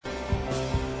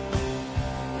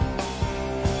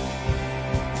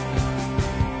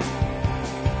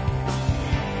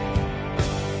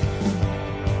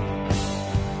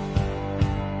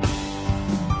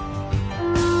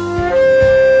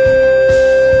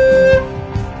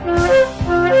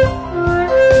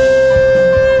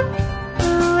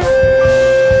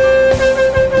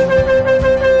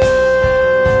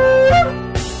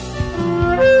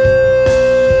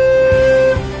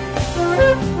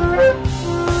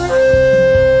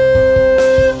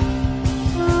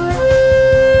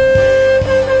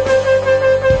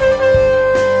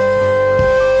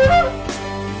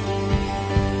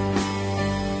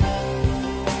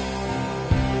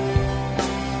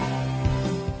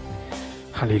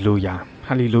哈利路亚，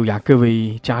哈利路亚！各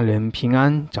位家人平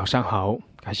安，早上好，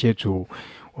感谢主，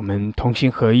我们同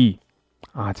心合意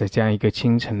在这样一个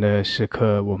清晨的时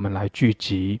刻，我们来聚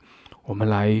集，我们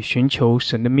来寻求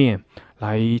神的面，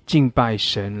来敬拜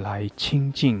神，来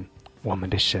亲近我们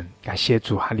的神。感谢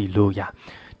主，哈利路亚！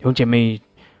弟兄姐妹，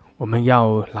我们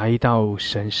要来到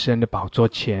神圣的宝座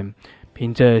前，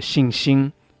凭着信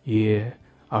心，也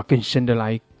更深的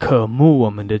来渴慕我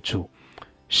们的主。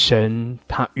神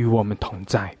他与我们同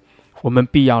在，我们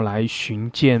必要来寻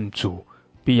见主，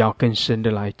必要更深的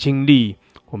来经历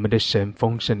我们的神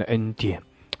丰盛的恩典。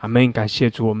阿们！感谢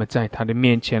主，我们在他的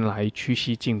面前来屈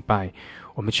膝敬拜，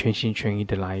我们全心全意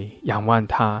的来仰望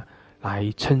他，来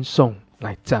称颂，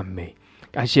来赞美。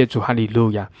感谢主，哈利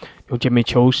路亚！有姐妹，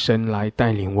求神来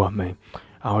带领我们，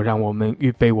然后让我们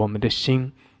预备我们的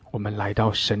心，我们来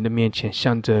到神的面前，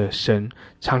向着神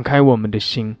敞开我们的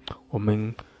心，我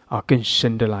们更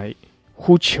深的来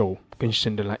呼求，更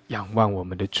深的来仰望我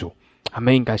们的主。阿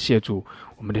们！感谢主，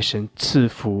我们的神赐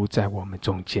福在我们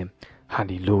中间。哈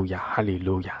利路亚，哈利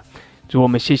路亚！主，我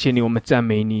们谢谢你，我们赞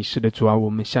美你。是的，主啊，我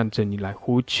们向着你来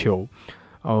呼求。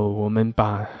我们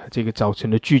把这个早晨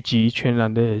的聚集全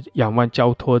然的仰望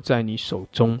交托在你手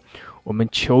中，我们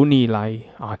求你来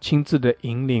亲自的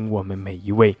引领我们每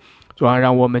一位。主啊，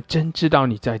让我们真知道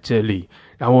你在这里，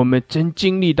让我们真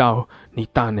经历到你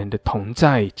大能的同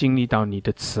在，经历到你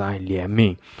的慈爱怜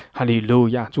悯。哈利路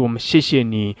亚！主，我们谢谢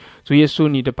你，主耶稣，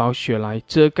你的宝血来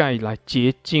遮盖，来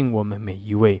洁净我们每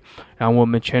一位，让我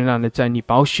们全然的在你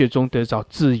宝血中得着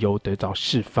自由，得着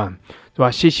释放。主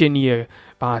啊，谢谢你也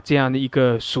把这样的一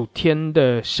个属天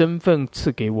的身份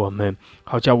赐给我们，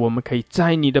好叫我们可以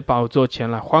在你的宝座前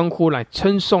来欢呼，来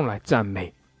称颂，来赞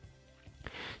美。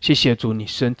谢谢主，你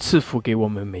神赐福给我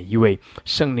们每一位，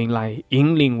圣灵来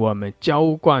引领我们，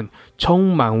浇灌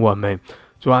充满我们。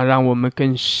主啊，让我们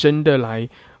更深的来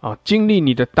经历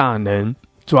你的大能。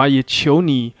主啊，也求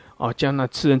你将那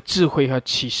赐人智慧和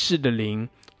启示的灵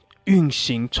运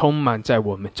行充满在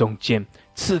我们中间，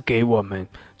赐给我们。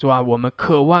主啊，我们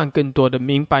渴望更多的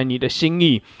明白你的心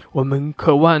意，我们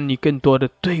渴望你更多的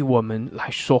对我们来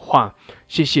说话。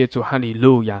谢谢主，哈利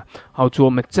路亚！好，主，我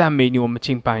们赞美你，我们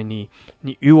敬拜你，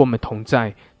你与我们同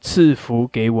在，赐福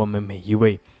给我们每一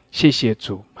位。谢谢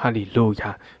主，哈利路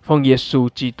亚！奉耶稣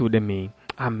基督的名，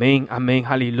阿们，阿们，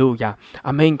哈利路亚，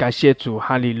阿们！感谢主，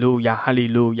哈利路亚，哈利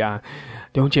路亚！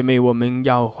弟兄姐妹，我们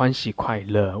要欢喜快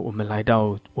乐，我们来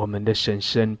到我们的神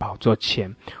圣宝座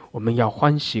前，我们要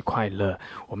欢喜快乐，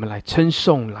我们来称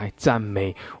颂，来赞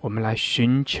美，我们来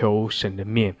寻求神的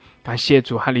面。感谢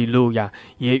主，哈利路亚！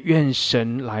也愿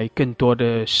神来更多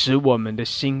的使我们的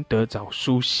心得着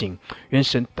苏醒，愿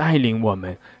神带领我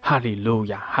们。哈利路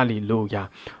亚，哈利路亚，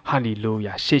哈利路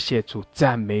亚！谢谢主，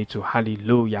赞美主，哈利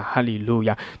路亚，哈利路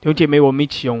亚！弟兄姐妹，我们一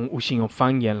起用悟性、用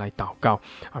方言来祷告。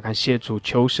感谢主，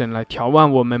求神来调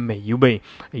望我们每一位，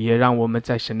也让我们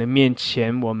在神的面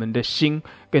前，我们的心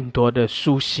更多的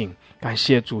苏醒。感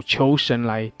谢主，求神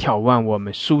来挑望我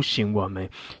们，苏醒我们。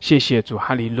谢谢主，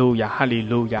哈利路亚，哈利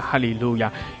路亚，哈利路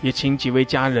亚！也请几位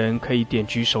家人可以点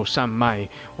举手上麦，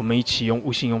我们一起用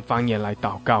悟性、用方言来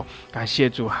祷告。感谢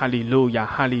主，哈利路亚，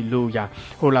哈利路亚！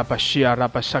乌拉巴西亚拉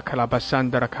巴萨卡拉巴桑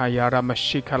德拉卡亚拉马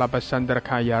西卡拉巴桑德拉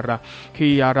卡亚拉，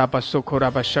基亚拉巴苏库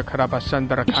拉巴萨卡拉巴桑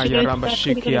德拉卡亚拉马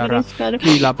西基亚拉，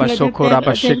基拉巴苏库拉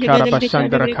巴西卡拉巴桑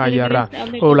德拉卡亚拉，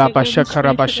乌拉巴萨卡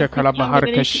拉巴西卡拉巴哈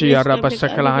尔西亚拉巴萨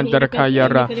卡拉汉德拉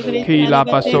Kayara, Kila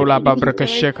Basola Babraka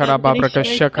Shekara Babraka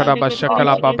Shekara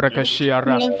Bashakala Babraka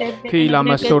Shiara, Kila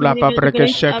Masola Babraka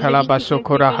Shekala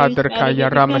Basokora Hadar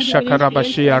Kayara Mashakara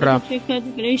Bashiara,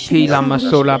 Kila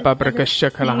Masola Babraka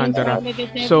Shekala Handara,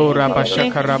 Sora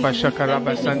Bashakara Bashakara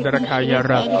Basandra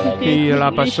Kayara,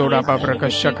 Kila Basola Babraka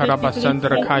Shekara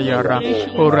Basandra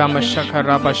Kayara, Ora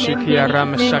Mashakara Bashikiara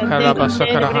Mashakara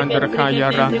Basakara Handra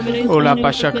Kayara, Ola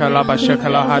Bashakala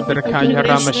Bashakala Hadar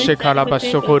Kayara Mashakala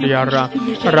Basokoria.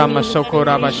 Rama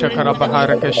Sokora Bashakara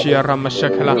Bahara Kashia Rama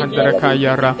Shakala Handra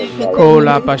Kayara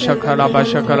Kola Bashakala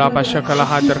Bashakala Bashakala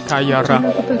Handra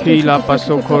Kayara Kila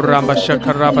Basokora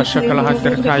Bashakara Bashakala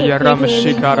Handra Kayara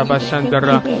Mashikara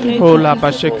Basandra Kola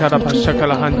Bashakara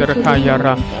Bashakala Handra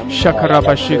Kayara Shakara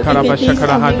Bashikara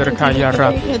Bashakala Handra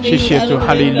Kayara 谢谢主，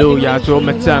哈利路亚！主，我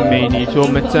们赞美你，主，我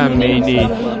们赞美你。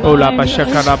Ola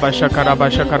Bashakara Bashakara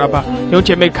Bashakara Ba， 弟兄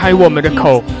姐妹开我们的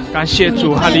口，感谢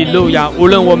主，哈利路亚！无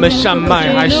论我们上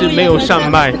麦还是没有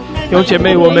上麦，有姐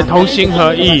妹，我们同心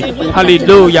合意，哈利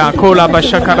路亚，库拉巴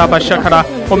沙卡拉巴沙卡拉，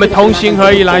我们同心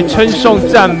合意来称颂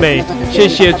赞美，谢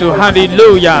谢主，哈利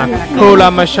路亚，库拉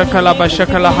巴沙卡拉巴沙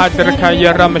卡拉哈德卡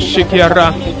亚拉马西基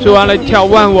拉，主啊来眺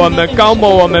望我们，高摩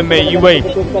我们每一位。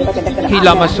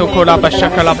Hilama sokola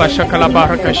bashakala bashakala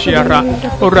baraka shiara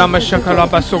urama shakala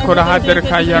basokora hader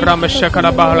kaya rama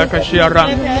shakala baraka shiara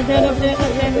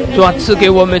主啊，赐给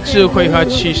我们智慧和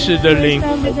启示的灵，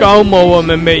高摩我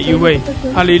们每一位。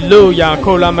哈利路亚！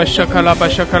库拉玛沙卡拉巴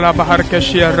沙卡拉巴哈尔卡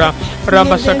西亚拉，拉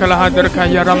巴沙卡拉哈德卡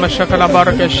亚拉玛沙卡拉巴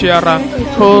尔卡西亚拉，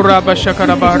库拉巴沙卡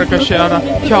拉巴尔卡西亚拉，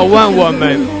眺望我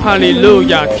们，哈利路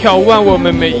亚！眺望我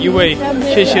们每一位。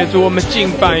谢谢主，我们敬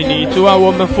拜你，主啊，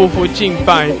我们夫妇敬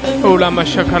拜。库拉玛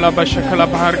沙卡拉巴沙卡拉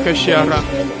巴哈尔卡西亚拉。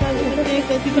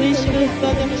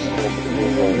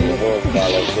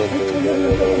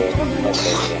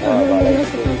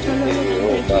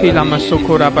Hilama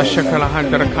sokora bashakala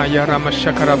handra kaya rama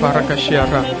shakara baraka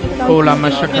shiara ola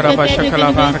mashakara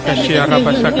bashakala baraka shiara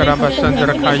basakara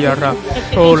basandra kaya ra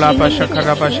ola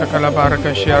bashakara bashakala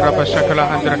baraka shiara basakala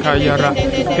handra kaya ra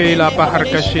hila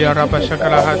baharka shiara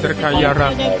basakala handra kaya ra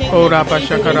ora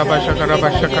bashakara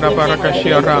bashakara baraka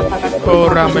shiara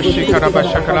ora mashikara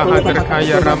bashakala handra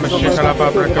kaya ra mashikala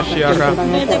baraka shiara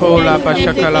ola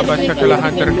bashakala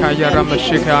handra kaya ra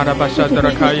mashikara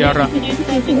basandra kaya ra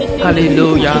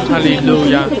Hallelujah哈利路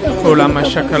亚，欧拉玛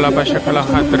沙卡拉巴沙卡拉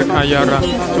哈德卡亚拉，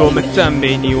主我们赞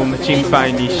美你，我们敬拜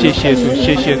你，谢谢主，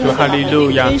谢谢主，哈利路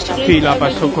亚。希拉巴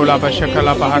苏库拉巴沙卡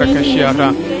拉巴哈尔卡西亚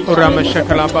拉，欧拉玛沙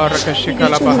卡拉巴哈尔卡西卡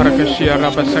拉巴哈尔卡西亚拉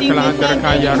巴沙卡拉哈德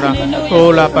卡亚拉，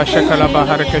欧拉巴沙卡拉巴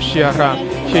哈尔卡西亚拉，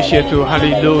谢谢主，哈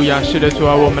利路亚。是的，主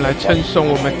啊，我们来称颂，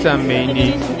我们赞美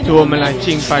你，主我们来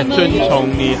敬拜尊崇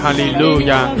你，哈利路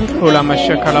亚。欧拉玛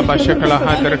沙卡拉巴沙卡拉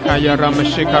哈德卡亚拉，玛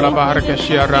西卡拉巴哈尔卡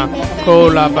西亚拉，欧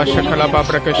拉。Bashakala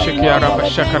babraka shikiara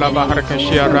bashakala baharka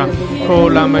shiara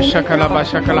ola mashakala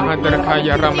bashakala hadraka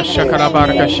yara mashakala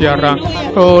baraka shiara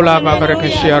ola babraka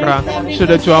shiara 是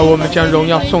的，主啊，我们将荣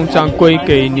耀颂赞归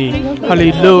给你，哈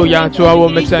利路亚！主啊，我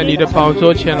们在你的宝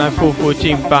座前来匍匐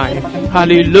敬拜，哈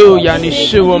利路亚！你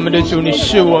是我们的主，你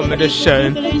是我们的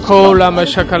神。ola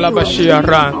mashakala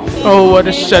bashiara， 哦，我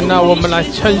的神啊，我们来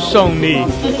称颂你，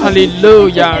哈利路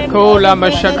亚 ！ola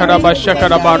mashakala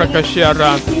bashakala baraka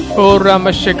shiara ola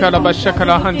mashakala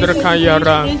bashakala handra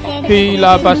yara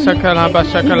hila basakala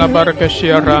basakala baraka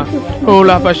shiara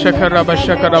ola bashakala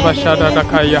bashakala bashada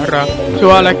kayara 主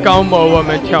啊，来高摩我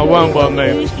们，眺望我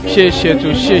们，谢谢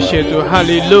主，谢谢主，哈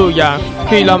利路亚！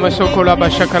 hila masokola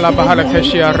bashakala baharaka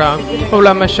shiara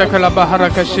ola mashakala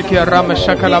baharaka shikiara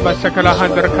mashakala basakala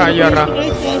handra kayara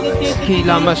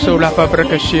hila masola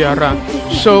babraka shiara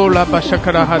sola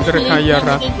basakala handra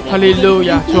kayara 哈利路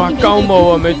亚！主啊，高摩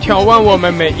我们，眺望我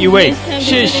们每一位，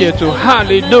谢谢主，哈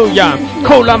利路亚！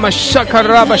 kola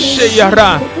mashakara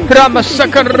bashiara rama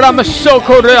sakara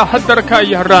masokora handra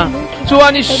kayara 主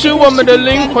啊，你使我们的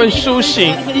灵魂苏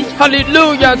醒，哈利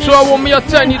路亚！主啊，我们要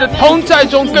在你的同在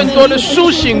中更多的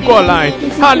苏醒过来，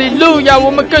哈利路亚！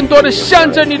我们更多的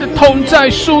向着你的同在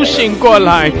苏醒过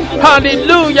来，哈利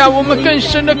路亚！我们更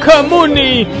深的渴慕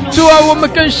你，主啊，我们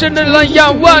更深的来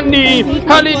仰望你，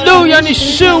哈利路亚！你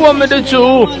是我们的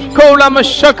主。kola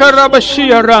mashakara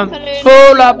bashiara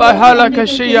ola bahala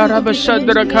kashiara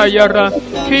bashadra kayara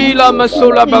hila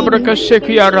masola babraka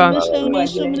shekiara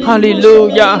哈利路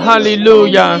亚，哈利路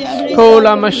亚！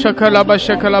 kola mashakala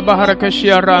bashakala baharaka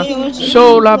shiara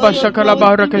sola bashakala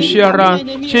baharaka shiara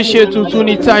谢谢主，主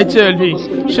你在这里。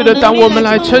是的，当我们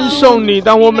来称颂你，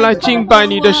当我们来敬拜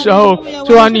你的时候，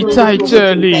主啊，你在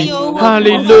这里，哈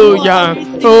利路亚！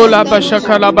 ola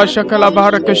bashakala bashakala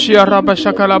baharaka shiara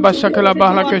bashakala bashakala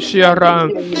baharaka shiara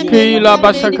hila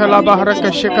bashakala baharaka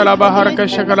shikala baharaka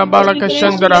shakala baharaka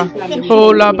shandra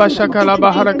ola bashakala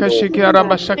baharaka shikiara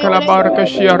bashakala baharaka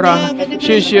shiara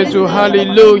谢谢主，哈利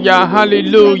路亚，哈利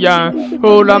路亚！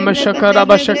 ola mashakala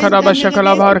bashakala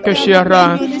bashakala baharaka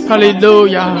shiara 哈利路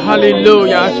亚，哈利路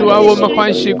亚！主啊，我们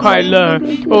欢喜快乐。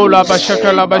ola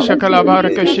bashakala bashakala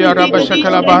baharaka shiara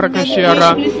bashakala baharaka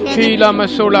shiara hila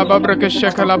masola babraka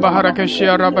shakala baharaka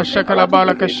shiara bashakala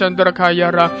balaka shandra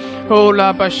kayara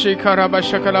ola bashikara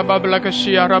bashakala bablaka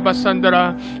shiara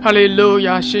basandra 哈利路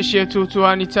亚！谢谢主，主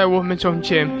啊，你在我们中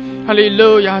间，哈利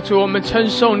路亚！主，我们称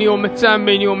颂你，我们赞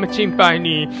美你，我们敬拜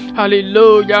你，哈利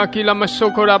路亚！ kila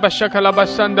masokora bashakala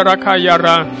basandra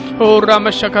kayara 哦，拉玛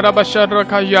沙卡拉巴沙拉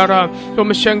卡亚拉，我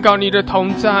们宣告你的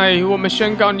同在，我们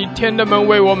宣告你天的门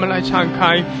为我们来敞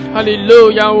开。哈利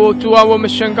路亚！哦，主啊，我们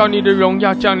宣告你的荣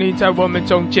耀降临在我们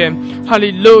中间。哈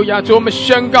利路亚！主，我们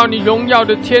宣告你荣耀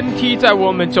的天梯在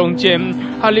我们中间。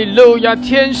哈利路亚！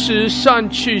天使上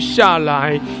去下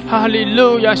来。哈利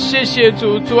路亚！谢谢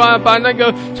主，主啊，把那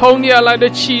个从你而来的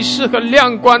启示和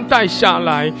亮光带下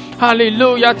来。哈利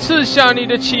路亚！赐下你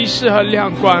的启示和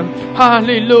亮光。哈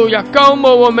利路亚！高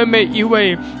摩我们每一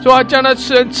位，主啊，将那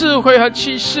赐人智慧和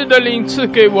启示的灵赐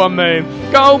给我们，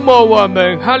高摩我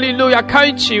们。哈利路亚！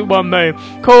开启我们。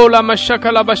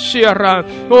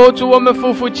哦，主，我们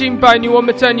夫妇敬拜你，我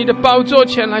们在你的宝座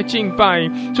前来敬拜。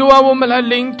主啊，我们来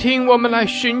聆听，我们来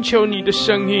寻求你的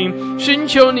声音，寻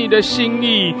求你的心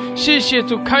意。谢谢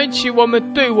主，开启我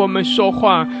们，对我们说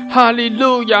话。哈利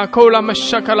路亚！哦，拉玛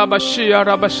沙卡拉巴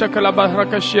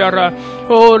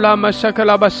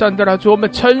桑德拉，主，我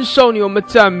们承受你，我们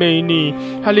赞美你。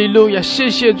哈利路亚！谢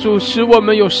谢主，使我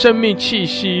们有生命气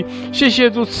息。谢谢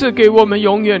主，赐给我们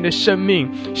永远的生命。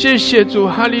谢谢主，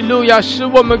哈利路亚！使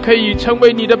我们可以成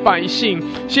为你的百姓。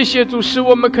谢谢主，使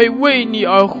我们可以为你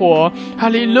而活。哈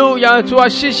利路亚！主啊，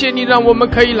谢谢你，让我们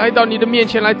可以来到你的面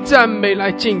前来赞美，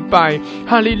来敬拜。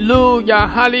哈利路亚！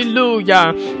哈利路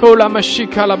亚！哦，拉玛西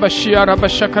卡拉巴西亚拉巴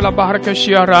沙卡拉巴哈卡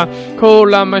西亚拉，哦，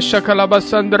拉玛沙卡拉巴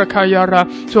桑德拉卡亚拉。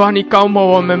主啊，你高摩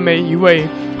我们每一位。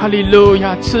哈利路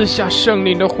亚！赐下圣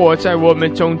灵的火在我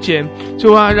们中间。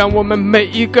主啊，让我们每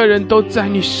一个人都在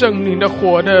你圣灵的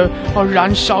火的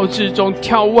燃烧之中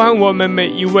眺望我们每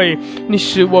一位，你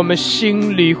使我们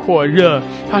心里火热。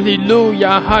哈利路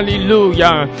亚！哈利路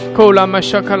亚！哦，拉玛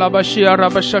沙卡拉巴西亚拉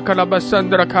巴沙卡拉巴桑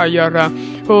德拉卡亚拉，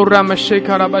哦，拉玛西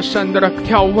卡拉巴桑德拉，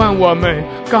眺望我们，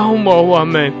高摩我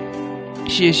们。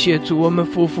谢谢主，我们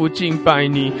夫妇敬拜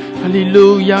你。哈利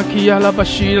路亚！基亚拉巴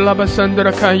西拉巴桑德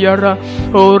拉卡亚拉，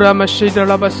哦，拉玛西德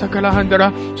拉巴萨卡拉汉德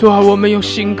拉。主啊，我们用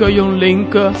新歌，用灵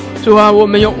歌。主啊，我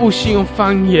们用悟性，用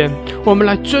方言。我们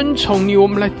来尊崇你，我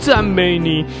们来赞美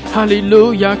你。哈利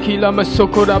路亚！基拉玛索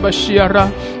库拉巴西亚拉，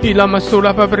伊拉玛索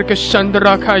拉巴布克山德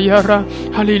拉卡亚拉。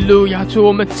哈利路亚！主，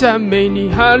我们赞美你。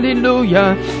哈利路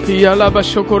亚！伊拉巴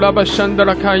索库拉巴山德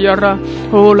拉卡亚拉，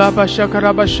哦，拉巴沙卡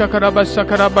拉巴沙卡拉巴萨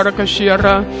卡拉巴拉卡西亚。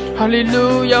哈利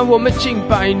路亚！我们敬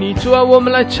拜你，主啊，我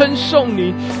们来称颂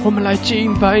你，我们来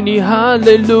敬拜你。哈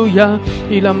利路亚！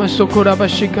伊拉玛索库拉巴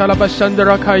西卡拉巴山德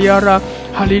拉卡亚拉，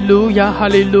哈利路亚！哈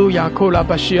利路亚！库拉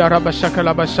巴西亚拉巴沙卡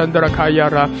拉巴山德拉卡亚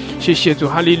拉。谢谢主，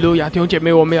哈利路亚！弟兄姐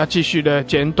妹，我们要继续的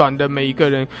简短的每一个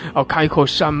人开口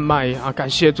上麦啊！感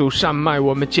谢主上麦，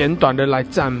我们简短的来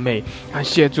赞美。感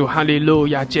谢主，哈利路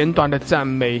亚！简短的赞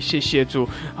美，谢谢主，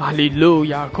哈利路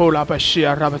亚！库拉巴西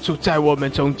亚拉巴主在我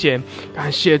们中间。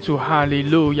感谢主，哈利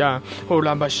路亚！哦，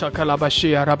拉巴沙卡拉巴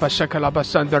西亚拉巴沙卡拉巴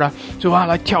桑德拉，主啊，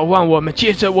来眺望我们，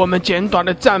接着我们简短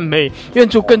的赞美，愿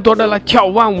主更多的来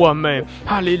眺望我们。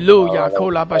哈利路亚！哦，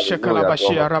拉巴沙卡拉巴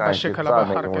西亚拉巴沙卡拉巴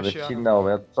哈卡西亚。我们的心呢，我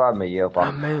们要赞美耶和华；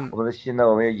我们的心呢，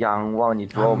我们要仰望你，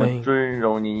主啊，我们尊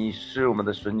荣你，你是我们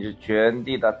的神，你是全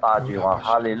地的大君王。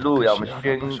哈利路亚！我们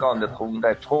宣告你的同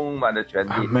在充满着全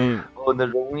地，我们的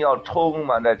荣耀充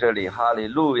满在这里。哈利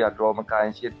路亚！主啊，我们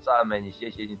感谢赞美你，谢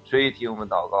谢你垂听我们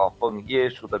祷告，奉耶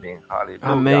稣的名。哈利路亚！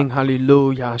阿门！哈利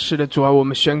路亚！是的，主啊，我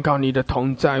们宣告你的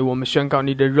同在，我们宣告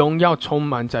你的荣耀充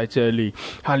满在这里。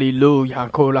哈利路亚！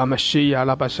库拉玛西亚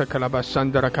拉巴沙卡拉巴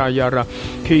桑德拉卡亚拉，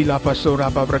基拉巴苏拉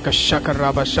巴布卡沙卡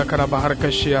拉巴沙卡拉巴哈卡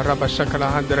西亚拉巴沙卡拉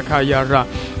汉德拉卡亚拉，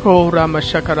哦，拉玛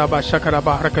沙卡拉巴沙卡拉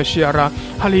巴哈卡西亚拉。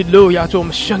哈利路亚！主，我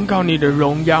们宣告你的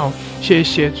荣耀。谢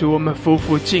谢主，我们夫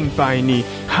妇敬拜你。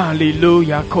哈利路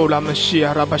亚！库拉玛西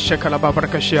亚拉巴沙卡拉巴布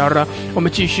卡西亚拉，我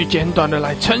们继续简短的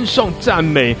来称颂赞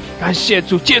美。感谢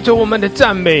主，借着我们的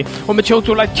赞美，我们求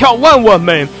主来眺望我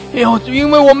们。因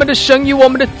为我们的神以我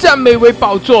们的赞美为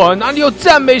宝座，哪里有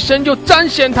赞美，神就彰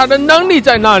显他的能力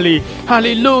在那里。哈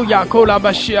利路亚！库拉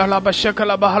巴西亚拉巴沙卡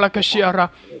拉巴哈拉卡西亚拉。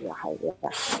哈利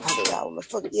路亚！我们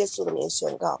奉耶稣的名宣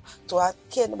告，主啊，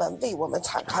天的门为我们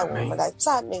敞开，我们来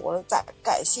赞美，我们来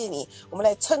感谢你，我们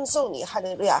来称颂你。哈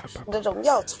利路亚！你的荣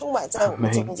耀充满在我们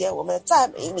中间，我们来赞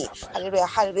美你。哈利路亚！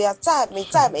哈利路亚！赞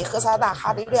美何撒那！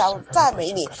哈利路亚！赞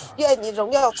美你，愿你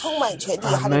荣耀充满全地。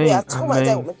哈利路亚！充满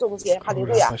在我们中间。哈利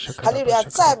路亚！哈利路亚！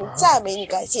赞美你，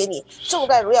感谢你，众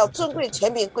代荣耀尊贵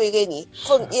权柄归给你，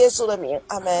奉耶稣的名，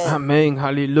阿门。阿门！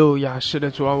哈利路亚！是的，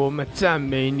主啊，我们赞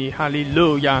美你。哈利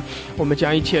路亚！我们们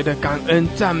将一切的感恩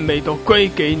赞美都归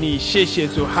给你。谢谢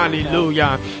主，哈利路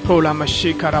亚。哦拉玛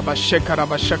西卡拉巴谢卡拉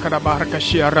巴沙卡拉巴哈卡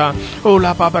西亚拉，哦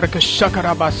拉巴巴拉卡沙卡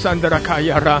拉巴桑德拉卡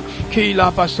亚拉，基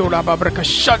拉巴苏拉巴巴拉卡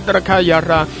沙德拉卡亚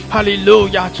拉，哈利路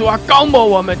亚。主啊，高摩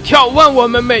我们，眺望我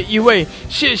们每一位。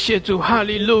谢谢主，哈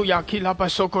利路亚。基拉巴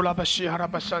苏库拉巴西哈拉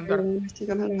巴桑德拉，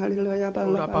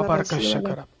哦拉巴巴拉卡沙卡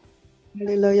拉。哈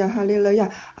利路亚，哈利路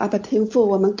亚！阿爸天父，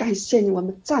我们感谢你，我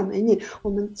们赞美你，我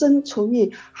们尊崇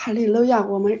你。哈利路亚，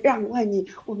我们仰望你，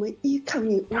我们依靠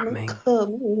你，我们渴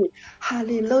慕你。哈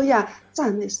利路亚，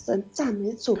赞美神，赞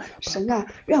美主，神啊，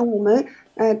让我们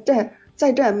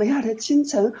在这美好的清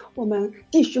晨，我们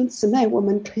弟兄姊妹，我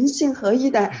们同心合一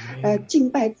的敬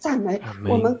拜赞美，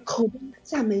我们口中的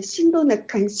赞美，心中的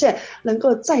感谢，能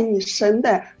够在你神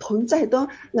的同在中，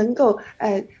能够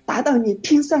达到你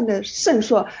天上的圣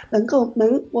所，能够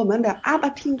蒙我们的阿爸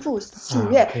天父喜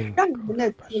悦，让我们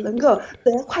的主能够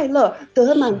得快乐，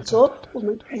得满足。我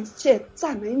们感谢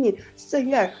赞美你，圣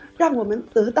愿让我们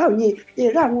得到你，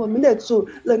也让我们的主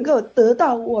能够得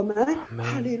到我们。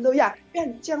哈利路亚！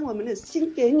愿将我们的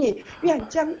心给你，愿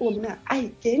将我们的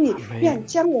爱给你，愿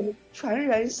将我们全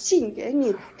人信给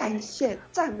你。感谢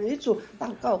赞美主，祷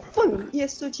告奉耶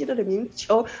稣基督的名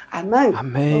求，阿门。阿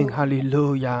门，哈利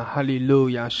路亚，哈利路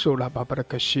亚。苏拉巴巴的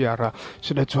克西亚拉，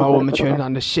是的，主啊，我们全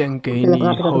然的献给你，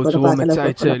后主我们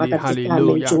在这里，哈利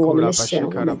路亚。我们的神，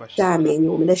我们赞美你，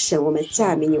我们的神，我们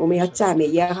赞美你，我们要赞美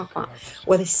耶和华。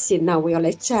我的心呐，我要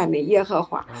来赞美耶和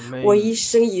华，我一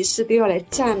生一世都要来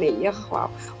赞美耶和华。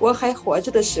我还活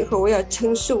着的时候，我要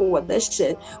称颂我的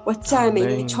神，我赞美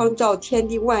你，创造天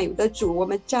地万有的主，我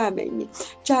们赞美你，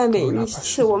赞美你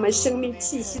是我们生命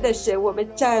气息的神，我们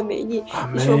赞美你。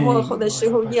你说末后的时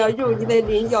候，你要用你的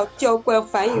灵要浇灌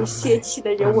凡有血气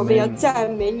的人，我们要赞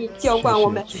美你，浇灌我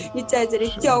们，你在这里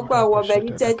浇灌我们，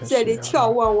你在这里眺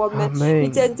望我们，你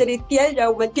在这里点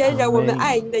燃我们，点燃我们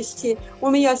爱你的心，我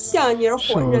们要向你而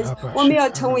火热，我们要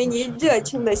成为你热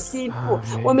情的心腹，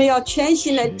我们要全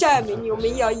心来赞美你，我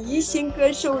们要一心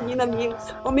歌颂你的名，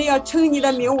我们要称你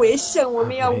的名为圣，我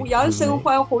们要扬声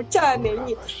欢呼赞美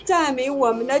你，赞美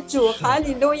我们的主，哈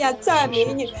利路亚，赞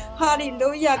美你，哈利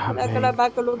路亚，阿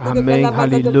门，哈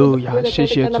利路亚。谢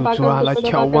谢主，主啊，来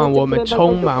眺望我们，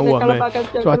充满我们，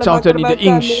主啊，照着你的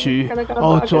应许，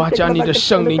哦，主啊，将你的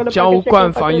圣灵浇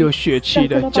灌凡有血气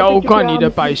的，浇灌你的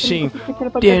百姓，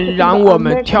点燃我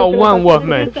们，眺望我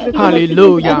们，哈利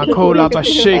路亚。库拉巴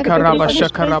谢卡拉巴沙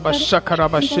卡拉巴沙卡拉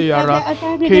巴西亚拉，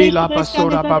基拉巴苏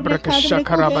拉巴布克沙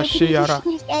卡拉巴西亚拉。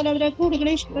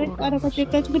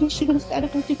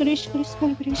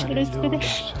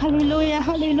哈利路亚，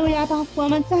哈利路亚！爸父，我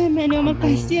们赞美你，我们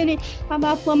感谢你，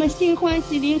爸父，我们心欢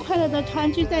喜灵快乐的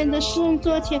团聚在你的施恩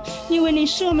座前，因为你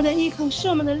是我们的依靠，是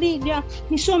我们的力量，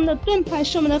你是我们的盾牌，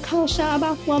是我们的靠山。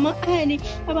爸父，我们爱你，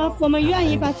爸父，我们愿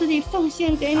意把自己奉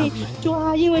献给你。主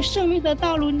啊，因为生命的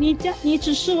道路，你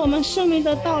只是我们生命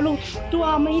的道路。主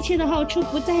啊，我们一切的好处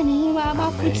不在你以外。爸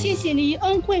父，谢谢你以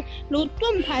恩惠如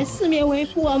盾牌四面维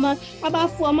护我们。爸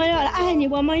父，我们要来爱你，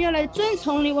我们要来遵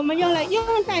从你，我们要来拥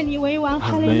戴你为王。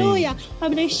哈利路亚！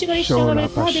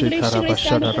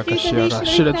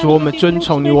是的，主，我们遵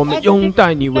从你，我们拥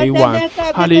戴你为王。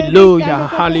哈利路亚，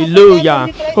哈利路亚。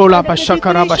哦拉巴沙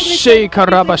卡拉巴谢卡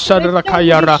拉巴沙德拉卡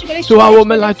亚拉，主啊，我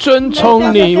们来遵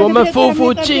从你，我们夫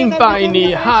妇敬拜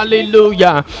你。哈利路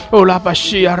亚。哦拉巴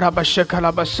西亚拉巴沙卡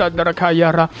拉巴沙德拉卡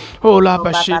亚拉，哦拉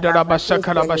巴西德拉巴沙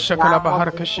卡拉巴沙卡拉巴哈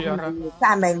克西亚拉。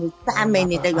赞美你，赞美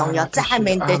你的荣耀，赞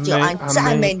美你的救恩，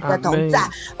赞美你的同在。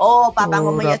哦，爸爸，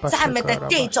我们要赞美的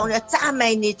地中，要赞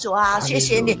美你，主啊，谢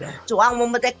谢你，主啊，我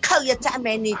们的口要赞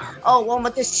美你，哦，我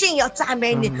们的心要赞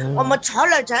美你，我们除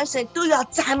了人生都要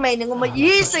赞美你，我们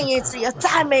一生一世要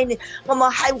赞美你，我们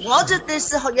还活着的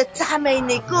时候要赞美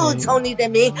你，歌颂你的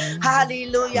名。哈利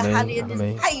路亚，哈利路亚，你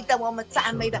是配得我们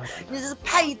赞美的，你是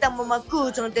配得我们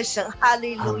歌颂的神。哈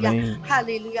利路亚，哈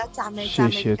利路亚，赞美赞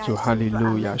美。谢谢主，哈利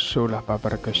路亚。苏拉巴巴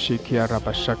拉克西基亚拉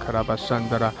巴沙卡拉巴桑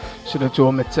德拉，是的，主，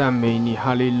我们赞美你，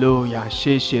哈利路亚。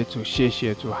谢谢主，谢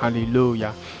谢主，哈利路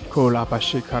亚。库拉巴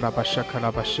西卡拉巴沙卡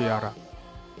拉巴西亚拉。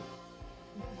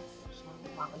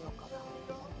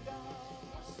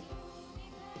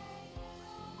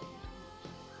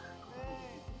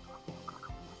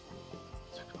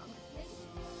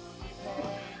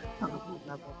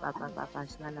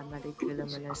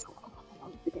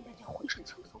浑身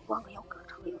轻松，主啊，要歌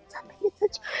唱，要赞美你自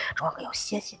己，主啊，要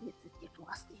谢谢你自己，主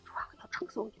啊，要称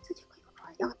颂你自己，要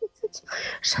传扬你自己。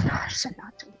神啊，神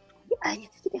啊，真的，你爱你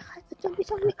自己的孩子，真的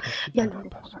像你眼里的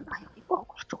宝藏那样的宝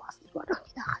贵。主啊，让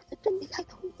你的孩子真的来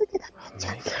到你自己的面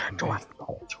前。主啊，要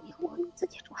呼求仰望你自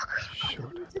己，主啊，要传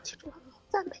扬你自己，主啊，要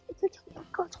赞美你自己，要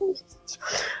歌颂你自己。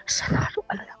神啊，主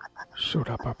啊，苏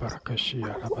拉巴巴拉克西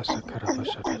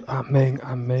阿门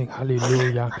阿门，哈利路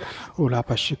亚。乌拉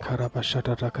巴西卡拉巴沙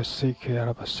达拉卡西克亚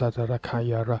拉巴沙达拉卡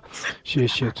亚拉，谢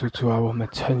谢主主啊，我们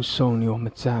称颂你，我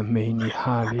们赞美你，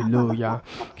哈利路亚。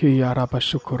基亚拉巴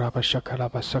苏库拉巴沙卡拉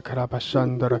巴沙卡拉巴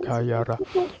山达拉卡亚拉，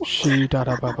西达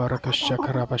拉巴巴拉卡沙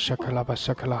卡拉巴沙卡拉巴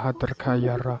沙卡拉哈达拉卡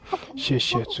亚拉，谢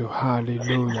谢主，哈利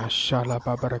路亚。沙拉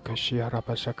巴巴拉卡西亚拉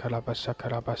巴沙卡拉巴沙卡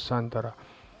拉巴山达拉。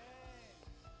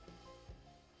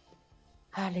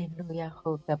哈利路亚，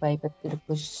后嘎拜巴提了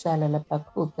不杀了了巴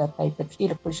后嘎拜巴提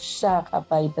了不杀哈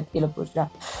拜巴提了不杀。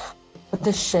我的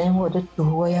神，我的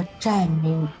主，我要赞美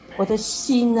你，我的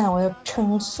心啊，我要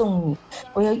称颂你，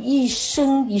我要一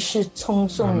生一世称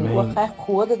颂你，我还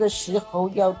活着的时候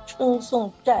要称颂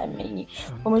赞美你。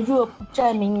我们若不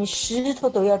赞美你，石头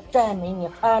都要赞美你。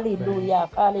哈利路亚，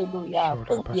哈利路亚，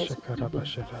奉耶稣基督。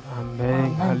阿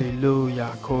门，哈利路亚。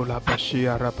库拉巴西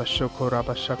亚拉巴苏库拉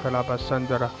巴沙卡拉巴山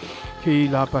达拉，基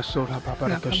拉巴苏拉巴巴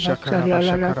拉卡沙卡拉巴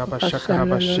沙卡拉巴沙卡拉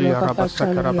巴西亚拉巴沙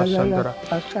卡拉巴山达拉，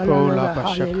库拉巴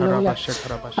沙卡拉巴沙卡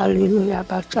拉巴。哈利路亚，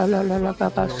巴沙拉拉拉巴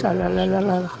巴沙拉拉拉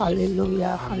拉，哈利路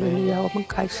亚，哈利路亚。我们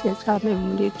感谢赞美我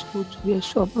们的主，主耶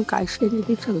稣，我们感谢你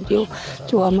的拯救，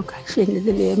主，我们感谢你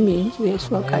的怜悯，主耶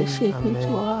稣，感谢你，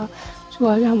主啊。主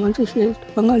啊，让我们这些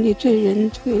蒙恩的罪人，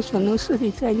主耶稣能设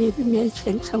立在你的面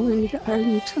前，成为你的儿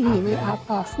女，称你为阿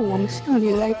爸父。我们向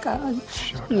你来感恩，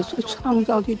你是创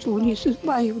造的主，你是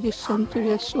万有的神，主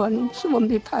耶稣，你是我们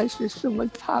的磐石，是我们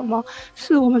的盼望，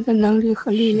是我们的能力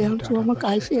和力量。主，我们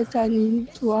感谢在你，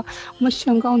主啊，我们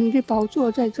宣告你的宝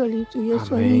座在这里，主耶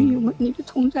稣，你的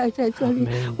同在在这里。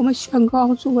我们宣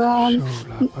告主啊，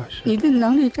你的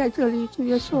能力在这里，主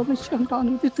耶稣，我们宣告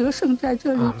你的得胜在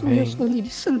这里，主耶稣，你的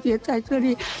圣洁在这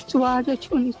里，主啊，就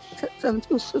求你拯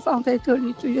救释放在这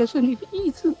里，主耶稣，你的意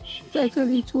志在这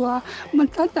里，主啊，我们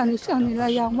单单的向你来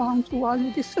仰望，主啊，你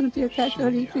的圣洁在这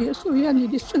里，主耶稣，愿你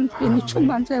的圣洁你充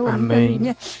满在我们的里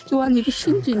面，主啊，你的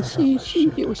心紧心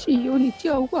有心有你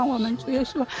浇灌我们，主耶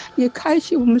稣，你开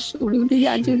启我们属灵的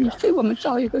眼睛，你给我们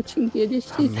造一个清洁的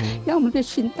心，让我们的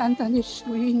心单单的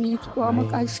属于你，主啊，我们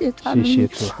感谢他们，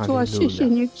主啊，谢谢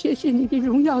你，谢谢你的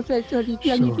荣耀在这里，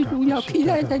愿你的荣耀披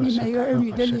戴在你每个儿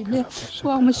女的里面。主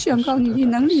啊，我们宣告你的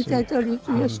能力在这里，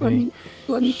主耶稣，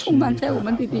你充满在我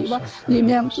们的里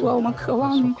面，主啊，我们渴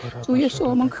望你，主耶稣，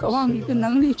我们渴望你的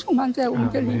能力充满在我们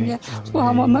的里面，主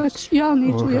啊，我们需要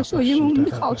你，主耶稣，因为我们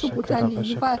的好处不在你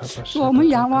以外，主啊，我们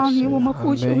仰望你，我们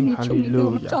呼求你，求你给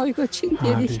我们造一个清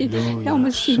洁的心，让我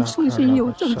们心重新有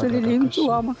正直的灵，主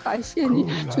啊，我们感谢你，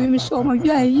主，因为说我们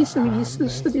愿意一生一世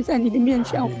世地在你的面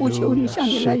前呼求你，向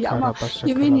你来仰望，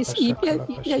因为你是一遍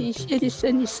一遍一切的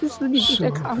神，你时时你都在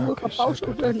看顾和保守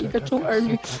着你的众儿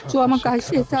女，主啊，我们感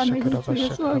谢赞美你，主耶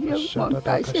稣，我们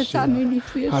感谢赞美你，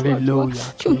主耶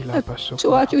稣，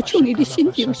主啊，就求你的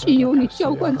心顶心有你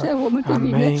浇灌在我们的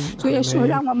里面，主耶稣，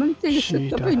让我们这个时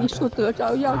刻被你所得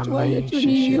着，要主啊，也就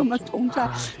你与我们同在，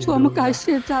主，我们感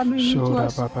谢赞美你，主啊，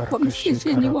我们谢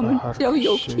谢你，我们只要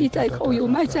有气在口，有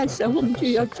脉在身，我们就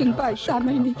要敬拜赞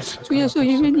美你，主耶稣，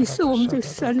因为你是我们的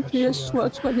神，主耶稣，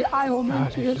主你爱我们，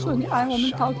主耶稣，你爱我们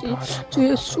到底，主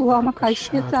耶稣啊，我们感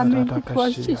谢赞美你，主啊，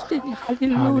谢谢你，哈利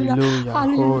路亚，哈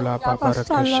利路亚，巴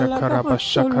沙拉拉拉巴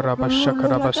沙卡拉巴沙卡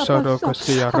拉巴沙罗克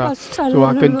西亚拉，主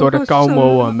啊，更多的高摩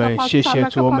我们，谢谢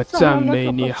主，我们赞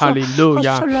美你，哈利路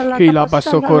亚，基拉巴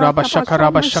索库拉巴沙卡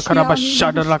拉巴沙卡拉巴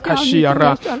沙德拉卡西亚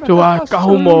拉，主啊，高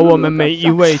摩我们每一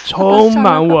位，充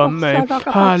满我们，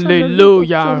哈利路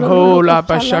亚，呼拉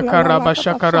巴沙卡拉巴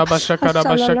沙卡拉巴沙卡拉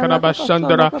巴沙卡拉巴桑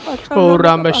德拉，呼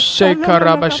拉巴沙卡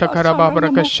拉巴沙卡拉巴布拉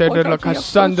卡谢德拉卡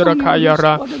桑德拉卡亚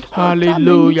拉，哈利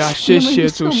路亚，谢谢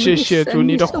主，谢谢主，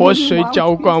你的活水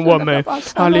浇灌我们，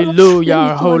哈利路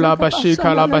亚，呼拉巴西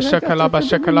卡拉巴沙卡拉巴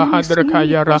沙卡拉哈德拉卡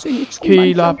亚拉，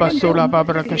基拉巴苏拉巴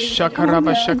布拉卡沙卡拉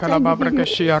巴沙卡拉巴布拉卡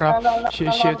西亚拉，谢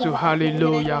谢主，哈利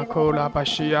路亚，呼拉巴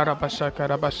西亚拉巴沙卡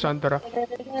拉巴桑德拉，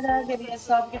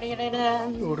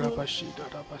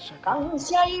放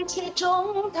下一切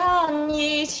重担，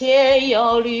一切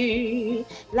忧虑，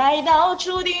来到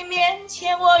主的面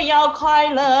前，我要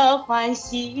快乐欢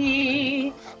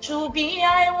喜，主必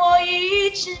爱我一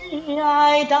直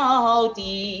爱到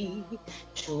底，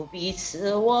主必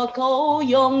赐我够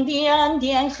用的恩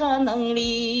典和能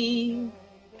力。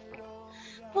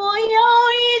我要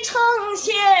以称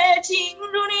谢进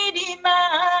入你的门，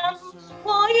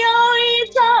我要以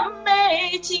赞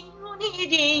美进入你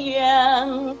的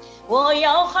院，我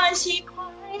要欢喜快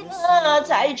乐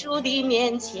在主的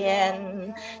面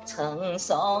前，称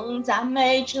颂赞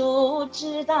美主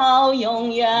直到永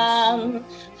远。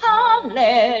哈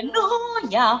利路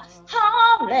亚，哈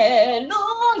利路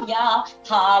亚，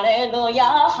哈利路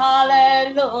亚，哈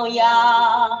利路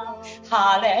亚，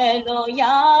哈利路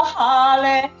亚，哈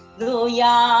利路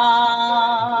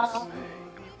亚。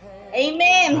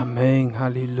Amen， 阿门，哈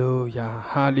利路亚，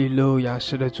哈利路亚。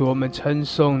是的，主，我们称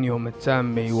颂你，我们赞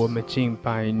美，我们敬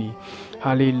拜你，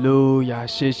哈利路亚。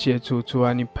谢谢主，主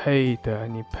啊，你配得，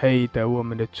你配得我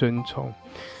们的尊崇，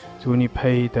主，你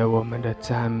配得我们的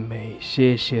赞美。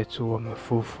谢谢主，我们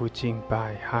夫妇敬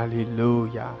拜，哈利路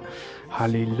亚，哈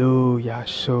利路亚。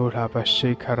苏拉巴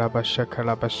西卡拉巴沙卡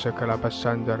拉巴沙卡拉巴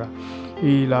山德拉，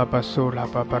伊拉巴苏拉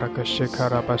巴巴拉克西卡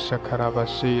拉巴沙卡拉巴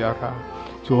西亚拉。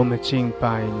主，我们敬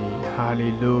拜你，哈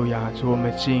利路亚！主，我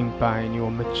们敬拜你，我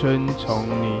们尊崇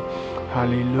你，哈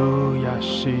利路亚！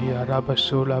西亚拉巴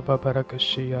苏拉巴巴拉克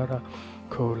西亚拉，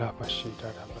库拉巴西达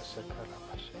拉巴萨卡拉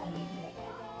巴西。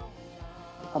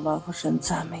阿爸父神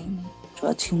赞美你，主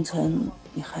要清晨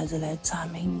你孩子来赞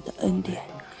美你的恩典，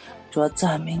主要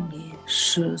赞美你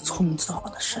是创造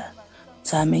的神，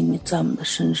赞美你在我们的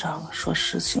身上所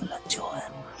实行的救恩，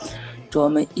主我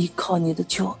们依靠你的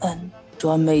救恩，主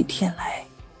要每天来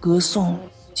歌颂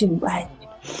敬拜你，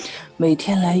每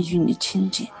天来与你亲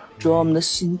近，主我们的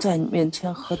心在你面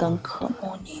前何等渴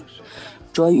慕你，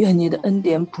主愿你的恩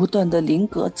典不断的临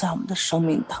格在我们的生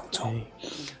命当中，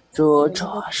主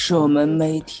使我们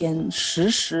每天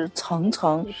时时常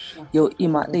常有以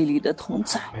马内利的同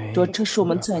在，主这是我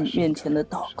们在你面前的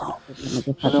祷告。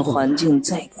我的环境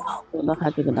再高，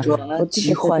主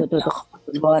疾患也好，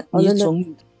主你总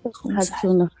与同在，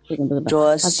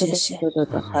主谢谢，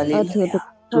哈利路亚。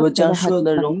主将所有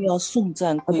的荣耀颂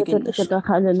赞归给你的神，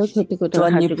主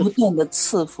你不断的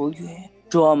赐福于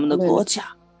主我们的国家，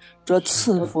主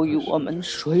赐福于我们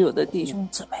所有的弟兄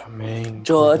姊妹，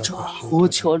主呼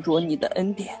求主你的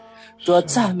恩典，主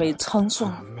赞美称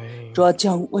颂，主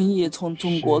将瘟疫从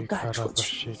中国赶出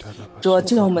去，主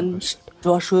将我们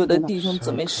主所有的弟兄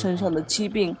姊妹身上的疾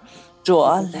病，主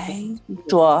来，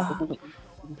主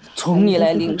从你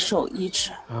来领受医治，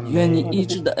愿你医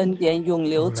治的恩典永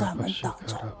留在我们当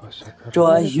中，主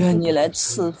愿你来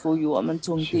赐福于我们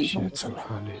众弟兄姊妹，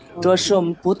主使我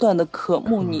们不断的渴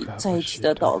慕你在一起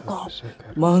的祷告，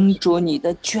蒙主你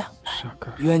的眷爱，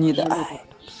愿你的爱，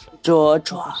主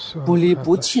不离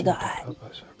不弃的爱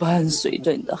伴随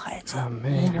着你的孩子，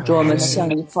主我们向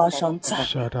你发上赞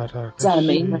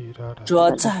美你，主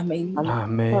赞美你，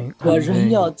主人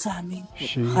要赞美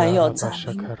你，还要赞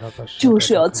美你，就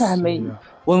是要赞美你，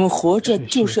我们活着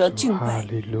就是要敬拜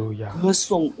你，歌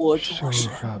颂我主神，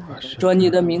主你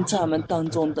的名在我们当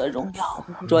中的荣耀，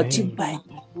主敬拜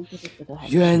你，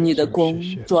愿你的光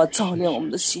主照亮我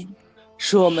们的心，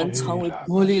使我们常为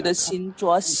玻璃的心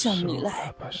主向你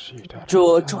来，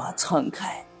主敞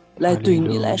开来对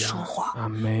你来说话，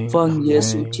奉耶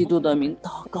稣基督的名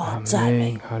祷告赞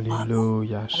美，哈利路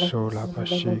亚，苏拉巴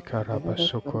西卡拉巴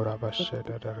苏库拉巴西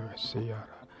达达拉西亚拉。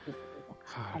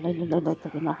哈利路亚，这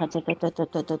个呢，哈这个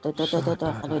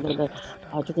哈利路亚，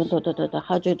啊这个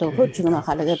哈这个后群了，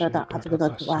哈利路亚，啊这个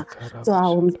主啊，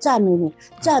我们赞美你，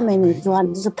赞美你，主啊，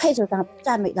你是配得上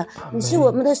赞美的，你是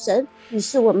我们的神，你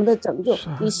是我们的拯救，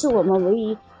你是我们唯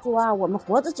一。主啊，我们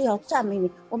活着就要赞美你，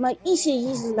我们一心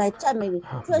一意来赞美你，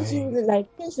专心的来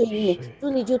跟随于你。主，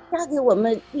你就加给我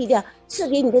们力量，赐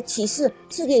给你的启示，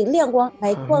赐给亮光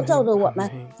来光照着我们。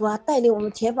主啊，带领我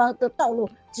们前方的道路，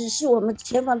指示我们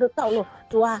前方的道路。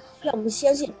主啊，让我们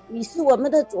相信你是我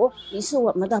们的主，你是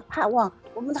我们的盼望，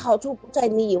我们的好处不在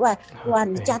你以外。主啊，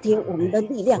你加添我们的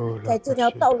力量，在这条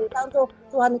道路当中，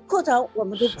主啊，你扩张我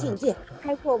们的境界，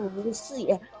开阔我们的视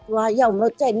野。主啊，让我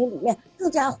们在你里面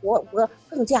更加活泼，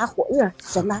更加火热。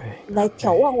神啊，来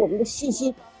挑望我们的信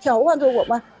心，挑望着我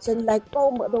们，神来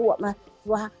高摩着我们。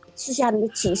主啊，赐下你的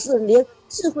启示灵，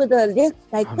智慧的灵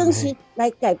来更新，来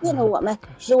改变了我们，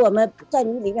使我们在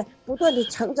你里面不断的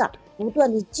成长，不断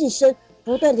的晋升，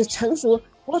不断的成熟，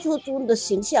活出主你的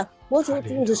形象，活出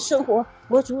主你的生活，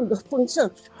活出你的丰盛。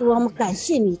主啊，我们感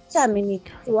谢你，赞美你。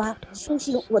主啊，苏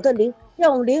醒我的灵，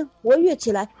让我们灵活跃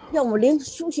起来，让我们灵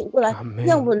苏醒过来，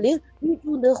让我们灵与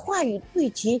主的话语对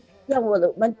齐，让我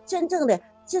们真正的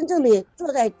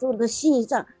坐在主的心意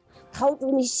上，讨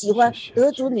主你喜欢，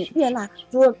得主你悦纳。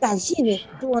主，我感谢你，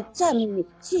主，我赞美你，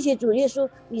谢谢主耶稣，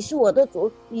你是我的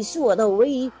主，你是我的唯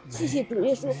一。谢谢主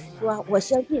耶稣。主啊，我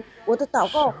相信我的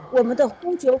祷告，我们的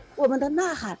呼求，我们的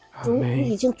呐喊，主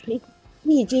你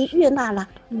已经悦纳了，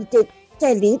你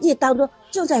在灵界当中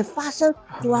正在发生。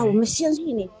主啊，我们相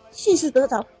信你，信是得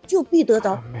着就必得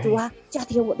着。主啊，加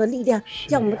添我的力量，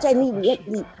让我们在你里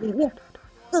面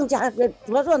更加的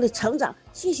茁壮的成长，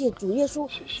谢谢主耶稣，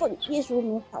奉耶稣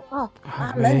名祷告，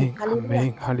阿门，阿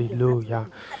门，哈利路亚。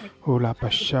乌拉巴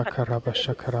沙卡拉巴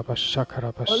沙卡拉巴沙卡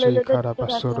拉巴西卡拉巴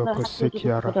索罗布西基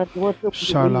亚拉，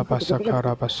沙拉巴沙卡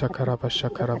拉巴沙卡拉巴沙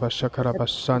卡拉巴沙卡拉巴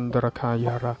桑德拉卡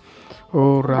亚拉，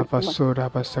乌拉巴索拉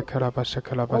巴沙卡拉巴沙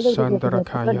卡拉巴桑德拉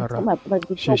卡亚拉。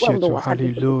谢谢主，哈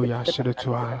利路亚。是的，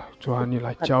主啊，主啊，你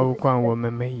来浇灌我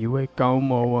们每一位，高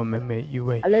摩我们每一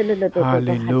位，哈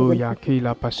利路亚。基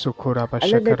拉巴苏库拉巴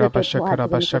沙卡拉巴沙卡拉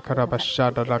巴沙卡拉巴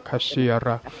沙德拉卡西亚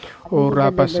拉，乌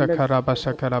拉巴沙卡拉巴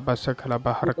沙卡拉巴沙卡拉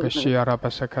巴哈克西亚拉巴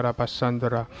沙卡拉巴桑德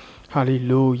拉。哈利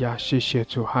路亚，谢谢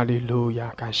主，哈利路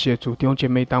亚，感谢主。弟兄姐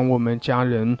妹，当我们家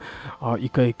人一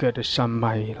个一个的上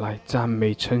麦来赞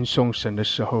美称颂神的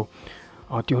时候，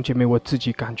弟兄姐妹，我自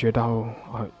己感觉到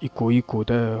一股一股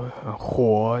的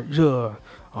火热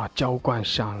浇灌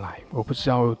下来。我不知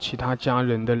道其他家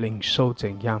人的领受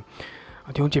怎样。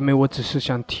弟兄姐妹，我只是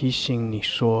想提醒你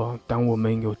说，当我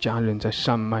们有家人在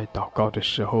上麦祷告的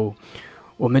时候，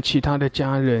我们其他的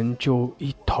家人就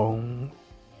一同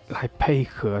来配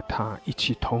合他，一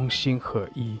起同心合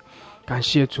意。感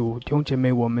谢主，弟兄姐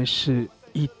妹，我们是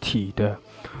一体的。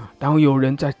当有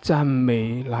人在赞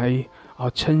美来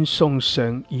称颂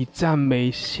神，以赞美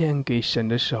献给神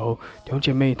的时候，弟兄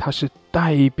姐妹，他是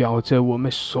代表着我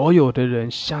们所有的人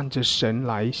向着神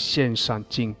来献上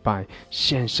敬拜，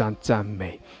献上赞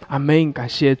美。阿们，感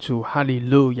谢主，哈利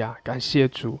路亚，感谢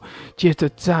主。接着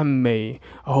赞美，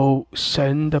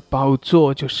神的宝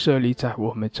座就设立在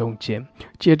我们中间，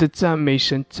接着赞美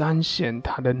神，彰显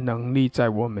他的能力在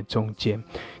我们中间。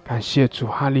感谢主，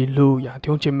哈利路亚。弟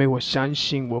兄姐妹，我相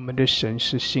信我们的神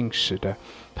是信实的，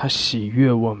他喜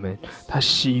悦我们，他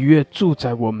喜悦住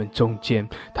在我们中间，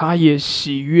他也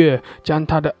喜悦将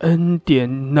他的恩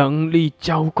典能力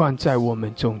浇灌在我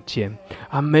们中间。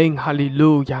阿们，哈利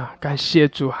路亚，感谢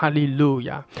主，哈利路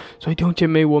亚。所以弟兄姐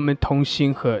妹，我们同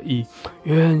心合意，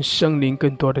愿圣灵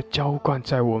更多的浇灌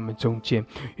在我们中间，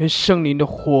愿圣灵的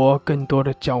火更多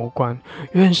的浇灌，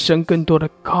愿神更多的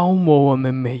膏抹我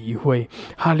们每一位。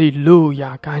哈利路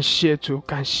亚，感谢主，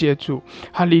感谢主，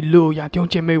哈利路亚。弟兄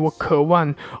姐妹，我渴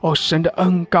望神的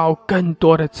恩膏更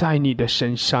多的在你的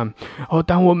身上。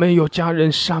当我们有家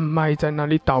人上麦在那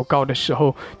里祷告的时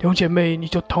候，弟兄姐妹，你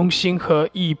就同心合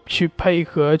意去配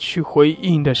合去回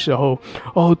应的时候，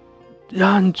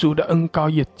让主的恩膏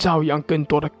也照样更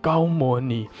多的膏抹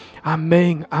你。阿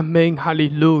们，阿们，哈利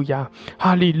路亚，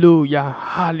哈利路亚，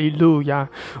哈利路亚。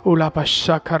乌拉巴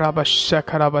沙卡拉巴沙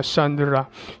卡拉巴桑德拉，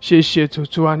谢谢主，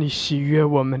主啊，你喜悦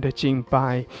我们的敬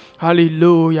拜。哈利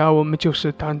路亚，我们就是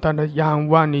单单的仰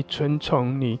望你，尊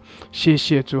崇你。谢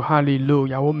谢主，哈利路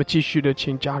亚。我们继续的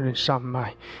请家人上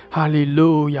麦。哈利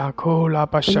路亚，乌拉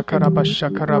巴沙卡拉巴沙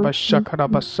卡拉巴沙卡拉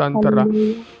巴桑德拉，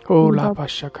乌拉巴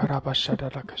沙卡拉巴沙德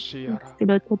拉卡西亚。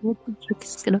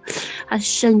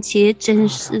圣洁真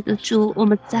实的主，我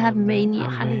们赞美你，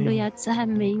哈利路亚，赞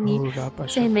美你。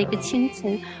在每个清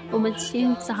晨，我们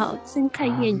清早睁开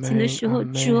眼睛的时候，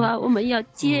主啊，我们要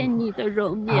见你的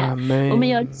容面，我们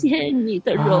要见你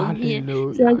的容面，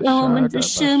主要让我们的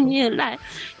生命来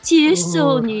接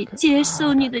受你，接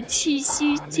受你的气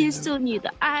息，接受你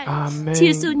的爱，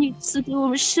接受你赐给我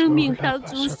们生命当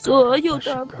中所有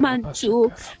的满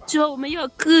足。主要我们要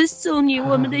歌颂你，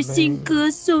我们的心歌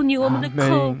颂你，我们的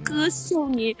口歌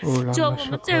颂你。主要我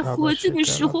们在活着的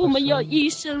时候，我们要一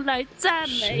生来赞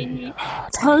美你，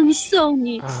称颂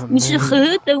你。你是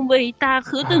何等伟大，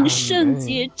何等圣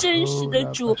洁真实的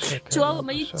主。主要我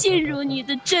们进入你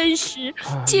的真实，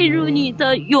进入你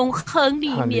的永恒里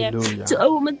面。主要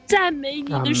我们赞美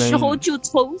你的时候就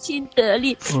重新得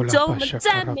力，只要我们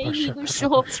赞美你的时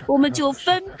候我们就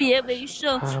分别为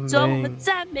圣，只要我们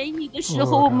赞美你的时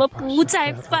候我们不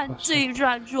再犯罪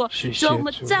软弱，只要我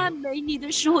们赞美你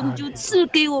的时候你就赐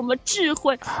给我们智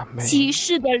慧启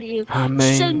示的灵，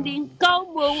圣灵高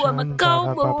抹我们，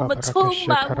高抹我们，充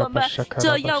满我们，只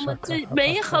要让我们最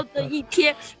美好的一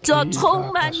天只要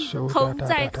充满你的同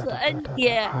在和恩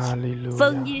典。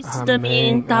奉耶稣的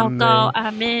名祷告，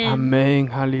阿们，阿们，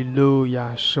哈利路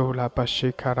亚。苏拉巴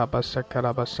西卡拉巴萨卡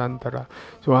拉巴桑德拉，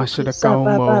主啊，是的高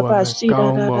抹我们，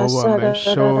高抹我们。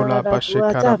苏拉巴西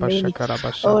卡拉巴萨卡拉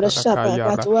巴桑德拉卡亚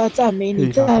拉，主啊，赞美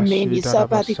你，赞美你，萨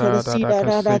巴蒂克的西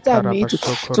拉拉，赞美主，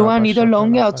主啊，你的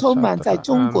荣耀耀充满在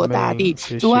中国大地，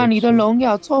主啊，你的荣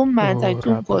耀充满在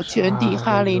中国全地，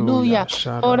哈利路亚，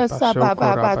哦了撒巴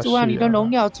巴巴，主啊，你的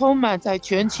荣耀充满在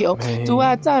全球，主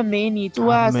啊，赞美你，主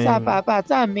啊，撒巴巴，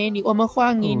赞美你，我们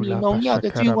欢迎你，荣耀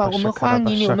的君王，我们欢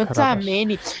迎你，我们赞美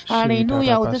你，哈利路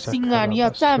亚，我的心啊，你要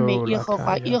赞美耶和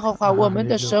华，耶和华我们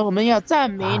的神，我们要赞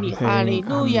美你，哈利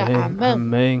路亚，阿门，阿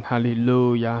门，哈利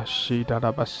路亚，西达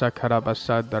拉巴萨卡拉巴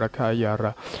萨达拉卡亚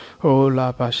拉，哦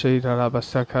拉巴西达拉巴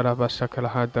萨卡拉巴萨卡拉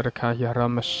哈达拉卡亚拉，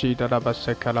马西达拉巴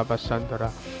萨卡拉巴萨达拉，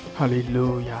哈利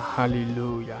路亚，哈利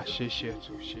路亚，谢谢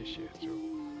主，谢谢主。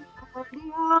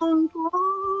亮光，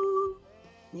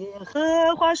耶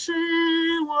和华是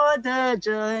我的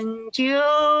拯救，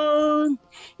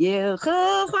耶和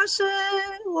华是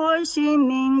我性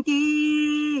命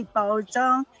的保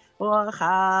障，我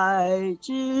还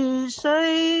知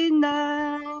谁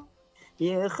能？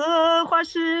耶和华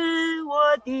是我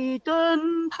的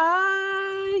盾牌，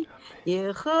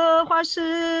耶和华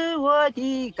是我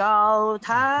的高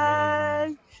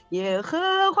台，耶和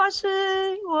华是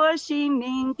我性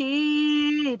命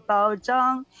的保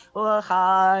障，我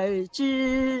还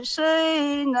知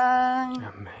谁能？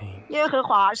耶和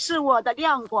华是我的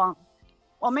亮光，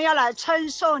我们要来称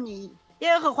颂你。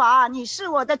耶和华，你是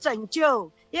我的拯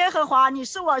救，耶和华，你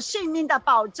是我性命的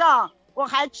保障，我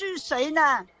还惧谁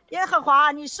呢？耶和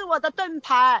华，你是我的盾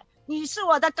牌，你是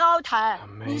我的高台，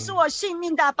你是我性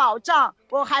命的保障，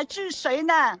我还惧谁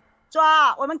呢？主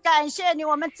啊，我们感谢你，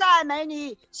我们赞美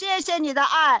你，谢谢你的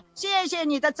爱，谢谢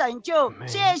你的拯救，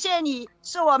谢谢你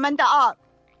是我们的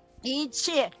一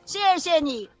切，谢谢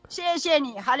你，谢谢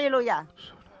你，哈利路亚。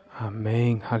阿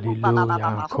门，哈利路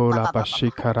亚，库拉巴西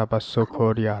卡拉巴索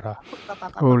科利亚拉，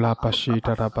乌拉巴西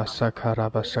达拉巴萨卡拉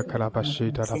巴萨卡拉巴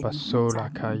西达拉巴索拉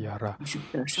卡亚拉，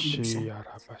西亚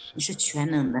拉巴西。你是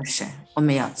全能的神，我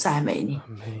们要赞美你。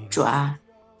主啊，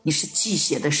你是祭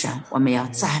血的神，我们要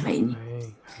赞美你。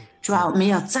主啊，我们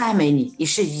要赞美你，你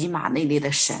是以马内利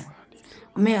的神，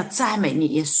我们要赞美你，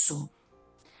耶稣。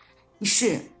你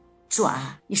是主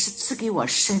啊，你是赐给我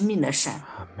生命的神。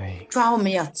主啊，我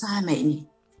们要赞美你，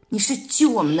你是救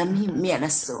我们的命免了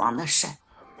死亡的神，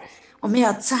我们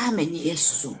要赞美你，耶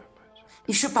稣。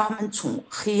你是把我们从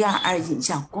黑暗而引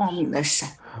向光明的神，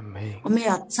我们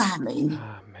要赞美你。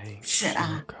是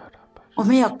啊，我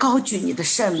们要高举你的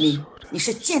圣名，你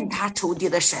是践踏仇敌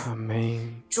的神。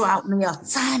主啊，我们要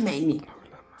赞美你。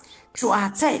主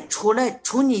啊，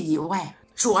除你以外，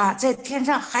主啊，在天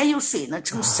上还有谁能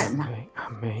成神呢？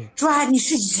主啊，你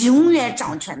是永远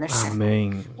掌权的神，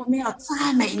我们要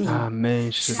赞美你。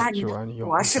是啊，你的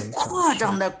国是扩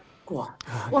张的国，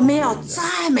我们要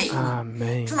赞美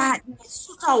你。主啊，你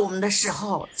塑造我们的时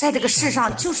候，在这个世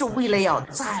上就是为了要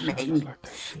赞美你。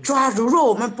主啊，如若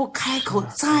我们不开口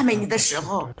赞美你的时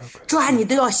候，主啊，你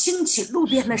都要兴起路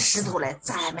边的石头来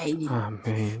赞美你。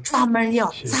主啊，我们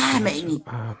要赞美你，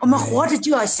我们活着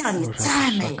就要向你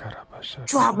赞美。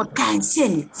主啊，我们感谢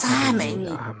你，赞美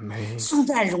你，颂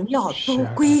赞荣耀都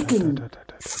归给你，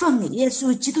奉你耶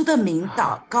稣基督的名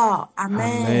祷告，阿门。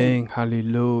阿门，哈利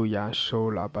路亚，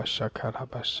苏拉巴沙卡拉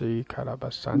巴西卡拉巴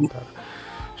桑达，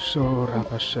苏拉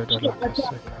巴沙达拉卡塞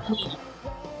卡。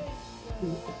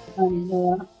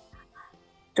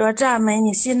主赞美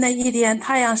你，新的一天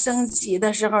太阳升起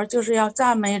的时候就是要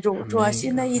赞美主。主啊，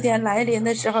新的一天来临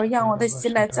的时候，让我的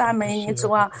心来赞美你。主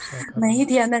啊，每一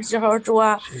天的时候，主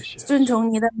啊，尊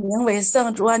崇你的名为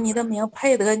圣。主啊，你的名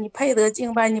配得，你配得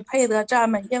敬拜，你配得赞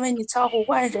美，因为你超乎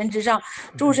万神之上，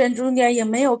诸神中间也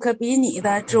没有可比你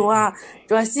的。主啊，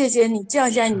主啊，谢谢你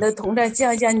降下你的同在，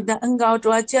降下你的恩膏。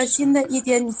主啊，将新的一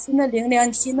天，你新的灵粮，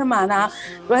你新的玛拿，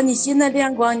主啊，你新的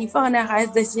亮光，你放在孩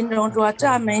子的心中。主啊，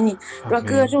赞美你，主啊，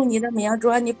歌颂你的名。主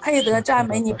啊，你配得赞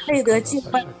美，你配得敬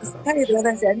拜，配得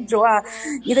的神。主啊，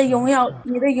你的荣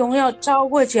耀超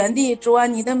过全地。主啊，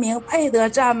你的名配得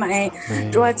赞美。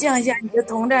主啊，降下你的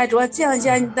同在。主啊，降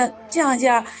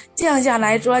下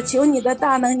来。主啊，求你的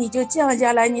大能，你就降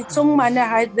下来，你充满在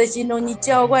孩子的心中，你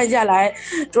浇灌下来。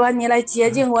主啊，你来洁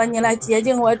净我，你来洁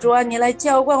净我。主啊，你来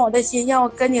浇灌我的心，让我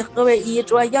跟你合为一。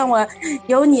主啊，让我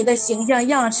有你的形象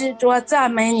样式。主啊，赞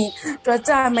美你，主啊，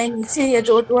赞美你，谢谢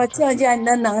主。主啊，降下你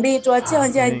的能力。主啊，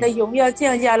降下你的荣耀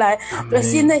降下来。主啊，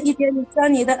新的一天，你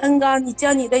将你的恩膏，你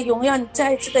将你的荣耀，你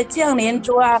再次的降临。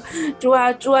主啊，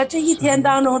这一天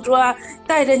当中，主啊，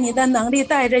带着你的能力，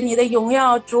带着你的荣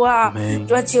耀。主啊，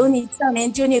求你降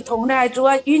临，求你同在。主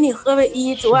啊，与你合为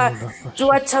一。主啊，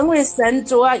成为神。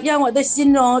主啊，让我的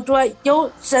心中，主啊，有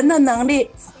神的能力，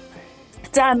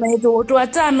赞美主，主啊，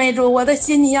赞美主，我的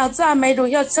心里要赞美主，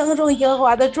要称颂耶和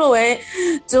华的作为。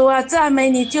主啊，赞美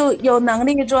你就有能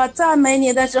力，主啊，赞美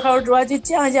你的时候，主啊，就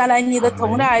降下来你的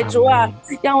同在，主啊，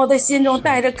让我的心中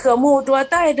带着渴慕，主啊，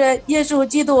带着耶稣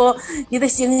基督你的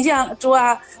形象，主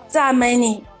啊，赞美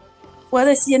你。我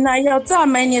的心呐，要赞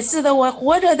美你。是的，我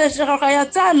活着的时候还要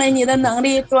赞美你的能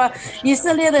力。主啊，以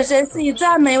色列的神是以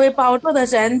赞美为宝座的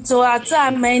神。主啊，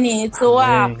赞美你。主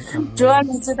啊，主啊，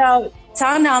你知道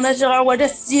常常的时候，我这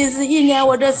心思意念，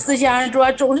我这思想，主啊，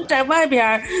总是在外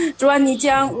边。主啊，你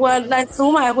将我来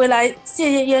赎买回来。谢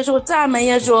谢耶稣，赞美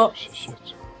耶稣。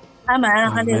阿门，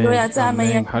哈利路亚，赞美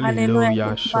耶稣，哈利路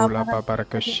亚。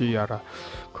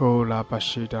Kola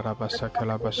bashida la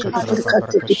basakala basakala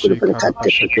barakala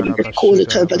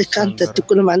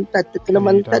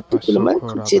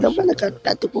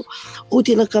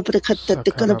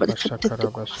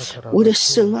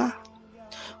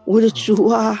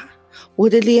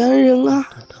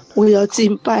我要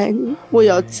敬拜你，我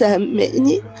要赞美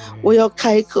你，我要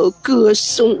开口歌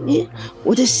颂你，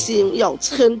我的心要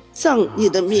称赞你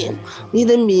的名，你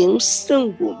的名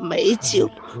胜过美酒。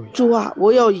主啊，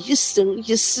我要一生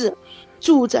一世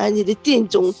住在你的殿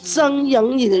中，张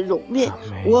扬你的容面。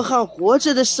我还活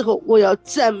着的时候，我要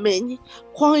赞美你，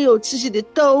荒有自己的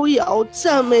都要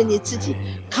赞美你自己。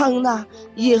看那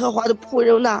耶和华的仆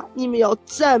人呐，你们要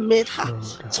赞美他，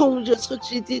从日出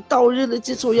之地到日的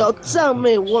之处要赞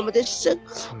美我们的神，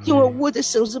因为我的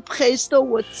神是配受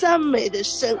我赞美的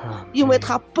神，因为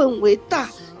他本为大，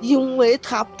因为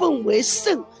他本为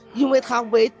圣，因为他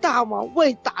为大王，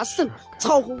为大圣，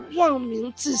超乎万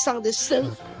民之上的神，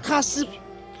他是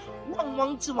万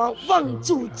王之王，万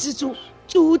主之主，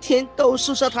诸天都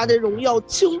述说他的荣耀，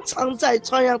穹苍在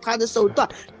传扬他的手段。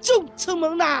众城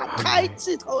门呐，抬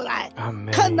起头来，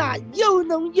看那又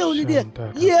能又力的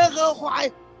耶和华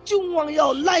君王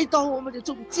要来到我们的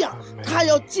中间，他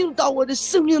要进到我的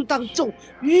生命当中，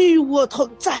与我同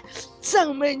在。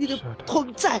赞美你的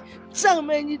同在，赞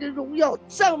美你的荣耀，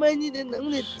赞美你的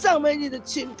能力，赞美你的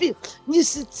权柄。你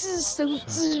是至圣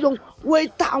至荣，为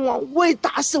大王，为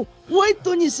大圣，唯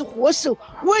独你是活神，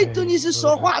唯独你是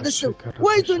说话的神，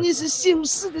唯独你是行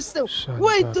事的神，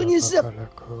唯独你是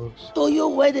多有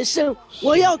为的神。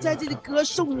我要在这里歌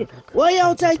颂你，我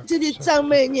要在这里赞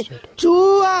美你。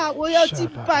主啊，我要敬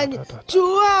拜你，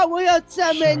主啊，我要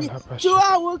赞美你，主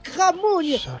啊，我渴慕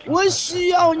你，我需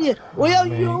要你，我要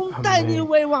拥戴你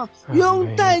为王，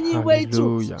拥戴你为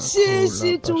主。谢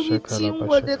谢主，你听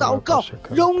我的祷告，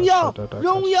荣耀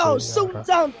荣耀颂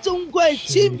赞尊贵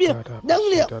权柄能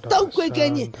力都归给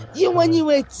你，因为你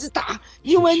为至大，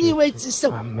因为你为至圣。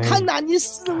看哪，你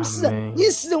是人是，你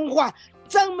是人话，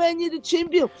赞美你的权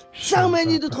柄，赞美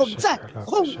你的同在，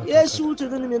奉耶稣基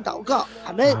督的名祷告，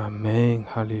阿门。阿门，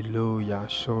哈利路亚。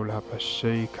苏拉巴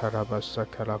西卡拉巴萨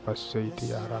卡拉巴西迪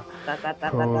亚拉，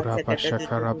库拉巴沙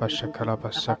卡拉巴沙卡拉巴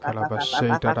萨卡拉巴西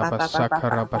达拉巴萨卡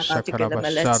拉巴沙卡拉巴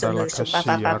萨达拉卡西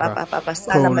亚拉，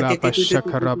库拉巴沙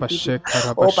卡拉巴西卡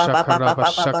拉巴沙卡拉巴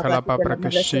沙卡拉巴布拉卡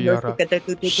西亚拉，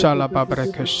沙拉巴布拉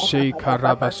卡西卡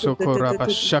拉巴苏库拉巴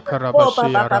沙卡拉巴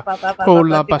西亚拉，库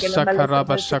拉巴沙卡拉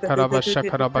巴沙卡拉巴沙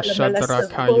卡拉巴沙达拉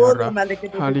卡亚拉，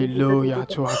哈利路亚。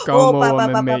主啊，高摩我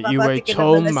们每一位，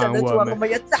充满我们，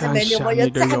感谢你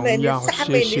的荣耀，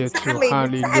谢谢主，哈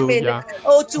利路亚。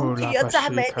哦，主要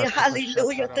赞美你，哈利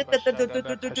路亚。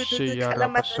西亚拉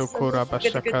巴苏库拉巴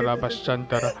沙卡拉巴山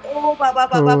达拉，哦，巴巴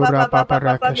巴巴巴巴巴巴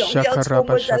巴巴，荣耀充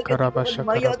满在你的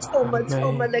荣耀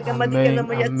充满那个嘛，你跟我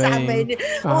们要赞美你。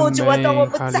哦，主啊，当我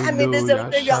们赞美的时候，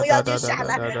荣耀就下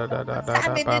来，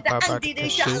赞美你的安定就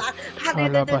下来，哈利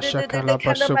路亚。卡拉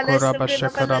巴苏库拉巴沙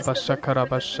卡拉巴沙卡拉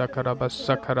巴沙卡拉巴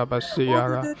沙卡拉巴西亚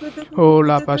拉，哦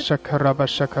拉巴沙卡拉巴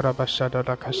沙卡拉巴沙达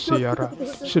拉卡西亚拉。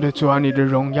是的，主啊，你的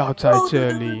荣耀在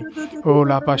这里，哦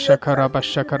拉巴沙卡拉巴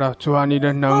沙卡拉，主啊，你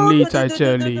的能力在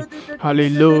这里，哈利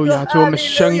路亚。主，我们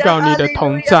宣告你的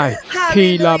同在，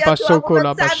提拉巴苏库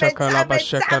拉巴沙卡拉巴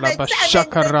沙卡拉巴沙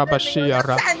卡拉巴西亚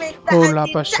拉，哦拉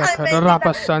巴沙卡拉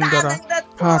巴山达拉。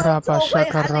哈拉巴沙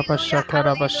卡拉巴沙卡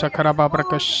拉巴沙卡拉巴布拉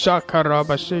卡沙卡拉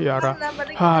巴西亚拉，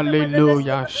哈利路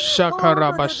亚，沙卡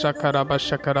拉巴沙卡拉巴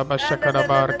沙卡拉巴沙卡拉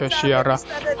巴布拉卡西亚拉，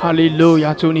哈利路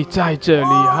亚。主你在这里，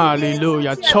哈利路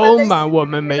亚，充满我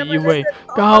们每一位，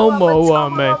高摩我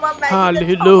们，哈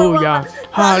利路亚，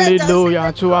哈利路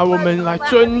亚。主啊，我们来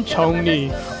尊崇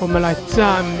你，我们来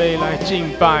赞美，来敬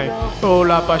拜。哦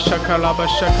拉巴沙卡拉巴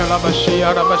沙卡拉巴西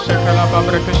亚拉巴沙卡拉巴布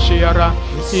拉卡西亚拉，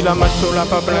伊拉马苏拉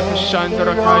巴布拉卡山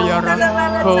德。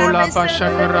Kayara, Kola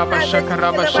Bashakara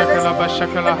Bashakara Bashakala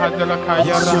Bashakala Hadala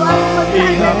Kayara,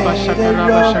 Ila Bashakara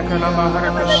Bashakala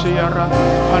Baharakashiara,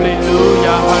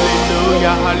 Hallelujah, Hallelujah. 路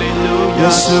亚，哈利路亚，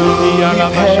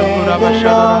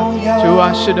主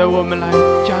啊，是的，我们来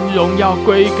将荣耀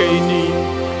归给你，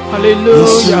哈利路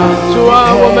亚，主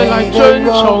啊，我们来尊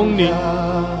崇你，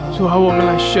主啊，我们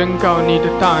来宣告你的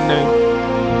大能，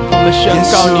我们宣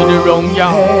告你的荣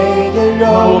耀，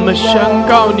我们宣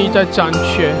告你在掌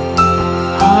权，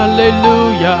哈利路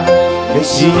亚，感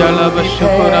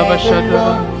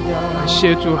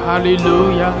谢主，哈利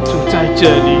路亚，主在这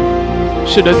里，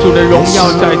是的，主的荣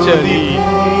耀在这里，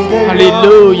哈利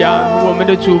路亚，我们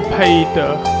的主配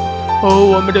得，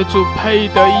我们的主配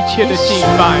得一切的敬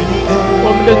拜，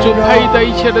我们的主配得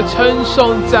一切的称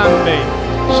颂赞美，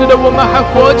是的，我们还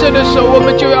活着的时候，我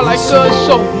们就要来歌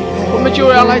颂，我们就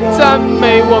要来赞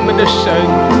美我们的神，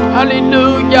哈利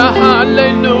路亚，哈利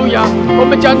路亚，我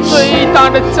们将最大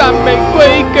的赞美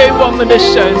归给我们的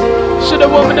神，是的，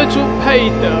我们的主配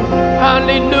得，哈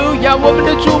利路亚，我们的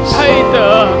主配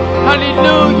得，哈利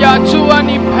路亚，主啊，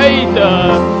你配得，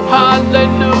哈利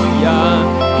路亚。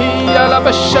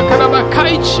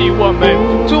开启我们，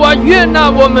主啊，悦纳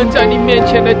我们在你面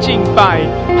前的敬拜，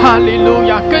哈利路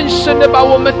亚，更深的把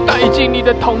我们带进你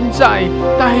的同在，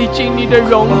带进你的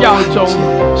荣耀中，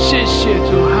谢谢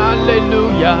主，哈利路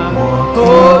亚，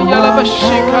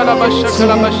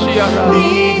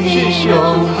谢谢主，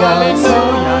哈利路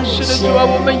亚，是的，主啊，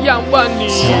我们仰望你，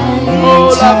谢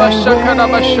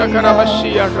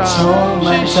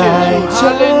谢主，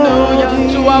哈利路亚，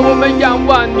主啊，我们仰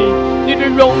望你，你的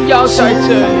荣耀在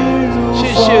这里，谢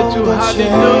谢主，哈利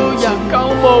路亚，高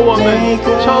摩我们，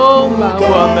充满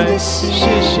我们，谢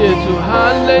谢主，哈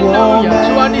利路亚，主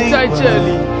啊，你在这里，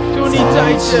主你在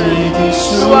这里，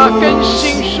主啊，更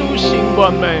新苏醒我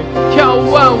们，眺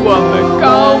望我们，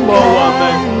高摩我们，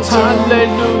哈利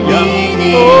路亚，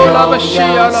拉巴西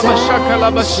亚，拉巴沙卡，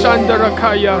拉巴山德拉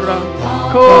卡亚拉，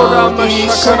拉巴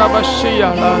沙卡，拉巴西亚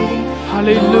拉。哈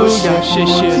利路亚，谢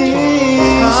谢主，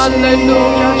哈利路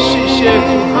亚，谢谢主，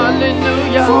哈利路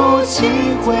亚，主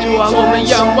啊，我们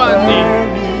仰望你，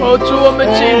主，我们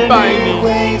敬拜你，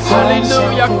哈利路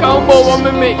亚，高摩我们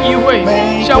每一位，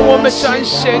向我们展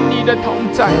现你的同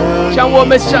在，向我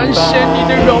们展现你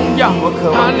的荣耀，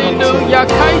哈利路亚，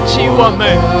开启我们，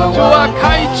主啊，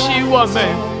开启我们。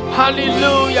哈利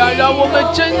路亚，让我们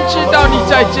真知道你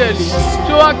在这里，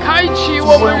主啊，开启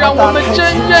我们，让我们真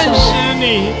认识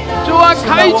你，主啊，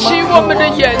开启我们的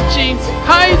眼睛，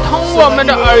开通我们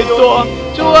的耳朵，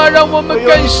主啊，让我们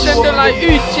更深的来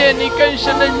遇见你，更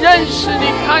深的认识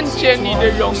你，看见你的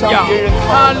荣耀。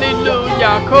哈利路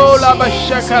亚，科拉巴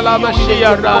沙卡拉巴西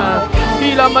亚拉，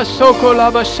伊拉马索科拉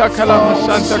巴沙卡拉巴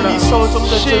山德拉，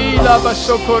西拉巴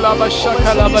索科拉巴沙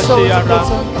卡拉巴西亚拉，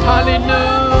哈利路亚。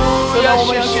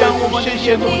谢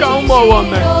谢主，高摩我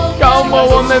们，高摩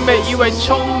我们每一位，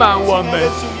充满我们，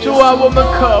主啊，我们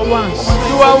渴望，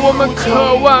主啊，我们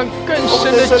渴望更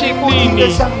深的经历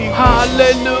你，哈利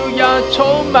路亚，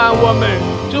充满我们，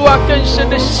主啊，更深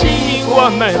的吸引我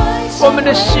们，我们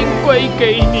的心归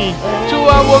给你，主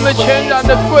啊，我们全然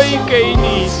的归给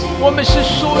你，我们是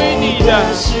属于你的，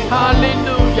哈利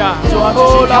路亚，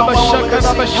哦，拉巴沙卡拉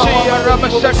巴西亚，拉巴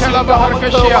沙卡拉巴哈克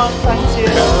西亚，渴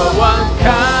望看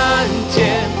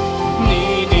见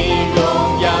你的荣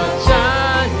耀展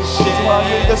现，你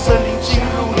的圣灵进入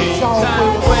你教会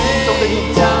我们心中的引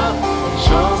导，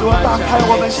主啊，打开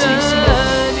我们信心的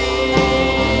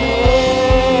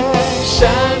圣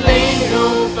灵如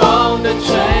风的吹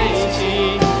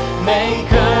起，每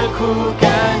颗枯干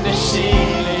的心灵，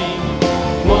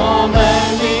我们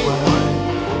灵魂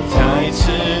再次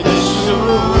的苏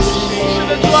醒，是的，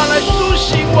主啊，来苏醒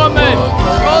我们，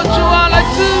哦，主啊，来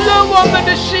滋润我们的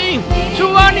心，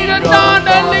主啊，你的大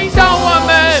能领导我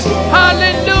们，哈利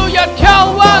路亚，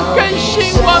眺望更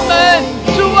新我们，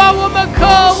主啊，我们渴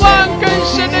望更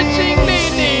深的经历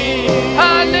你，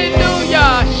哈利路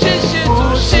亚，谢谢主，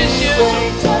谢谢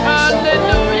主，哈利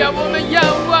路亚，我们仰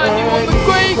望你，我们归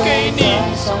给你，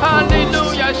哈利路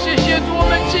亚，谢谢主，我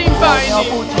们敬拜你，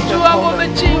主啊，我们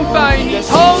敬拜你，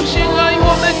同心合意，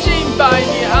我们敬拜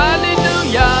你，哈利路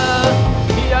亚。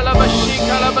拉巴西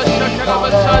卡拉巴沙卡拉巴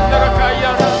山德拉卡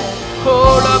亚拉，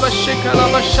哦，拉巴西卡拉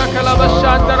巴沙卡拉巴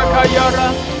山德拉卡亚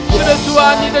拉，是的，主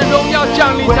啊，你的荣耀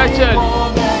降临在这里，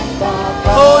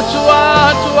哦，主啊，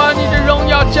主啊，你的荣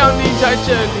耀降临在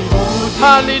这里，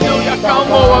哈利路亚，高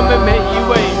摩我们每一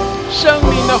位生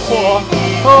命的火，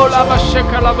哦，拉巴西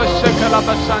卡拉巴沙卡拉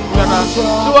巴山德拉，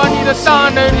主啊，你的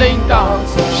大能领导，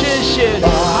谢谢主，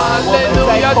哈利路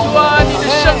亚，主啊，你的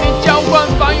圣灵浇灌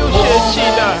凡有血气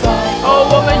的。哦，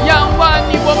我们仰望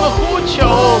你，我们呼求，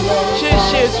谢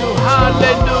谢主，哈利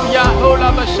路亚，哦，拉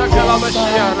巴沙卡拉巴西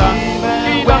亚拉，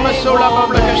伊拉玛索拉巴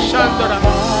布拉克山德拉，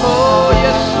哦，耶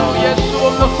稣，耶稣，我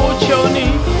们呼求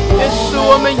你，耶稣，我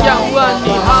我们仰望你，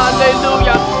哈利路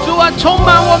亚！主啊，充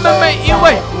满我们每一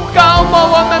位，高摩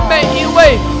我们每一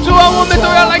位，主啊，我们都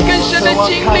要来更深的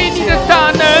经历你的大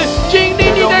能，经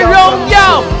历你的荣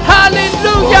耀，哈利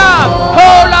路亚！哦，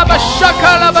拉巴沙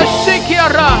卡拉巴西基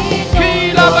拉，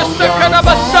基拉巴沙卡拉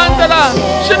巴山德拉，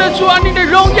是的，主啊，你的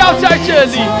荣耀在这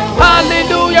里，哈利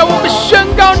路亚！我们宣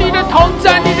告你的同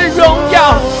在，你的荣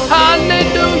耀，哈利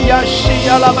路亚！西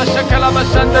亚拉巴沙卡拉巴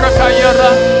山德拉卡亚拉，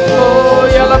哦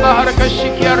呀拉巴哈拉卡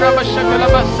西基拉巴沙卡拉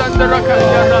巴山德拉卡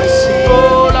亚拉，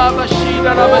哦拉巴西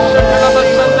拉拉巴沙卡拉巴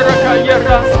山德拉卡亚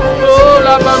拉，哦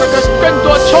拉巴那个更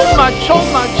多充满，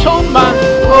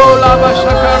哦拉巴沙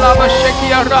卡拉巴西基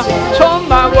拉，充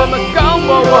满我们，高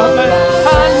摩我们，哈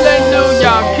利路亚！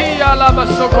拉巴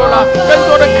索科拉，更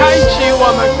多的开启我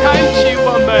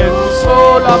们，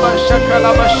哦，拉巴沙卡拉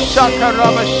巴沙卡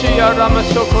拉巴西亚拉巴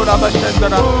索科拉巴圣德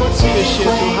拉，谢谢主，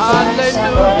哈利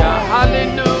路亚，哈利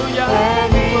路亚，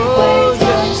哦，耶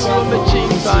稣，我们敬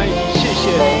拜你，谢谢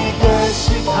你，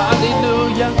哈利路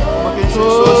亚，哦，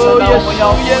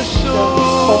耶稣，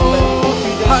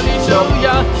哈利路亚，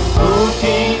不停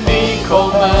地叩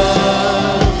门，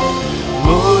不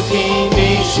停地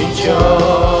寻求。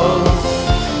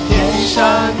天上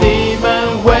的门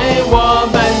为我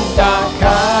们打开，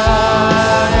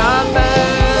阿门。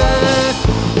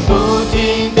不停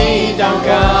地祷告，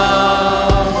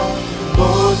不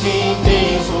停地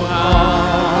呼喊，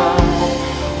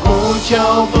呼求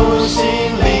复兴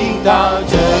领导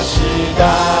这时代。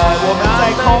我们在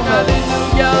叩门，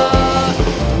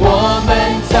我们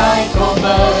在叩门。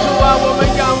主啊，我们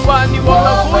仰望你，我们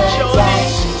呼求你，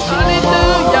哈利路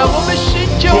亚，我们寻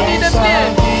求你的面。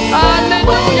哈利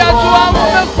路亚，主啊，我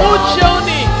们呼求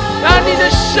你，让你的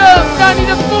圣，让你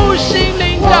的复兴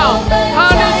领导。哈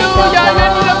利路亚，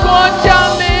愿你的国降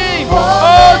临。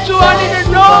哦，主啊，你的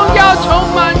荣耀充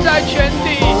满在全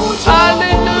地。哈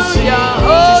利路亚，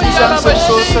哦，亚拉巴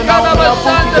西卡拉巴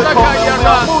山德拉卡亚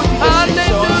拉，哈利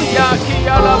路亚，基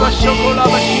亚拉巴修库拉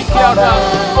巴西亚拉，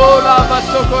哦拉巴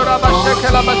索库拉巴谢卡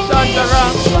拉巴山德拉，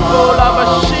哦拉巴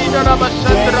西德拉巴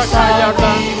山德拉卡亚拉，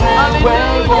哈利路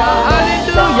亚，哈利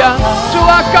路亚。主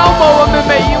啊，高摩我们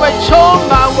每一位，充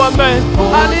满我们，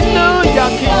哈利路亚！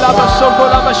基拉巴索库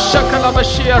拉巴沙卡拉巴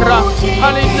西亚拉，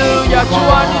哈利路亚！主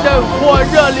啊，你的火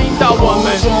热领导我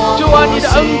们，主啊，你的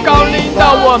恩膏领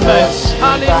导我们，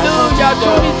哈利路亚！主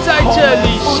你在这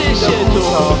里，谢谢主。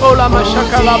哦拉巴沙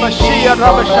卡拉巴西亚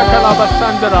拉巴沙卡拉巴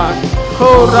山德拉，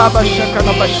哦拉巴沙卡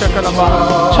拉巴沙卡拉巴，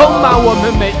充满我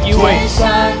们每一位，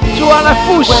主啊，来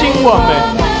复兴我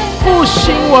们。复兴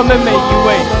我们每一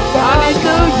位，哈利路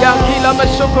亚！基拉巴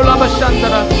索库拉巴山德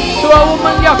拉，主啊，我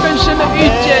们要更深的遇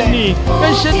见你，更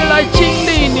深的来经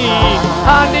历你，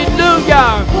哈利路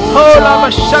亚！哦，拉巴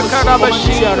沙卡拉巴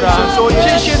西亚拉，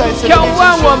谢谢你眺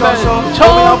望我们，充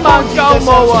满高摩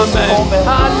我们，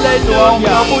哈利路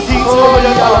亚！哦，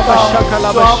拉巴沙卡拉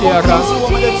巴西亚拉，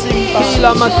基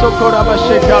拉巴索库拉巴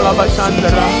西卡拉巴山德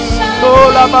拉。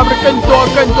哦，拉巴更多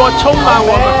充满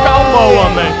我们，高摩我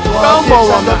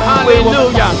们，哈利路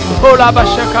亚！哦，拉巴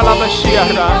沙卡拉巴西亚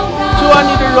拉，主啊，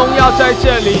你的荣耀在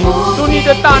这里，主你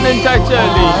的大能在这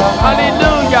里，哈利路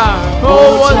亚！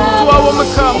哦，主啊，我们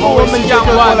渴慕，我们仰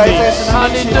望你，哈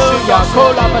利路亚！哦，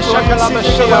拉巴沙卡拉巴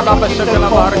西亚拉巴沙卡拉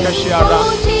巴尔卡西亚拉，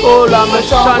哦，拉巴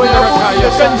山德拉卡亚，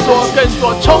更多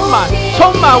充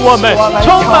满我们，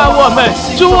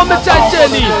主我们在这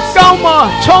里，高摩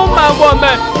充满我们，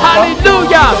哈利路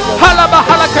亚！哈拉巴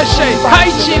哈拉卡西，开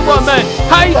启我们，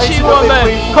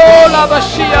哦，拉巴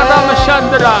西亚拉巴山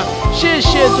德拉，谢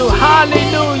谢主，哈利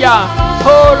路亚！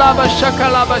哦，拉巴沙卡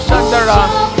拉巴山德拉，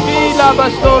伊拉巴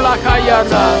索拉卡亚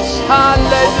拉，哈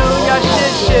利路亚！谢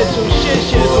谢主，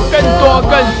更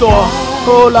多。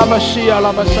哦，拉巴西亚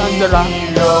拉巴山德拉，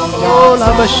哦，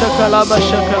拉巴沙卡拉巴西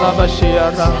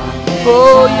亚拉，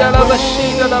哦，亚拉巴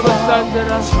西的拉巴山德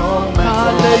拉，哈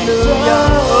利路亚！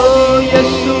哦，耶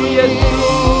稣，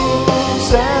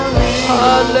哈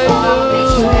利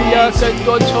路亚！更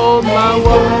多充满我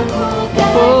们，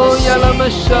哦，亚拉巴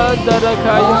沙德拉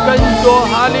卡亚，更多，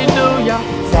哈利路亚！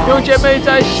用姐妹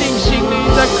在信心里，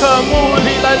在渴慕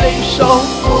里来领受，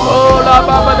哦，拉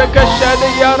巴巴的歌声的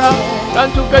亚拉。让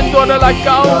主更多的来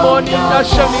高摩你，让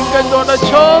圣灵更多的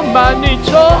充满你，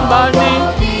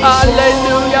哈利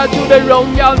路亚！主的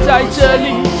荣耀在这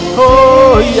里，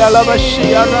哦呀拉巴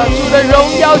西亚拉，主的荣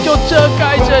耀就遮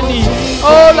盖着你，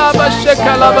哦拉巴谢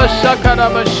卡拉巴沙卡拉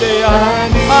巴西亚，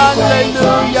哈利路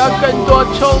亚！更多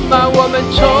充满我们，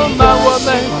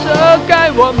遮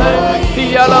盖我们，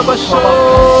呀拉巴索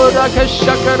拉卡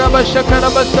沙卡拉巴沙卡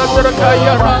拉巴萨德拉卡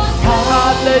亚拉，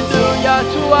哈利路亚！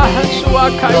主啊，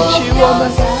开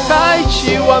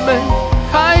启我们，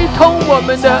开通我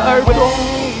们的耳朵，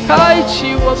开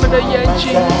启我们的眼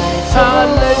睛。哈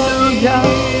利路亚，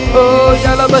哦呀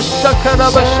啦吧沙卡啦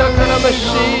吧沙卡啦吧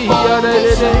西呀嘞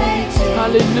嘞嘞，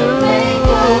哈利路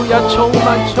亚，充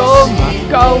满高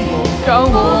摩高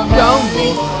摩高摩。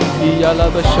呀啦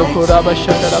吧修库啦吧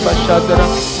沙卡啦吧沙德啦，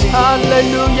哈利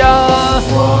路亚，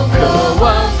我渴望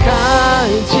看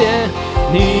见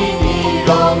你的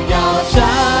荣耀展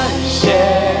现，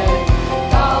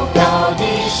高高的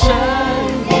生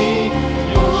命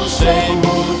如水不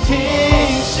停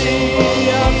息。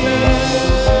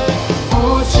父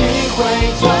亲会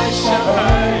转向儿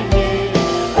女，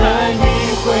儿女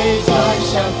会转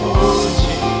向父亲，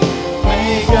每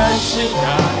个时代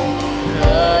可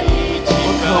以敬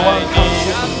拜你。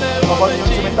宝宝弟兄姊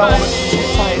妹，当我们一起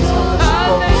再唱的时候，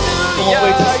我们为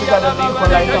这世代的灵魂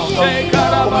来祷告，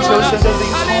我们求神的灵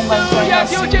充满在那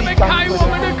心里干涸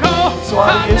的人。主啊，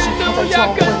也许他在教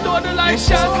会，也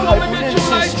许是他还不认识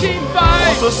你。我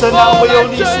说神啊，唯有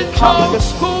你是他们的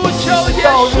神，你是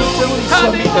道路真理生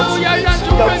命的主，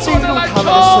要进入他们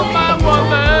的生命当中。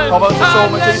好吧，这时候我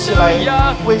们就一起来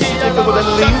为世界各国的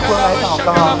灵魂来祷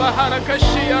告。哈利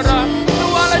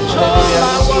路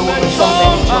亚，是我们赞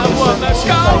美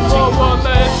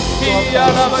你，求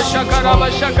你圣灵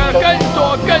现在进入。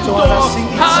主啊，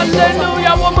哈利路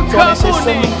亚，我们渴慕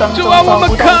你，主啊，我们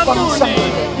渴慕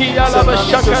你。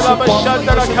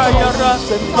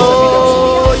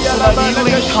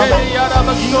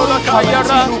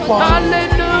哈利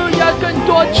路亚，更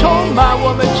多充满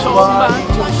我们，充满。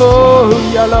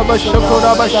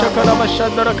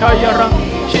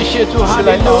谢谢主，哈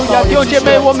利路亚，弟兄姐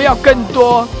妹，我们要更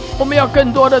多。我们要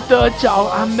更多的得着，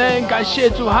阿们！感谢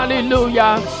主，哈利路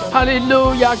亚，哈利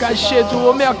路亚！感谢主，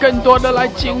我们要更多的来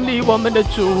经历我们的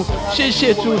主。谢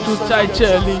谢主，主在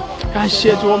这里。感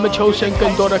谢主，我们求神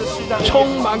更多的充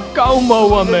满高摩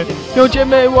我们。弟兄姐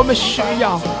妹，我们需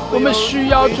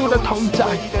要主的同在，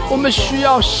我们需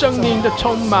要圣灵的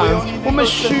充满，我们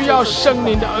需要圣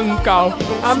灵的恩膏。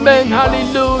阿们！哈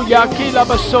利路亚！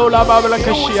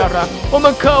我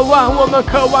们渴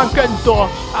望更多。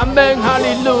阿们！哈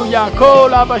利路亚！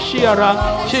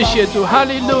谢谢主，哈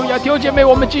利路亚！弟兄姐妹，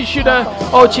我们继续的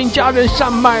请家人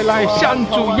上麦来向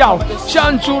主要，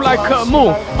向主来渴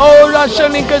慕，让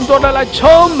圣灵更多的来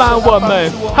充满我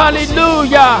们。哈利路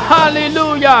亚，哈利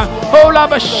路亚！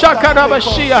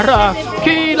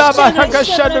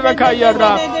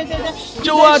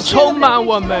主啊，充满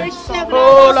我们！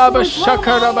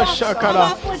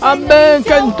阿门！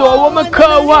更多，我们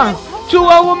渴望。主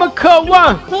啊，我们渴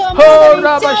望，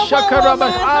拉巴沙卡拉巴，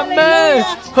阿门。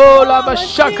拉巴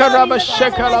沙卡拉巴沙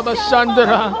卡拉巴桑德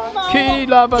拉，基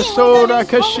拉巴索拉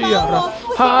克西亚拉，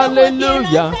哈利路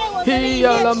亚，希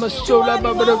亚拉马索拉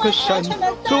巴巴罗克山。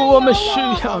主，我们需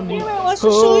要你，耶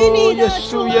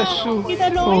稣，耶稣，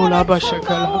拉巴沙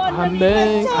卡拉，阿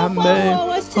门，阿门，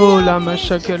拉马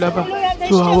沙卡拉巴。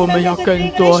主啊，我们要更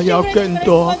多，要更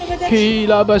多。基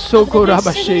拉巴索库拉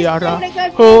巴西亚拉，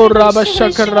拉巴沙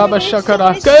卡拉巴沙卡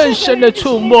拉，更深的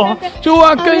触摸，主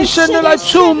啊，更深的来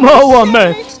触摸我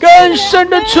们，更深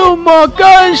的触摸，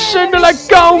更深的来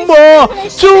高摩。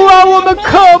主啊，我们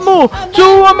渴慕，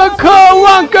主，我们渴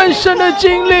望更深的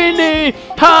经历你。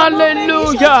哈利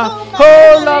路亚！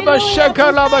拉巴沙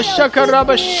卡拉巴沙卡拉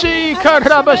巴西卡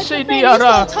拉巴西迪亚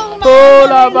拉，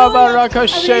拉巴巴拉卡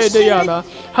西迪亚拉。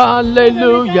哈利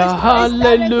路亚，哈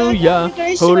利路亚！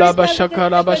拉巴沙卡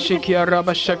拉巴西基亚拉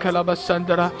巴沙卡拉巴桑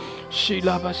德拉，西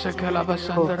拉巴沙卡拉巴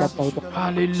桑德拉，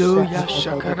哈利路亚！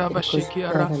沙卡拉巴西基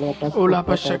亚拉，拉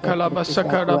巴沙卡拉巴沙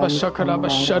卡拉巴沙卡拉巴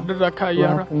桑德拉卡亚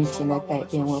拉。更新来改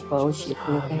变我，把我血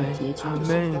割干洁净。阿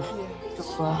门。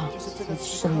主啊，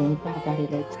圣灵大大的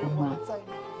来充满，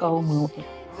高摩的，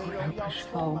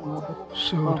高摩的，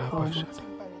高摩的。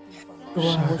主啊，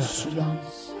我需要，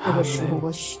这个时候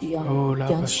我需要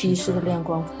将启示的亮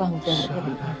光放在我的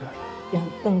里面，将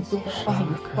更多的话语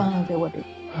放在我的里面。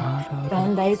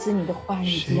让来自你的话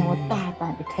语让我大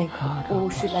胆的开口，不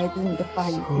是来自你的话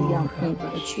语不让你的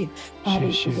去。哈利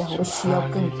路亚，我需要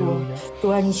更多。主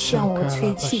啊，你向我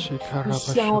吹气，你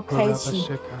向我开启，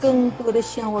更多的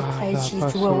向我开启。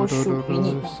主啊，我属于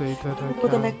你，更多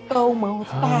的来高摩，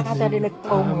大大的来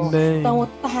高摩。当我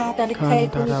大大的开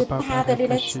口，你就大大的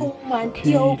来充满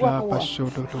浇灌我。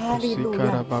哈利路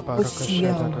亚，我需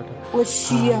要，我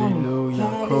需要你。哈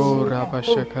利路亚。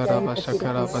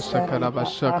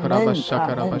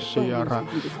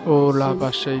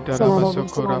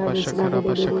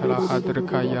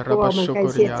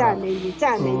谢赞美你，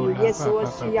赞美你，耶稣，我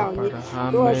需要你。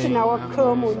主啊，是那我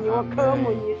渴慕你，我渴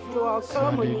慕你，主啊，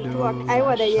渴慕你，主啊，开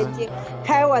我的眼睛，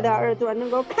开我的耳朵，能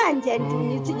够看见主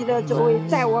你自己的作为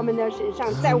在我们的身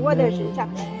上，在我的身上，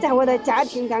在我的家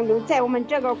庭当中，在我们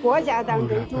这个国家当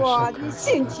中，主啊，你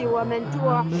兴起我们，主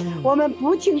啊，我们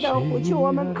不停的呼求，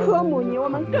我们渴慕你，我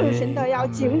们更深的要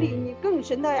经历你，更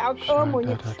深的要渴慕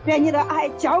你，愿你的爱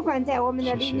浇灌在我们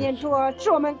的里面，主啊，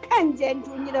使我们看见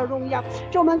主你的荣耀，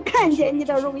使我们看见你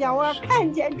的荣耀，我要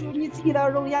看见主你自己的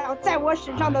荣耀在我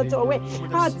身上的作为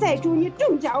啊，在主你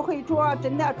众教会主啊，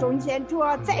真的中间主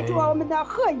啊，在主我们的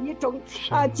合一中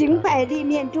啊，敬拜里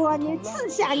面主啊，你赐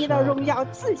下你的荣耀，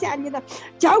赐下你的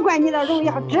浇灌你的荣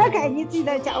耀，遮盖你自己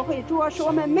的教会主啊，使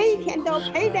我们每一天都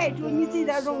佩戴住你自己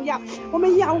的荣耀，我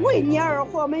们要为你而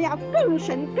活，我们要更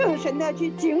深的去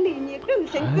经历你，更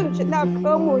深的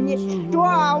渴慕你，主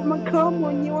啊，我们渴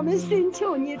慕你，我们寻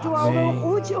求你，主啊，我们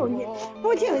呼求你，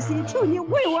不停息，求你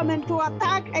为我们主啊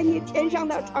打开你天上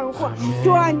的窗户，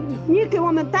主啊，你给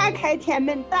我们打开天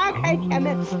门，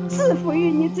赐福于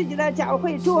你自己的教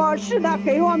会，主啊，是的，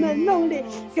给我们能力，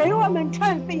给我们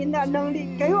传福音的能力，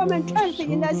给我们传福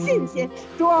音的信心，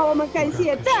主啊，我们感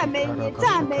谢赞美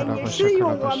你，使用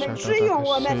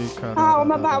我们啊，我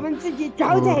们把我们自己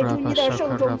交在主你的手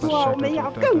中，主啊，我们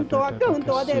要更多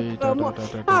的渴慕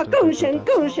啊，更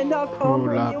深的渴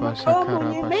慕你，我们渴慕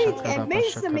你，每天每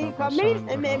时每刻每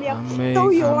分每秒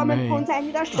都与我们同在，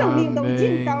你的生命都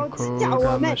引导指教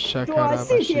我们，主啊，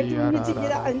谢谢主你自己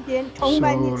的恩典，充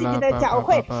满你自己的教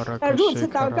会，如此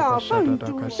祷告，奉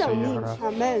主圣名，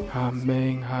阿门。阿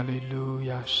门，哈利路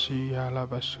亚，西亚拉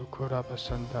巴苏库拉巴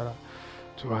桑达拉。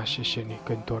主啊，谢谢你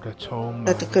更多的充满，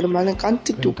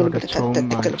更多的充满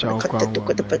浇灌我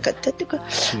们。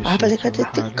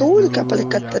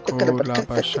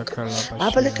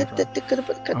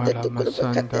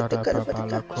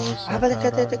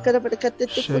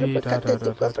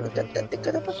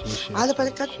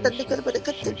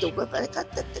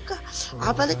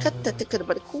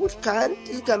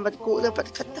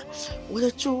我的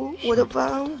主，我的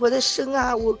王，我的神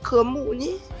啊，我渴慕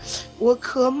你，我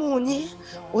渴慕你，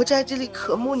我在这里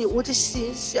渴慕你，我的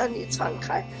心向你敞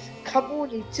开，渴慕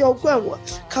你浇灌我，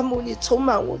渴慕你充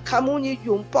满我，渴慕你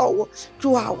拥抱我，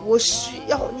主啊，我需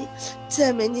要你，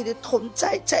赞美你的同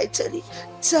在在这里，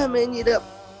赞美你的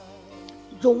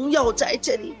荣耀在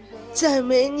这里，赞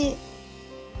美你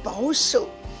保守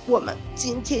我们。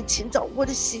今天清早我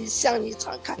的心向你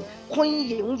敞开，欢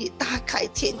迎你打开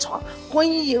天窗，欢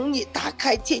迎你打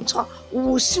开天窗，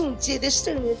无穷节的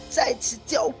圣人再次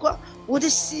浇灌我的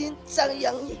心，张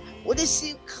扬你，我的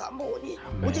心渴慕你，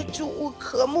我的主，我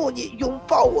渴慕你，拥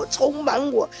抱我，充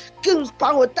满我，更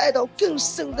把我带到更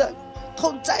深的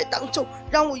同在当中，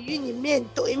让我与你面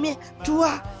对面。主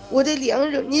啊，我的良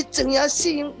人，你怎样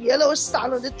吸引耶路撒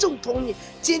冷的众童女，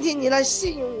今天你来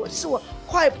吸引我，使我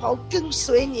快跑跟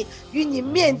随你，与你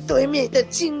面对面的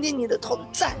经历你的同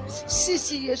在。谢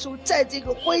谢耶稣，在这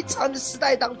个灰长的时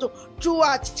代当中，主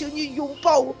啊，求你拥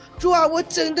抱我，主啊，我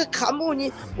真的渴慕你，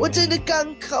我真的干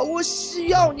渴，我需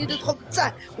要你的同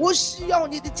在，我需要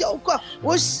你的浇灌，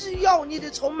我需要你的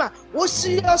充满，我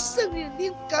需要圣灵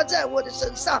临感在我的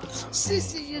身上。谢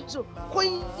谢耶稣，欢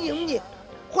迎你，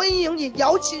欢迎你，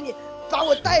邀请你把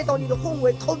我带到你的宏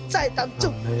伟同在当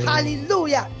中。哈利路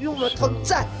亚，与我们同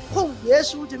在，奉耶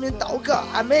稣这边祷告，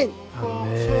阿门，阿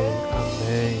门，阿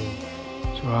门。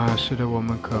主啊，是的，我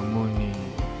们渴慕你，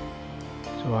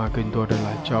主啊，更多的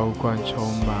来浇灌充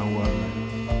满我们，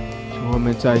主，我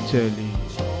们在这里，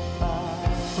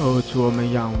哦，主，我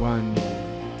们仰望你，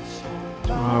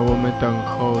主啊，我们等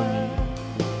候你，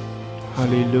哈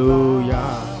利路亚，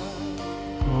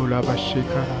哦，拉巴西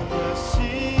卡拉。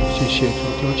谢谢主，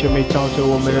弟兄姐妹，照着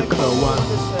我们的渴望，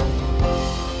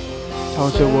照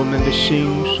着我们的心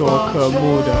所渴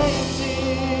慕的，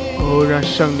哦，让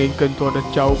圣灵更多的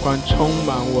浇灌充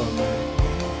满我们。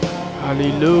哈利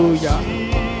路亚，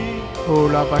哦，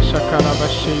拉巴沙卡拉巴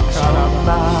西卡拉巴，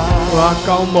哇，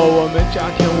高摩我们，加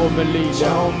添我们力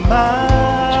量，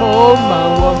充满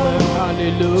我们。哈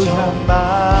利路亚，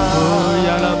哦，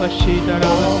亚拉巴西达拉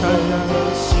巴萨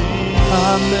达。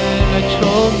阿们，来充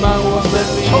满我们，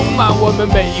充满我们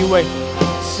每一位。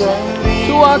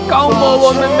主啊，高摩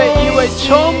我们每一位，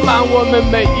充满我们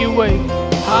每一位。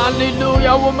哈利路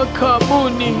亚，我们渴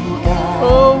慕你，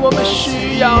哦，我们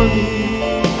需要你。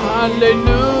哈利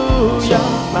路亚，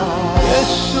耶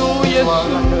稣，耶稣，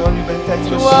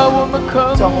主啊，我们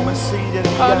渴慕。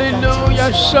哈利路亚，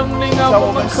圣灵啊，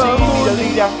我们渴慕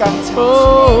你。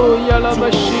哦，亚拉巴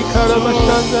西卡拉巴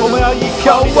山的，我们要依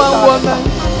靠我们。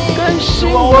更更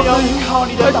新我们，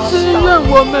来滋润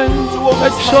我们，来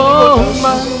充满。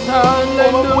哈利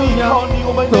路亚！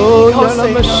哦呀啦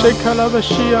巴西卡拉巴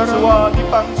西亚拉，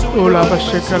哦啦巴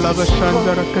西卡拉巴山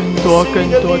的啦，更多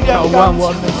眺望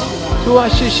我们。主啊，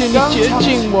谢谢你洁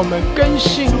净我们，更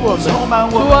新我们。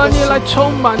主啊，你来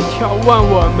充满眺望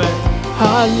我们。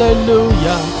哈利路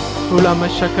亚！哦啦巴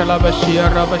西卡拉巴西亚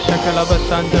拉巴西卡拉巴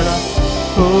山的啦。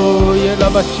哦耶拉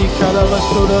巴西卡拉巴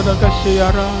苏的那个西亚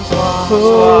拉，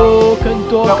哦更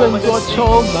多充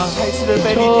满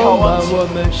我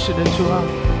们，是的主啊，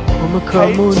我们渴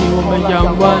慕你，我们仰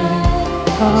望你，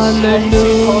哈利路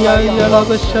亚耶拉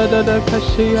巴西的那个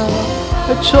西亚拉，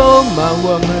充满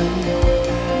我们，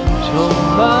充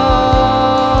满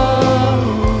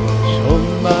我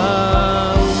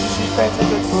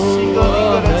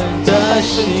们的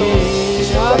心。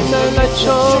来充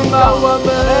满我们，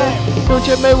弟兄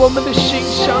姐妹，我们的心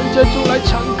向着主来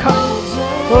敞开。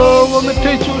哦，我们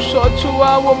对主说：主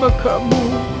啊，我们渴慕；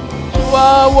主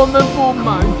啊，我们不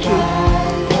满足；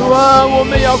主啊，我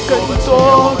们要更多。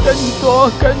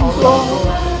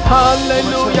哈利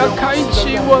路亚，开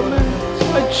启我们，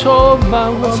来充满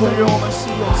我们。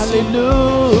哈利路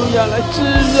亚，来滋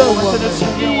润我们，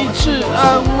医治安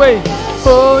慰。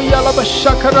哦呀啦巴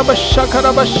沙卡拉巴沙卡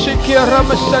拉巴西基拉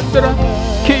巴山德拉。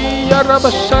呀拉巴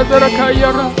沙德拉卡呀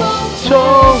拉，充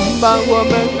满我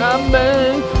们，阿门。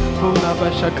哦拉巴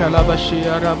沙卡拉巴西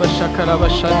呀拉巴沙卡拉巴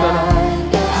沙德拉，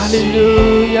哈利路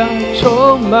亚，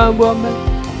充满我们。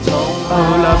哦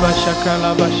拉巴沙卡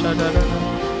拉巴沙德拉，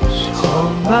充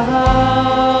满，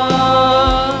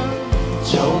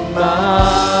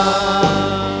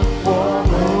哦，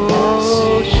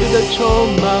是的，充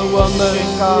满我们，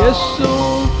耶稣，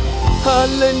哈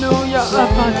利路亚，阿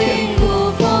爸天父。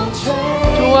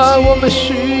主啊，我们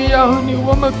需要你，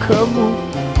我们渴慕。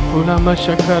乌拉玛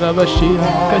沙卡拉巴西亚，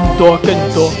更多。感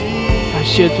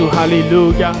谢主，哈利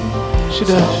路亚。是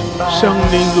的，圣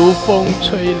灵如风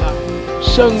吹来，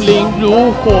圣灵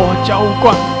如火浇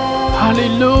灌，哈利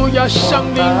路亚，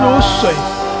圣灵如水。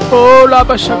哦，拉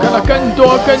巴沙卡拉，更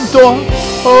多。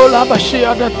哦，拉巴西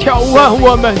亚的眺望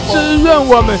我们，滋润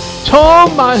我们，充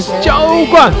满浇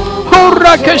灌。呼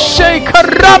拉克西卡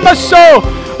拉巴索。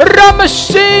拉玛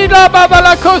西拉巴巴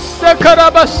拉科斯卡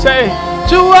拉巴塞，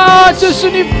主啊，这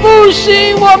是你复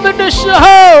兴我们的时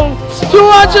候；主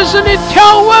啊，这是你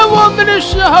调问我们的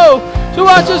时候；主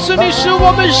啊，这是你使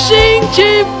我们心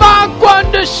情发光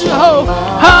的时候。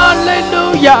哈利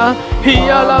路亚！希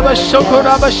亚拉巴索库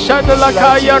拉巴沙德拉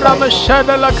卡亚拉巴沙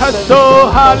德拉卡索，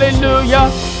哈利路亚！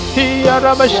希亚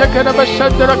拉巴沙卡拉巴沙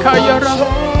德拉卡亚拉，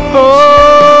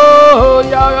哦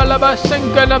呀拉巴圣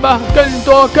格拉巴，更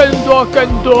多。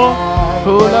哦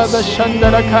拉巴山德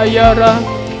拉卡亚拉，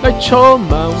来充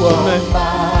满我们。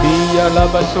希亚拉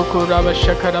巴苏库拉巴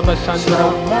沙卡拉巴山德拉，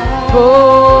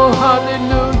哦哈利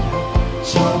路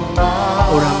亚！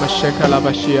哦拉巴沙卡拉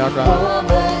巴西亚拉，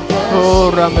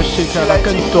哦拉巴西卡拉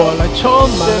更多，来充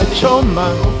满。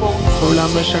哦拉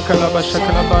巴沙卡拉巴沙卡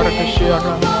拉巴拉卡西亚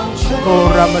拉，哦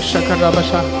拉巴沙卡拉巴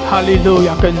沙，哈利路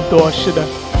亚更多，是的。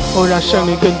哦，让圣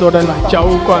灵更多的来浇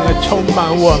灌，来充满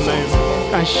我们。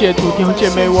感谢主，弟兄姐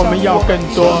妹，我们要更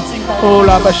多。哦，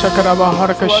拉巴沙卡拉巴哈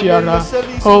拉克西亚拉，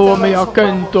哦，我们要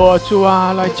更多。主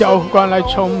啊，来浇灌，来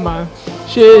充满。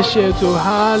谢谢主，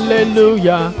哈利路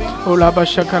亚。哦，拉巴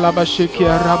沙卡拉巴西基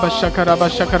亚拉巴沙卡拉巴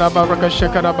沙卡拉巴拉克西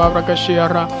卡拉巴拉克西亚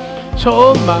拉，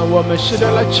充满我们，是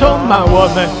的，来充满我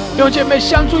们。弟兄姐妹，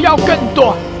相助要更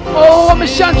多。哦，我们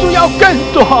相助要更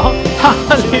多，哈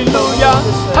利路亚，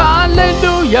哈利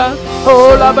路亚。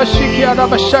哦，拉巴西基亚拉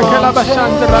巴沙卡拉巴山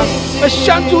德拉，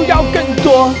相助要更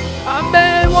多，阿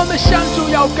门。我们相助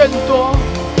要更多，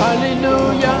哈利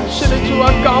路亚。是的，主啊，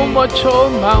高摩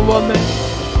充满我们，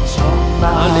哈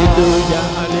利路亚，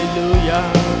哈利路亚，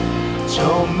充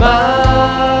满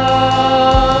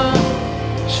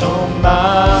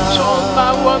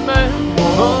我们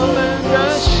的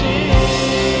心，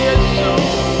耶稣。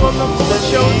我们呼求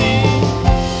你，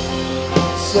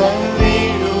圣灵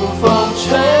如风吹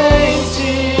进，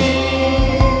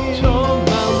充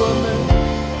满我们。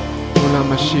乌拉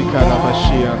玛西卡拉巴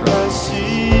西亚拉，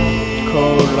科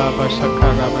拉巴沙卡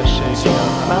拉巴西亚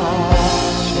拉，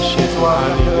谢谢主，哈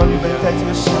利路亚，哈利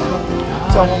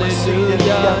路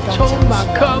亚，充满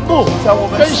渴慕，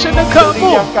更深的渴慕。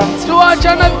主啊，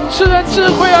将那赐人智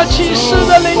慧啊启示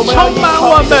的灵充满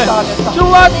我们。主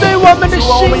啊，对我们的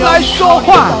心来说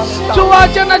话。主啊，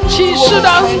将那启示的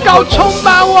恩膏充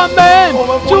满我们。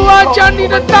主啊，将你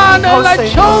的大能来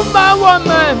充满我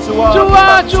们。主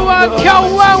啊，眺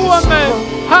望我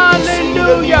们。哈利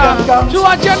路亚！主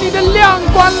啊，将你的亮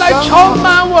光来充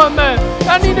满我们，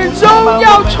让你的荣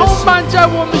耀充满在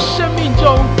我们生命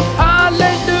中。哈利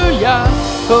路亚，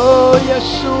哦，耶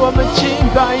稣，我们敬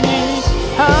拜你，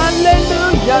哈利路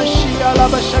亚，西亚拉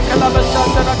巴沙卡拉巴萨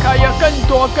德拉卡亚，更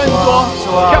多更多，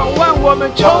眺望我们，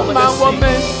充满我们，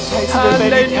哈利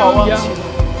路亚，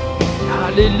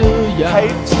哈利路亚，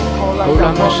哦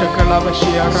拉巴沙卡拉巴西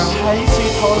亚拉，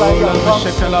哦拉巴沙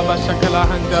卡拉巴萨卡拉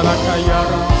汉德拉卡亚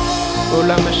拉，哦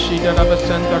拉巴西德拉巴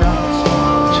萨德拉，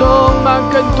充满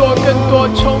更多更多，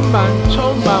充满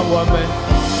我们，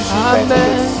阿门，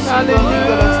哈利路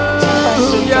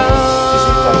亚。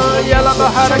呀啦巴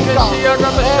哈拉克西呀拉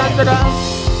巴山德拉，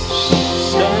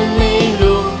生命如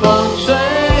风吹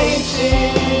起，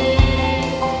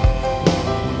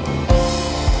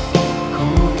枯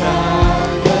干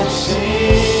的心。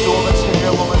我们承认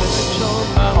我们的心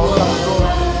好软弱，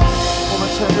我们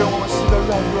承认我们是个软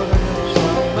弱的人，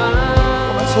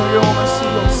我们承认我们是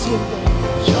有限的，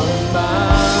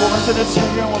我们真的承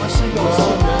认我们是有限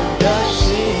的心。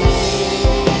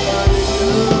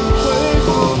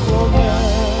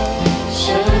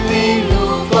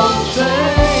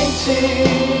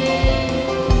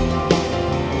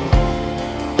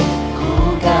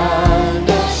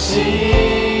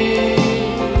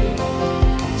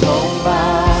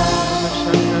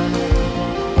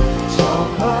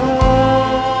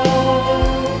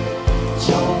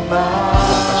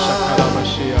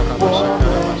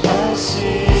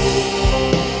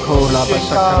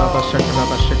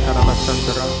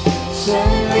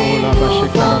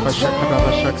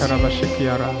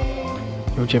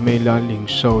有姐妹来领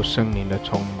受圣灵的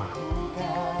充满，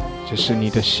这是你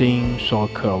的心所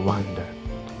渴望的，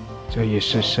这也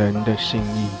是神的心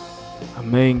意。阿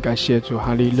们，感谢主，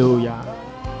哈利路亚，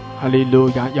哈利路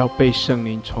亚，要被圣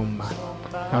灵充满，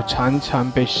要常常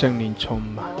被圣灵充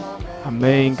满。阿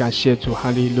们，感谢主，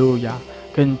哈利路亚，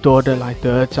更多的来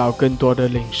得着，更多的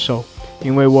领受，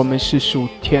因为我们是属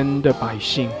天的百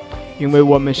姓，因为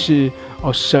我们是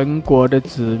神国的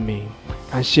子民。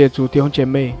感谢主，弟兄姐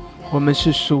妹，我们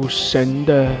是属神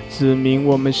的子民，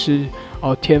我们是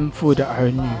天父的儿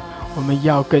女，我们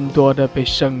要更多的被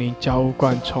圣灵浇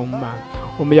灌充满，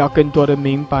我们要更多的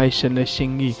明白神的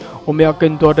心意，我们要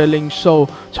更多的领受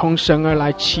从神而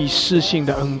来启示性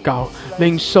的恩膏，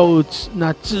领受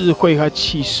那智慧和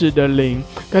启示的灵，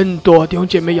更多弟兄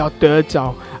姐妹要得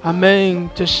着。阿们，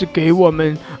这是给我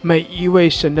们每一位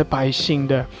神的百姓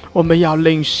的，我们要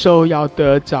领受，要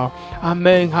得着。阿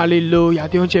们，哈利路亚，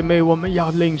弟兄姐妹，我们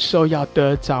要领受，要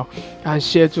得着。感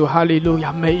谢主，哈利路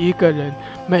亚，每一个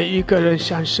人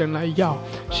向神来要，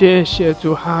谢谢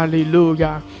主，哈利路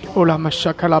亚。欧拉玛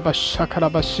沙卡拉巴沙卡拉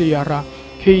巴西亚拉，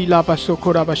希拉巴苏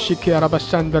库拉巴西克拉巴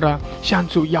山德拉，向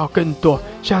主要更多，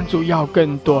向主要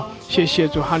更多。谢谢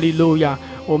主，哈利路亚。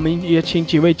我们也请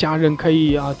几位家人可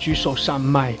以举手上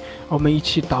麦，我们一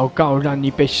起祷告，让你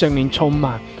被圣灵充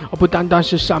满。不单单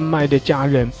是上麦的家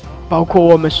人，包括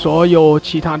我们所有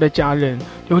其他的家人，弟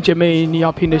兄姐妹，你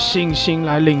要凭着信心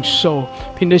来领受，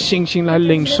凭着信心来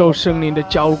领受圣灵的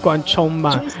浇灌充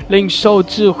满，领受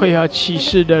智慧和启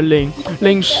示的灵，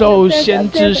领受先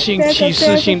知性启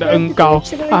示性的恩膏。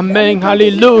阿们，哈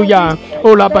利路亚。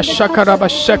欧拉巴沙卡拉巴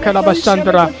沙卡拉巴山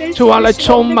德拉，主啊，来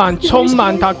充满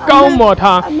他，高抹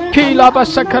他。基拉巴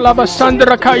沙卡拉巴山德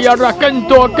拉卡亚拉，更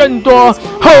多更多。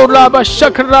欧拉巴沙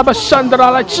卡拉巴山德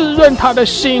拉，来滋润他的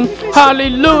心。哈利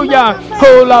路亚。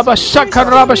欧拉巴沙卡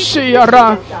拉巴西亚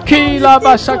拉，基拉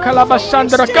巴沙卡拉巴山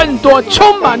德拉，更多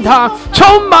充满他，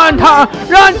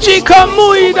让饥渴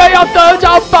慕义的要得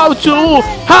着饱足。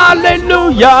哈利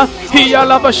路亚。希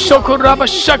拉巴苏库拉巴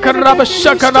沙卡拉巴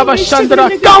沙卡拉巴山德拉，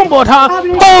高抹他。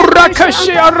欧拉克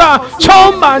西亚拉，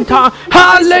充满他，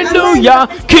哈利路亚！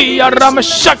基亚拉玛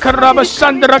沙卡拉巴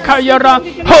山德拉卡亚拉，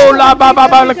欧拉巴巴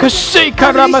巴拉克西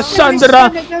卡拉玛山德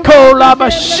拉，欧拉巴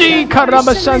西卡拉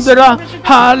玛山德拉，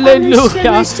哈利路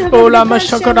亚！欧拉玛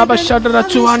沙卡拉巴山德拉，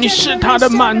主啊，你是他的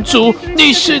满足，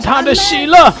你是他的喜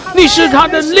乐，你是他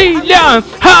的力量，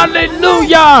哈利路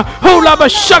亚！欧拉巴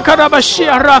沙卡拉巴西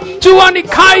亚拉，主啊，你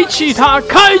开启他，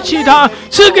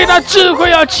赐给他智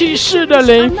慧和启示的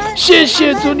灵。谢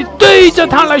谢主，你对着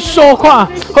他来说话。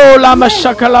哦，拉玛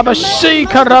沙卡拉巴西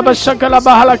卡拉巴沙卡拉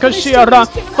巴哈拉克西亚拉，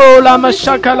哦，拉玛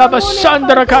沙卡拉巴山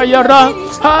德拉卡亚拉，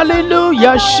哈利路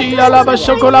亚，西亚拉巴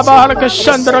沙卡拉巴哈拉克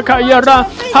山德拉卡亚拉，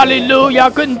哈利路亚，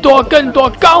更多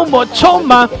高抹充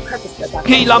满。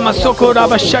Ki lama soko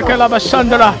raba shaka laba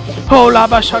sandra. Ho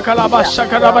laba shaka laba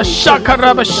shaka laba shaka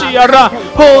raba shiara.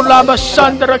 Ho laba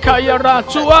sandra kayara.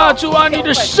 主啊，主啊，你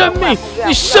的生命，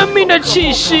你生命的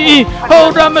气息。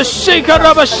Ho lama shaka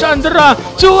laba sandra。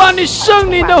主啊，你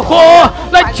圣灵的火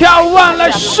来眺望，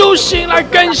来苏醒，来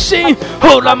更新。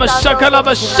Ho lama shaka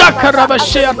laba shaka laba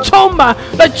shiara。充满，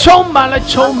来充满，来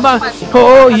充满。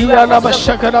Oh ya laba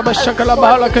shaka laba shaka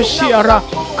laba halaka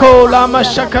shiara。Ko lama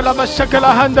shaka laba shaka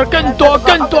la handra。更多，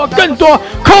更多，更多。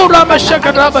Ko lama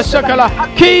shaka laba shaka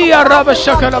la。Kia laba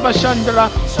shaka laba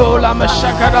shandra。Ko lama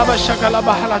shaka laba shaka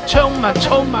laba hala。充满，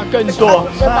充满更多。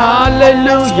哈利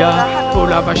路亚。Ko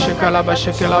laba shaka laba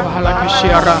shaka laba halaka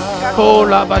shiara。Ko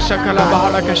laba shaka laba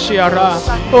halaka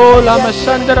shiara。Oh lama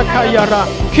shandra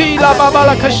kayara。Ki laba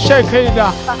halaka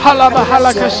shakira。Halaba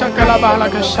halaka shaka laba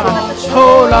halaka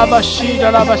sha。Oh laba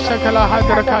shida laba shaka la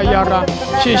handra kayara。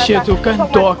谢谢主，更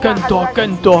多，更多，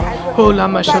更多。Oh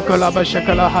lama shaka laba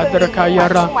shaka la handra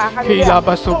kayara。Ki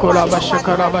laba soko laba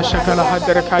shaka laba shaka la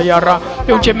handra kayara。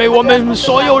弟兄姐妹，我们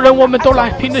所有人，我们都来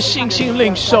凭着信心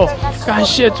领受，感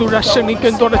谢主，让圣灵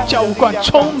更多的浇灌，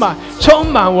充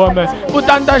满我们，不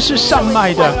单单是上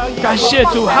麦的，感谢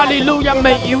主，哈利路亚！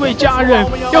每一位家人，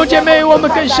弟兄姐妹，我们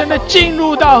更深的进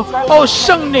入到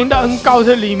圣灵的恩膏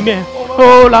的里面。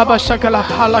拉巴沙卡拉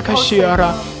哈拉卡西尔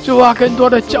拉，主啊，更多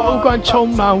的浇灌充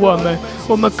满我们，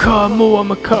我们渴慕，我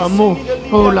们渴慕。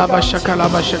拉巴沙卡拉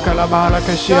巴沙卡拉巴哈拉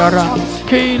卡西尔拉，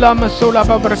基拉马苏拉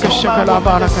巴巴拉卡沙卡拉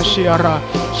巴哈拉卡西尔拉，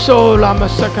苏拉马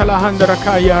沙卡拉汉德拉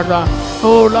卡伊尔拉，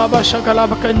拉巴沙卡拉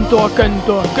巴更多，更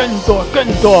多，更多，更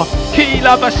多。基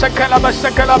拉巴沙卡拉巴沙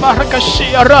卡拉巴哈拉卡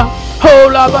西尔拉。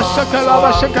拉巴沙卡拉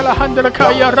巴沙卡拉汉德拉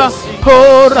卡亚拉，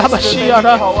拉巴西亚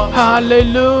拉，哈利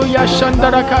路亚，山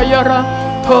德拉卡亚拉，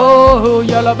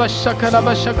亚拉巴沙卡拉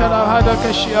巴沙卡拉哈德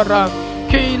卡西亚拉，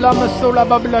基拉马苏拉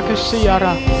巴布拉卡西亚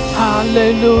拉，哈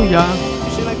利路亚，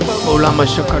拉马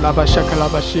沙卡拉巴沙卡拉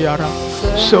巴西亚拉，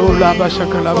苏拉巴沙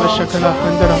卡拉巴沙卡拉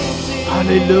汉德拉，哈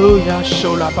利路亚，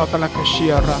苏拉巴布拉卡西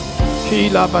亚拉，基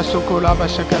拉巴苏库拉巴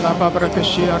沙卡拉巴布拉卡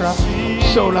西亚拉。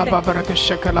Sola babaraka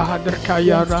shakala hadra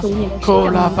kayara,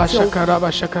 kola bashakara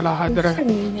bashakala hadra，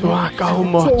 主啊，高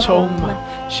莫充满，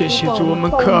谢谢主，我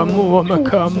们渴慕，我们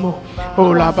渴慕。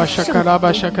Ola bashakala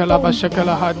bashakala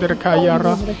bashakala hadra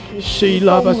kayara，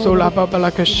 shila basola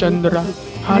babalaka shandra。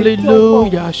哈利路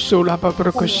亚，苏拉巴布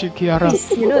克西基亚拉，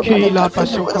基拉巴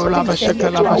苏科拉巴谢卡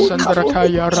拉巴桑德拉卡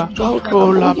亚拉，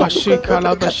欧拉巴西卡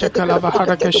拉巴谢卡拉巴哈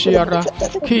拉卡西亚拉，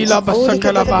基拉巴桑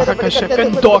卡拉巴哈卡西，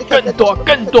更多，更多，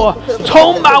更多，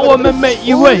充满我们每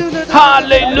一位。哈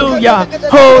利路亚，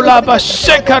欧拉巴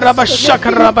谢卡拉巴沙卡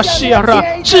拉巴西亚拉，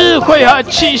智慧和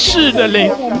启示的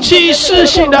灵，启示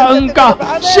性的恩膏，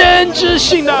先知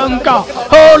性的恩膏，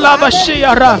欧拉巴西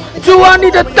亚拉，主啊，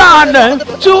你的大能，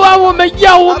主啊，我们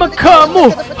要。我们渴慕，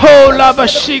哦，拉巴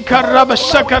西卡拉巴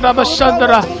沙卡拉巴桑德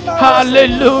拉，哈利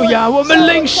路亚！我们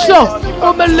领受，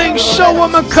我们领受，我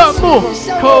们渴慕，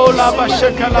哦，拉巴沙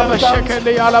卡拉巴沙卡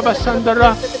利亚拉巴桑德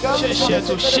拉，谢谢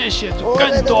主，谢谢主，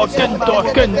更多，更多，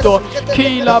更多，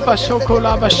基拉巴苏库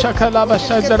拉巴沙卡拉巴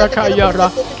桑德拉卡亚拉，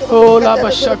哦，拉巴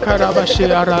沙卡拉巴西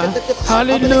亚拉，哈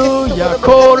利路亚！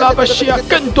哦，拉巴西亚，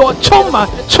更多，充满，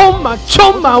充满，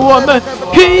充满我们，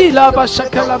基拉巴沙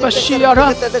卡拉巴西亚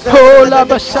拉，哦，拉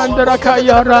巴山德拉卡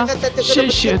亚拉，谢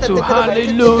谢主，哈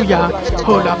利路亚！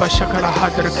哦，拉巴沙卡拉哈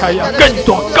德拉卡亚，更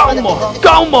多高摩，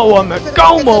高摩我们，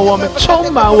高摩我们，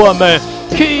充满我们。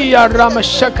Kia rama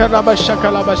shakala ba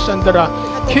shakala ba sandra,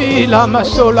 Kila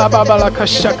masola babala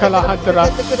kashakala hadra，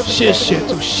 谢谢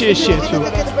主，谢谢主。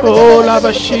哦，拉巴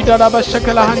西达拉巴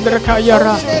shakala hadra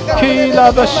kayara,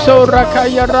 Kila basora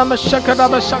kayara ma shakala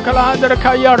ba shakala hadra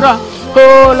kayara，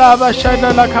 哦，拉巴沙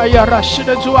达拉kayara， 是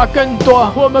的主啊，更多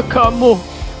我们渴慕。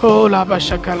哦，拉巴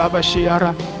shakala ba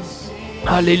shiara，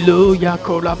 哈利路亚，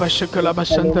哦，拉巴shakala ba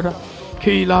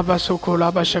sandra。Kila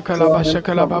basokola bashakala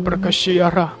bashakala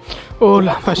babrakashiyara， 哦，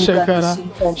拉巴沙卡拉，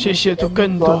谢谢主，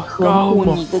更多高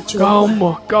摩，高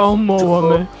摩，高摩我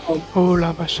们。哦，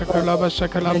拉巴沙卡拉巴沙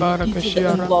卡拉巴拉卡西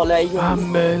亚拉，阿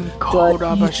门。哦，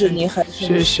拉巴沙，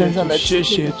谢谢主，谢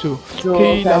谢主。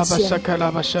基拉巴沙卡拉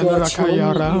巴沙拉卡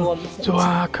亚拉，主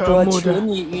啊，渴慕的。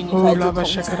哦，拉巴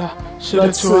沙卡拉，是的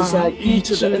主啊，医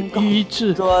治，医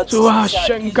治。主啊，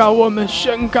宣告我们，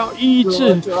宣告医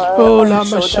治。哦，拉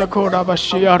巴沙卡拉巴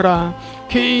西亚拉。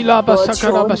基拉巴萨卡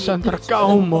拉巴山的高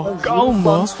摩高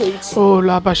摩，哦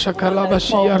拉巴萨卡拉巴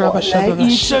西亚拉巴萨的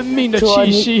生命的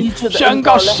气息，宣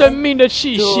告生命的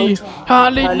气息，哈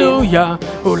利路亚！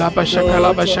哦拉巴萨卡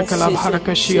拉巴萨卡拉巴哈拉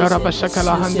卡西亚拉巴萨卡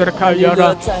拉汉德卡亚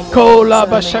拉，哦拉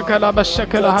巴萨卡拉巴萨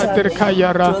卡拉汉德卡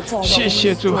亚拉，谢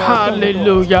谢主，哈利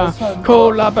路亚！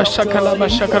哦拉巴萨卡拉巴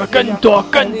萨卡拉更多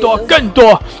更多更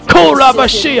多，哦拉巴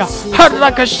西亚哈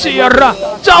拉卡西亚拉，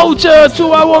照着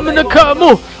主啊我们的渴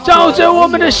慕。照着我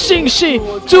们的信心，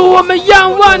主，我们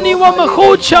仰望你，我们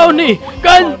呼求你，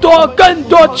更多更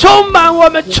多，充满我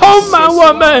们，充满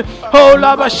我们。哦，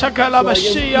拉巴沙卡拉巴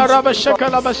西亚，拉巴沙卡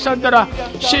拉巴桑德拉，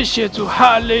谢谢主，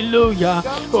哈利路亚。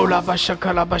哦，拉巴沙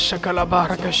卡拉巴沙卡拉巴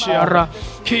拉卡西亚拉，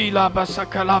基拉巴沙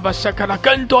卡拉巴沙卡拉，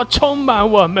更多充满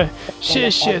我们，谢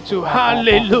谢主，哈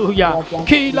利路亚。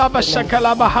基拉巴沙卡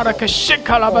拉巴哈拉卡西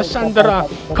卡拉巴桑德拉，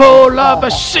哦，拉巴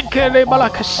西卡雷巴拉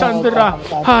卡桑德拉，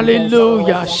哈利路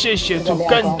亚。谢谢主，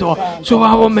更多主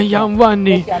啊，我们仰望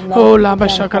你。哦，拉巴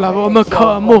沙卡拉，我们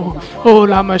渴慕。哦，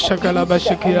拉巴沙卡拉巴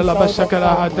沙卡拉巴沙卡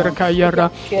拉哈德卡亚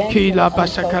拉，基拉巴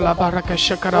沙卡拉巴拉卡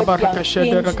沙卡拉巴拉卡沙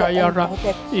德卡亚拉，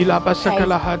伊拉巴沙卡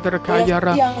拉哈德卡亚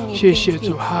拉。谢谢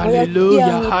主，哈利路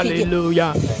亚，哈利路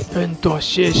亚，更多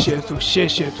谢谢主，谢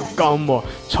谢主，高摩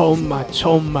充满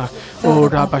充满。哦，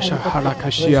拉巴沙哈拉卡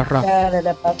西亚拉，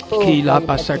基拉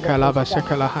巴沙卡拉巴沙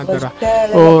卡拉哈德拉，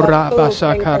哦，拉巴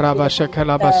沙卡拉巴沙卡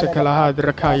拉。Basikala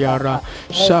hadra kayara,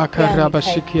 Shakara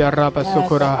basikia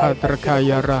rabasukura hadra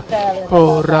kayara,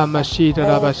 O Ramashida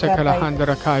rabasakala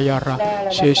hadra kayara,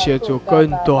 谢谢主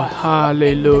更多，哈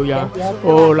利路亚，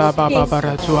哦拉巴巴巴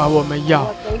拉，主啊我们要，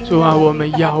主啊我们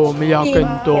要，我们要更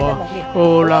多，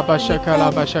哦拉巴沙卡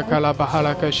拉巴沙卡拉巴哈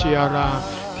拉卡西亚拉，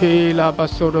基拉巴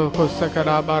苏鲁库萨卡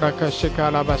拉巴拉卡西卡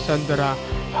拉巴桑德拉，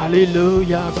哈利路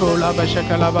亚，哦拉巴沙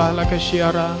卡拉巴哈拉卡西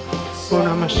亚拉。哦，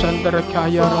那么神的卡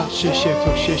亚拉，谢谢主，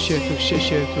谢谢主，谢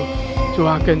谢主，主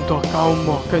啊，更多高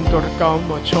摩，更多的高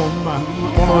摩充满。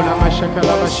哦，那么沙卡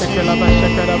拉巴，沙卡拉巴，沙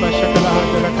卡拉巴，沙卡拉哈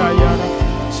德卡亚拉，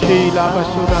基拉巴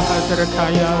苏拉哈德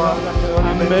卡亚拉，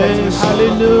阿门，哈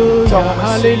利路亚，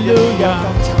哈利路亚。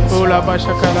哦，拉巴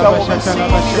沙卡拉巴，沙卡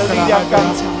拉巴，沙卡拉哈德，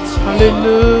哈利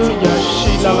路亚，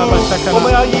西拉拉巴沙卡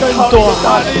拉，更多，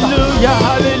哈利路亚，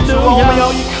哈利路亚。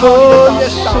哦，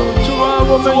耶稣，主啊，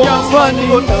我们仰望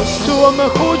你。主，我们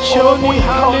呼求你，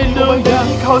哈利路亚！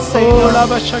哦，拉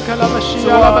巴沙卡拉巴西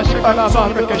亚，拉巴沙卡拉巴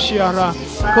拉卡西亚拉，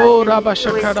哦，拉巴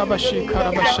沙卡拉巴西卡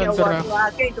拉巴山德拉，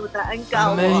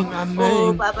阿门，阿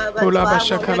门。哦，拉巴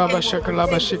沙卡拉巴沙卡拉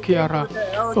巴西基亚拉，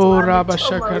哦，拉巴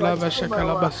沙卡拉巴沙卡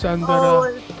拉巴山德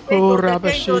拉，哦，拉巴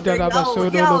西德拉巴苏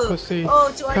多鲁库西，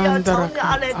坎德拉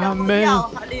卡，阿门，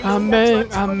阿门，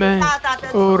阿门。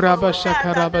哦，拉巴沙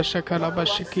卡拉巴沙卡拉巴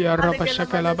西基亚，拉巴沙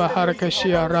卡拉巴哈拉卡西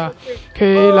亚拉。基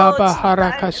拉巴哈拉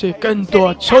卡西更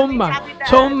多充满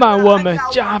充满我们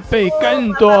加倍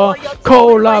更多，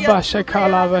科拉巴沙卡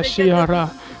拉巴西亚拉，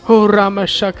哦拉玛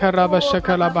沙卡拉巴沙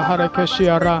卡拉巴哈拉卡西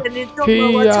亚拉，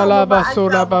基亚拉巴苏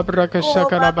拉巴布拉卡沙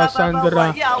卡拉巴桑德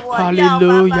拉，哈利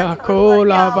路亚，科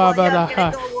拉巴巴拉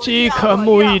哈，饥渴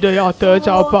慕义的要得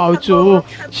着饱足，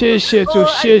谢谢主，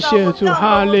谢谢主，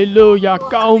哈利路亚，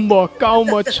高摩高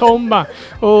摩充满，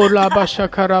哦拉巴沙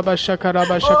卡拉巴沙卡拉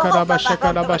巴沙卡拉巴沙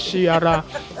卡拉巴西亚拉，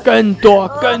更多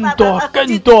更多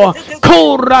更多，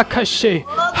库拉卡西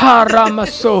哈拉玛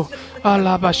苏。阿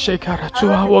拉巴谢卡拉，主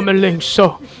啊，我们领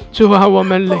受，主啊，我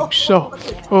们领受。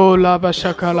哦，拉巴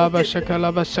沙卡拉巴沙卡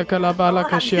拉巴沙卡拉巴拉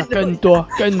卡西亚，更多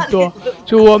更多，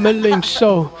主我们领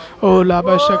受。哦，拉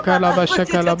巴沙卡拉巴沙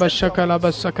卡拉巴沙卡拉巴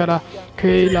沙卡拉，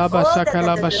基拉巴沙卡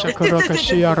拉巴沙卡拉卡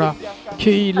西亚拉，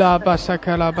基拉巴沙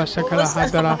卡拉巴沙卡拉哈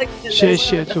德拉，谢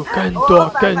谢主，更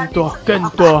多更多更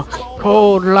多。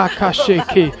哦，拉卡西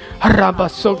基，哈拉巴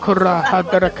苏库拉哈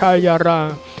德拉卡亚拉。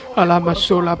阿拉玛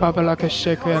苏拉巴巴拉克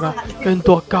谢克拉，更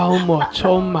多高摩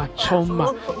充满充满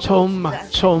充满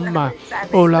充满。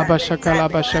哦拉巴沙卡拉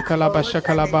巴沙卡拉巴沙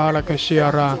卡拉巴拉克西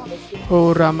亚拉，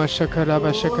哦拉玛沙卡拉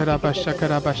巴沙卡拉巴沙卡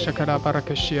拉巴沙卡拉巴拉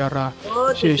克西亚拉，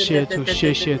谢谢主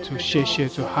谢谢主谢谢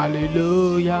主，哈利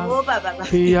路亚。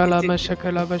基亚拉玛沙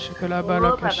卡拉巴沙卡拉巴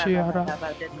拉克西亚拉，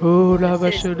哦拉巴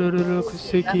沙鲁鲁鲁克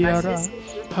西基亚拉，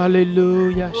哈利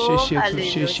路亚，谢谢主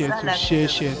谢谢主谢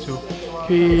谢主。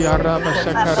基亚拉巴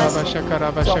沙卡拉巴沙卡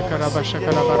拉巴沙卡拉巴沙卡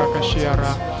拉巴拉卡西亚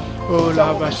拉，哦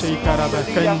拉巴西卡拉巴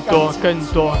更多更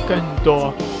多更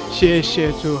多，谢谢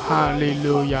主，哈利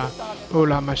路亚。哦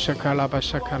拉玛沙卡拉巴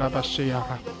沙卡拉巴西亚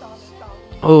拉，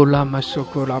哦拉玛苏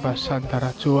库拉巴桑达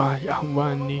拉，主啊仰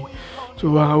望你，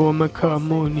主啊我们渴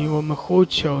慕你，我们呼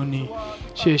求你，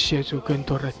谢谢主，更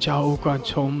多的浇灌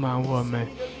充满我们。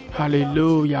哈利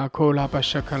路亚，库拉巴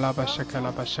沙卡拉巴沙卡拉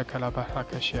巴沙卡拉巴哈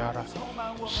卡西亚拉，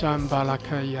山巴拉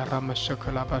卡亚拉马沙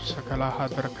卡拉巴沙卡拉哈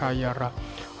德卡亚拉，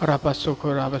阿巴苏库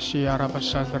拉巴西亚拉巴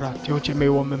沙德拉，弟兄姐妹，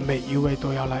我们每一位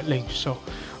都要来领受，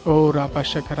哦，拉巴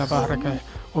沙卡拉巴哈卡，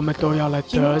我们都要来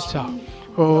得着。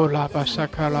哦，拉巴沙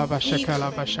卡拉巴沙卡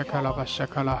拉巴沙卡拉巴沙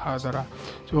卡拉哈德拉，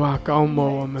主啊，高摩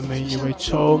我们每一位，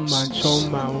充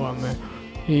满我们。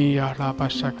咿呀，拉巴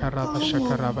沙卡拉巴沙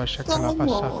卡拉巴沙卡拉巴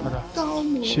沙德拉，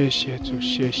谢谢主，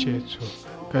谢谢主，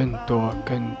更多，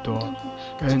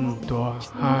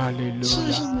哈利路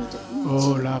亚！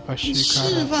哦，拉巴西卡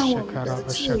拉巴沙卡拉巴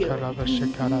沙卡拉巴沙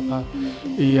卡拉巴，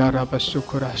咿呀，拉巴苏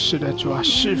库拉，是的，主啊，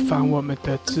释放我们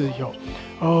的自由，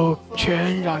哦，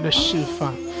全然的释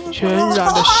放。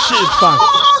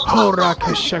后拉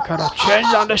克沙卡拉，全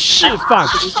然的释放，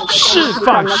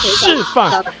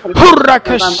后拉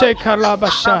克沙卡拉巴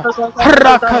沙，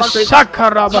拉克沙卡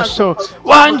拉巴索，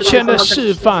完全的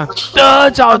释放，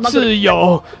得着自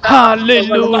由，哈利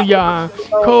路亚！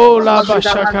后拉巴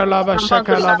沙卡拉巴沙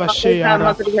卡拉巴西亚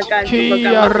拉，基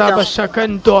亚拉巴沙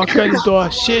更多，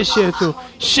谢谢主，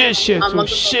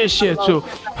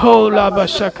后拉巴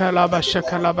沙卡拉巴沙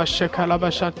卡拉巴沙卡拉巴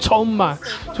沙，充满，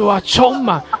主啊，充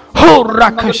满。后拉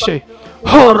克西，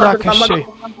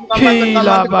基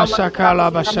拉巴沙卡拉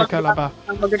巴沙卡拉巴，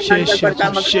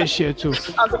谢谢主，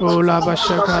哦拉巴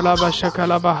沙卡拉巴沙卡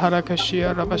拉巴哈拉克西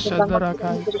亚拉巴沙德拉卡，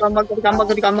沙拉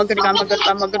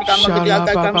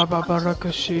巴巴巴拉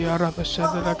克西亚拉巴沙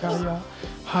德拉卡呀，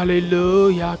哈利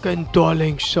路亚，更多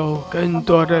领受，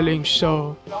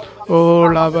哦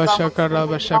拉巴沙卡拉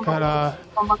巴沙卡拉。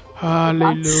哈利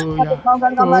路亚，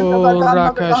哦，拉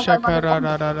克沙卡拉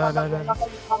拉拉拉拉拉，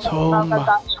充满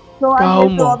高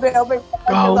摩，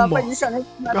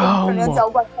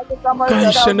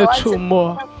更深的触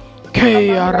摸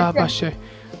，K阿拉巴西，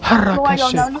哈拉克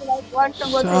西，沙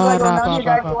拉巴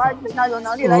巴巴，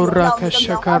哦，拉克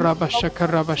沙卡拉巴沙卡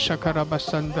拉巴沙卡拉巴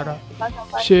桑德拉，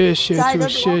谢谢主，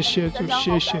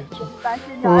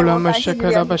哦，拉玛沙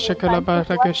卡拉巴沙卡拉巴拉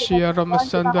克西亚拉玛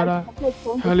桑德拉。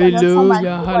哈利路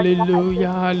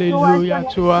亚，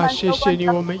主啊，谢谢你，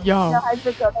我们要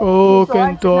哦，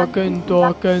更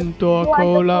多，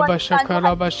库拉巴沙卡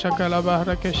拉巴沙卡拉巴哈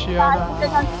克西亚拉，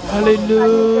哈利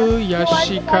路亚，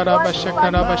西卡拉巴沙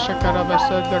卡拉巴沙卡拉巴萨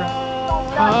德拉，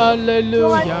哈利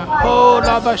路亚，哦，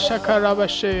拉巴沙卡拉巴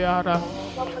西亚拉。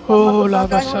哦，拉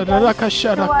巴沙德拉卡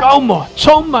夏拉高摩，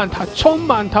充满它，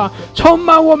充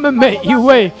满我们每一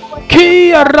位。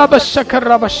Kia 拉巴沙卡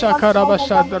拉巴沙卡拉巴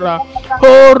沙德拉，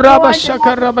哦，拉巴沙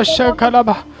卡拉巴沙卡拉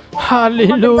巴，哈利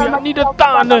路亚！你的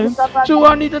大能，主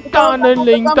啊，你的大能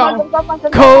领导。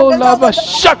Ko 拉巴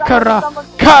沙卡拉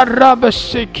卡拉巴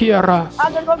西基拉，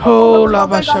哦，拉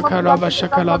巴沙卡拉巴沙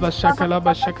卡拉巴沙卡拉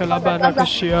巴沙卡拉巴拉克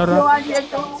西拉，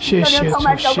谢谢主。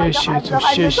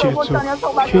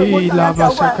Ki 拉巴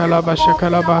沙卡拉巴沙卡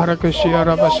拉巴拉克西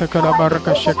拉巴沙卡拉巴拉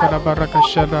克西卡拉巴拉克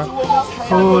西拉，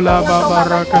哦，拉巴巴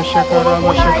拉克西卡拉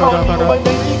巴沙卡拉巴拉，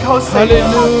哈利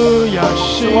路亚！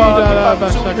是的，拉巴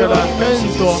沙卡拉更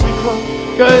多，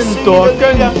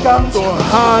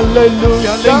哈利路亚！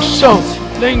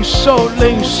领受，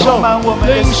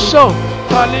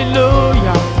哈利路亚！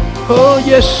哦，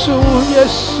耶稣，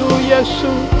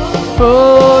哦，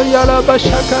呀拉巴沙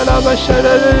卡拉巴沙呀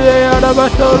拉巴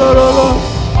多罗，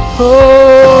哦，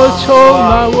充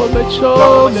满我们，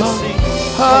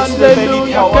哈利路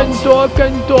亚！更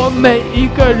多，每一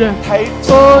个人，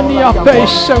哦，你要被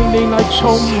圣灵来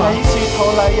充满，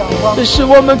这是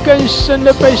我们更深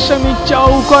的被圣灵浇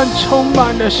灌充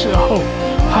满的时候。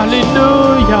哈利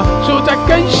路亚！主在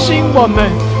更新我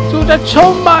们，主在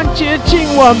充满洁净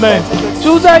我们，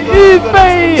主在预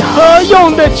备合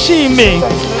用的器皿。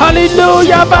哈利路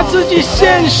亚！把自己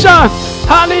献上。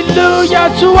哈利路亚！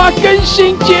主啊，更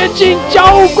新洁净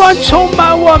浇灌充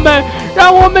满我们，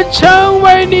让我们成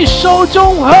为你手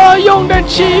中合用的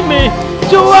器皿。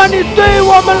主啊，你对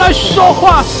我们来说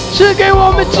话，赐给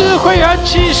我们智慧和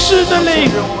启示的灵。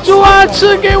主啊，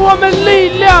赐给我们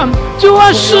力量。主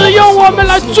啊，使用我们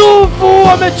来祝福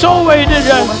我们周围的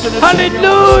人。哈利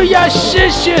路亚！谢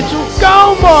谢主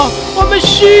高摩，我们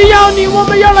需要你，我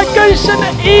们要来更深的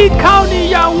依靠你，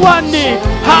仰望你。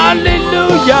哈利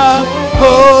路亚！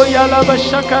哦呀拉巴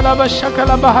沙卡拉巴沙卡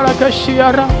拉巴哈拉克西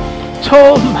亚拉，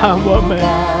充满我们。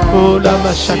哦拉巴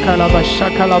沙卡拉巴沙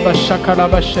卡拉巴沙卡拉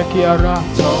巴沙基亚拉，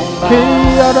基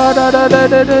亚拉拉拉拉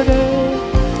拉拉，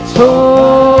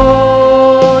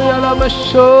哦呀拉巴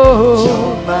索，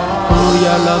哦呀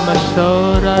拉巴索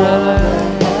拉拉拉，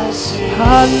哈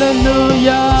利路亚，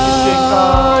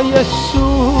耶稣，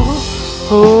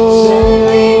哦。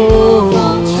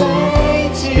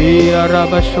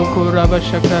raba shukura ba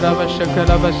shakara ba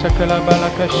shakala ba sakala ba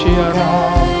lakashiara.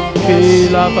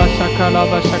 Kila ba sakala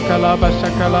ba sakala ba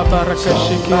sakala ba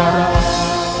rakashikiara.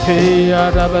 Kila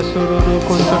raba sururu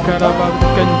kusakara ba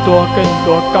更多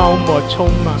高摩充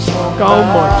满，高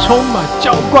摩充满浇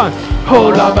灌。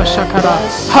吼拉巴沙卡拉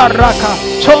哈拉卡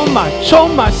充满吼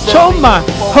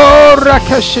拉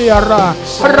卡西亚拉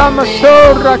哈拉玛索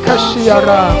拉卡西亚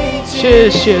拉，谢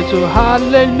谢主，哈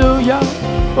利路亚！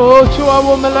哦，主啊，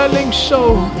我们来领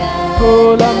受，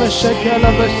哦拉玛沙卡拉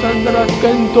巴桑德拉，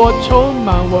更多充满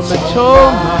我们充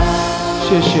满，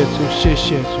谢谢主，谢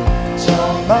谢主，更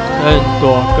多，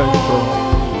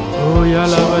哦呀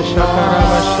拉巴沙卡拉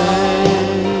巴西。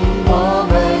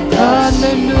哈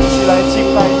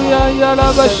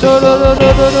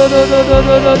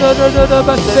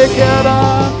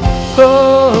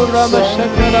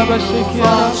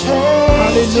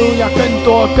利路亚！更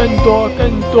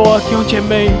多，弟兄姐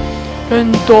妹，更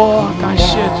多，感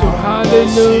谢主，哈利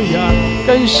路亚！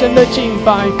更深的敬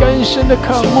拜，更深的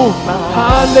渴慕，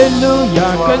哈利路亚！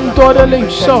更多的领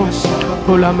受。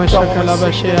呼啦嘛沙卡拉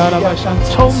巴西亚拉巴上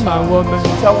充满我们，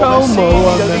高摩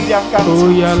我们，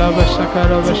呼呀拉巴沙卡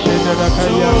拉巴西的拉卡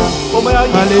呀拉，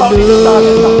哈利路亚！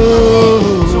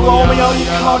主啊，我们要依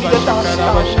靠你的大能，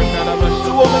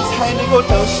主我们才能够得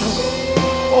胜。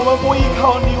我们不依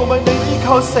靠你，我们能依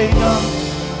靠谁呢？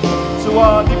主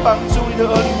啊，你帮助你的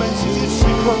儿女们今天时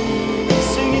刻，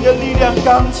使你的力量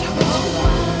刚强起来，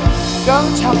刚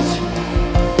强起来。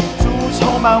主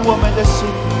充满我们的心。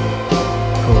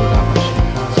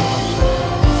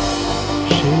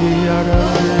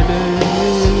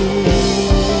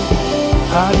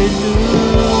哈利路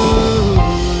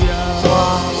亚！主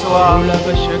啊，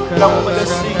让我们的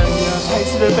心再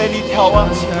次的被你眺望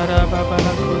起来，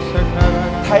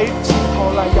抬起头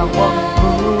来仰望，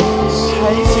抬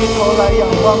起头来仰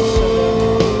望神。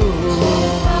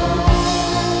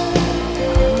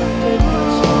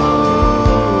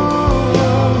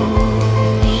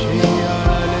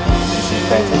继续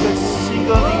在这个一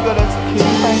个一个的敬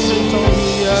拜之中，继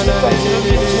续在这个面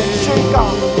前宣告，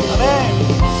阿们。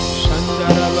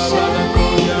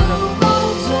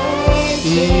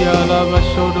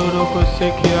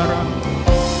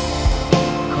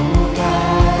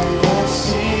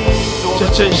这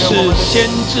正是先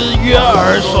知约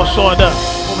珥所说的。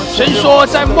神说，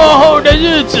在末后的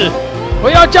日子，我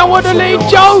要将我的灵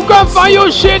浇灌凡有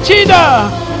血气的。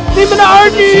你们的儿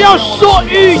女要说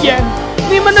预言，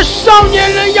你们的少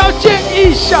年人要见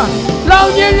异象，老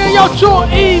年人要做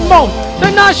异梦。在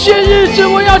那些日子，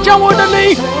我要将我的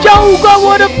灵浇灌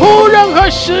我的仆人和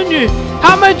使女，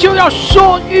他们就要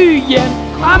说预言。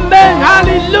阿们，哈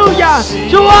利路亚！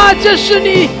主啊，这是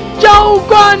你浇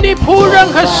灌你仆人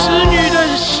和使女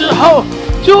的时候。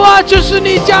主啊，这是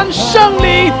你将圣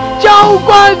灵浇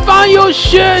灌凡有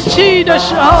血气的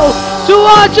时候。主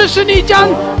啊，这是你将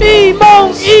异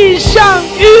梦、异象、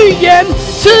预言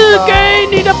赐给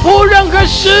你的仆人和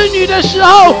使女的时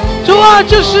候。主啊，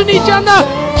这是你将那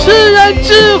赐人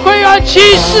智慧而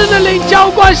启示的灵浇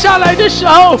灌下来的时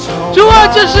候。主啊，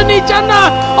这是你将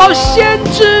那先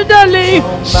知的灵、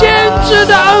先知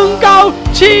的恩膏、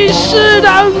启示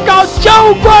的恩膏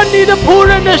浇灌你的仆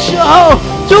人的时候。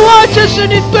主啊，这是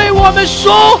你对我们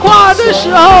说话的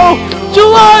时候。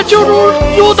主啊，就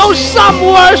如同撒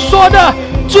母耳说的，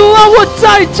主啊，我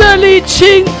在这里，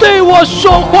请对我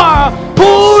说话，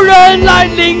仆人来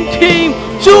聆听。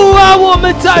主啊，我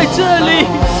们在这里，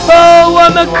我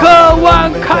们渴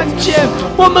望看见，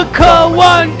我们渴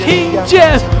望听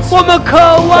见，我们渴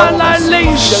望来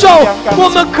领受，我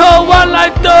们渴望来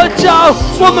得着，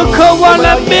我们渴望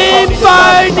来明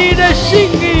白你的心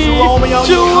意。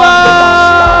主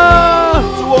啊，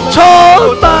充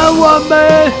满我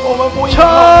们，充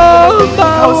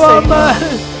满我们，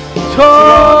充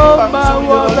满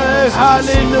我们，哈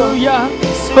利路亚！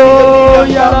哦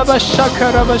呀拉巴沙卡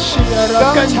拉巴西亚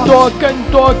拉，更多，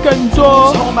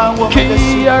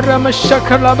基呀拉巴沙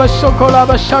卡拉巴索科拉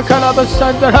巴沙卡拉巴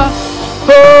桑德拉，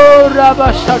哦拉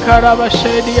巴沙卡拉巴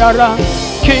西迪亚拉，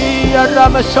基呀拉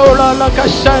巴索拉拉卡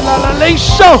沙拉拉，领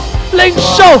受，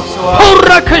后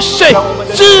拉克谁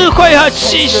智慧和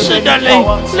启示的灵，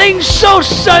领受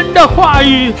神的话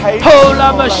语，后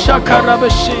拉巴沙卡拉巴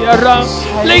西亚拉，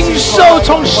领受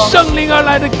从圣灵而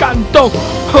来的感动。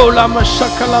后拉玛沙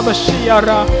卡拉巴西亚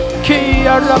拉，基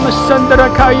亚拉玛桑德拉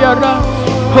卡亚拉，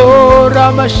后拉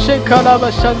玛西卡拉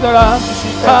巴桑德拉，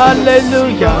哈利路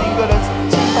亚！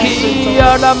基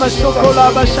亚拉玛索科拉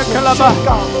巴沙卡拉巴，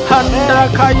汉德拉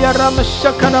卡亚拉玛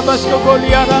沙卡拉巴索科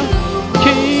利亚拉，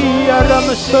基亚拉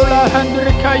玛索拉汉德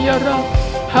拉卡亚拉，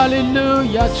哈利路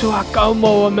亚！主啊，高摩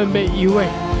我们每一位，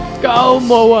高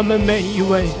摩我们每一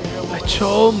位。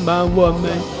充满我们。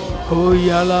哦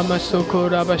呀拉玛索科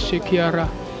拉巴西基亚拉，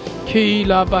基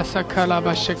拉巴萨卡拉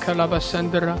巴西卡拉巴山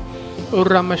德拉，哦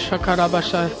拉玛沙卡拉巴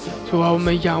沙。主啊，我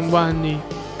们仰望你，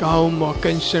高摩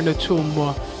更深的触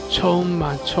摸，充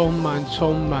满。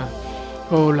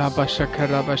哦拉巴沙卡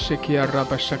拉巴西基亚拉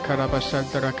巴沙卡拉巴山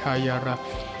德拉卡亚拉。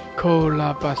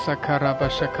Kola basakara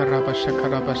basakara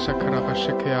basakara basakara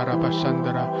basakiara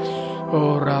basandra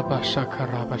ora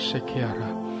basakara basakiara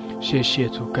谢谢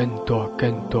主更多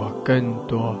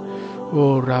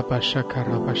ora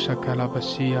basakara basakara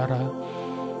basiara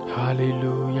哈利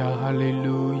路亚哈利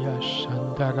路亚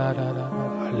sandara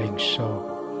领受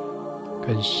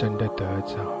更深的得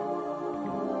着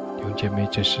弟兄姐妹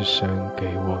这是神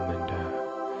给我们的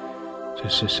这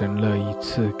是神乐意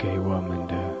赐给我们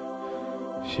的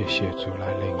谢谢主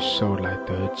来领受来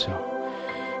得着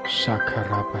沙卡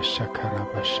拉巴沙卡拉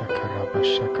巴沙卡拉巴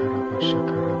沙卡拉巴沙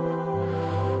卡拉巴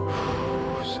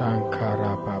桑卡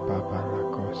拉巴巴巴拉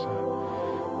高萨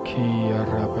基亚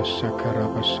拉巴沙卡拉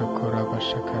巴沙库拉巴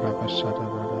沙卡拉巴沙达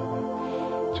达达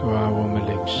主啊我们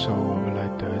领受我们来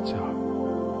得着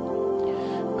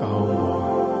高摩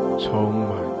充满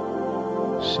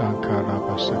桑卡拉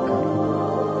巴沙卡拉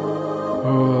巴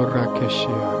哦拉克西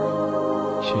亚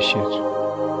谢谢主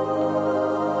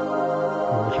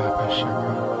拉巴沙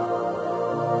卡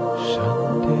神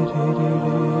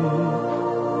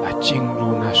来进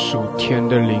入那属天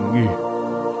的领域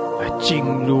来进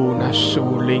入那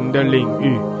属灵的领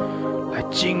域来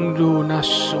进入那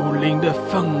属灵的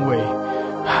氛围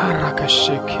哈拉卡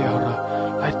西基亚拉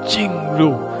来进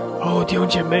入哦弟兄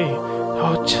姐妹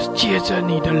哦借着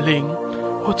你的灵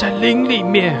哦在灵里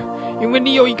面因为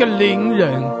你有一个灵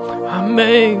人阿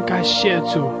们感谢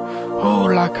主哦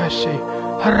拉卡西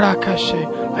哈拉卡西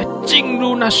来进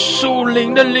入那属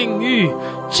灵的领域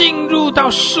进入到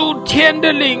属天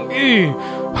的领域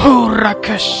哦拉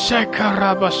卡西卡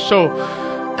拉巴索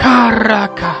卡拉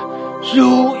卡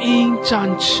如鹰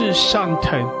展翅上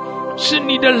腾是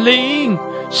你的灵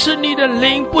是你的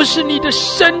灵不是你的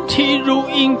身体如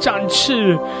鹰展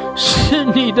翅是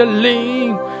你的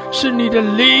灵是你的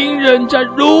灵人在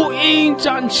如鹰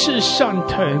展翅上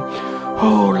腾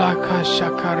哦拉卡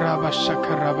沙卡拉巴沙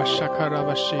卡拉巴沙卡拉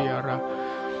巴西亚拉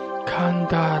坎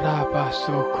达拉巴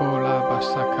索库拉巴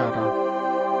沙卡拉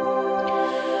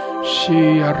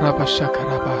西亚拉巴沙卡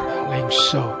拉巴拉领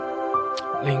受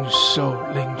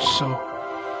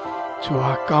主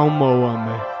啊高摩我们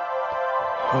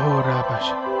哦拉巴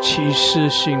沙启示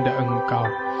性的恩膏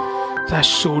在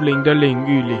属灵的领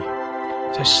域里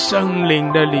在圣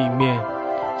灵的里面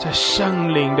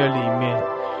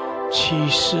启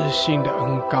示性的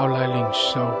恩膏来领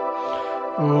受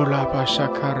哦拉巴沙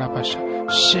卡拉巴沙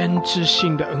先知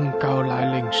性的恩膏来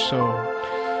领受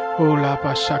哦拉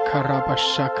巴沙卡拉巴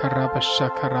沙卡拉巴沙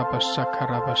卡拉巴沙卡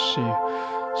拉巴西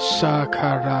沙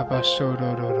卡拉巴索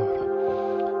罗罗罗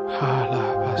哈拉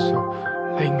巴索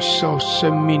领受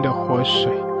生命的活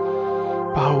水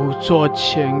宝座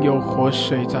前有活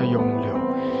水在涌流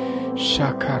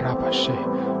沙卡拉巴西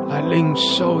来领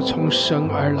受从神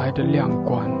而来的亮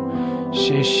光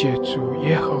谢谢主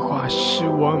耶和华是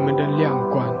我们的亮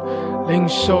光领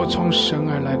受从神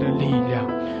而来的力量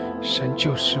神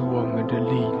就是我们的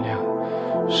力量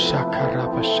沙卡拉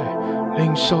巴西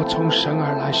领受从神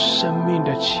而来生命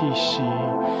的气息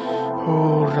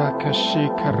哦拉卡西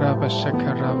卡拉巴沙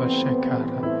卡拉巴西卡拉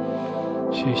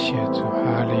谢谢主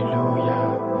哈利路亚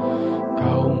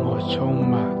高摩充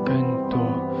满更多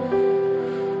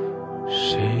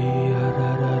谁呀啦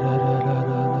啦啦啦啦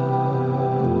啦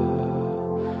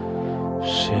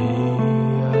谁呀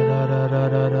啦啦啦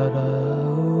啦啦啦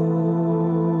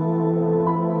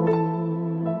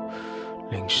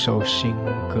领受新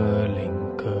歌灵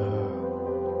歌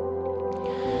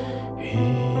咿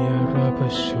呀啦吧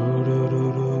苏噜噜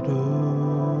噜噜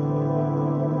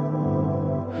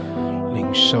领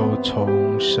受从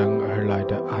神而来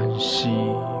的安息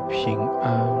平安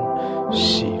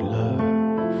喜乐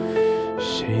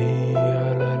谁呀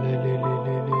啦嘞嘞嘞嘞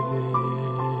嘞嘞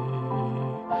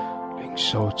领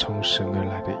受从神而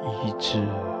来的医治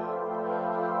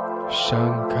上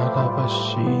卡拉巴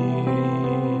西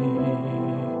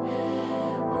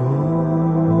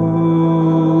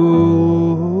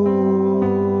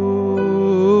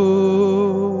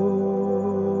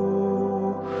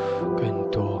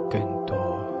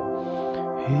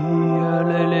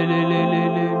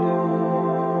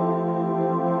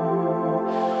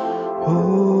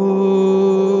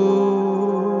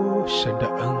神的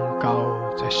恩膏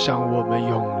在向我们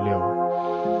涌流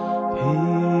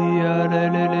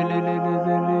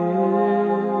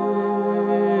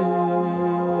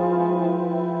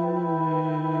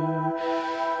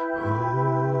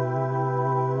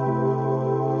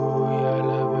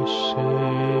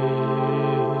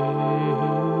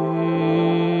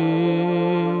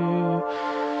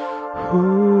谢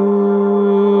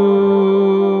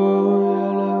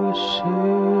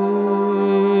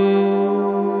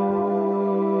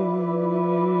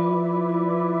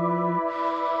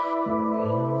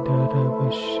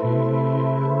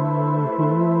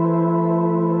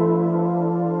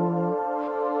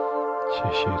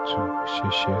谢主，谢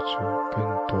谢主，更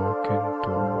多更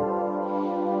多。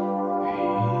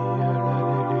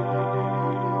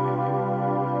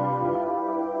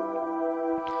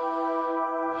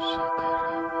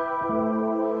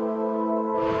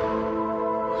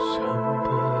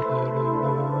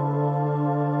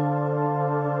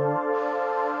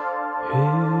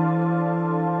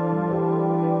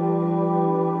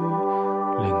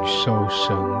领受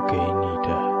神给你的，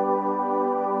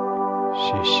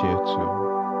谢谢主。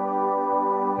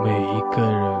每一个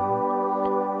人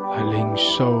来领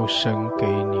受神给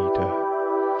你的，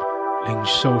领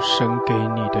受神给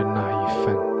你的那一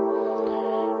份。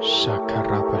沙卡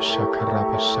拉巴沙卡拉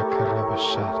巴沙卡拉巴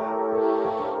沙的，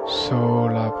苏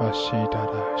拉巴西达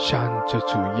的，向着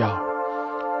主要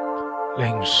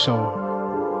领受，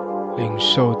领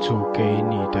受主给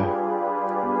你的，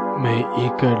每一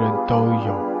个人都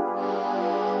有。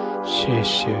谢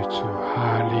谢主，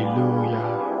哈利路亚！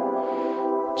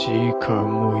饥渴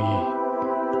慕义，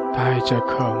带着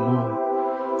渴慕，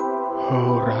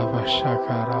哦拉巴沙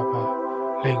卡拉巴，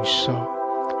领受，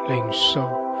领受，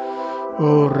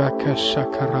哦拉卡沙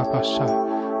卡拉巴沙，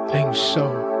领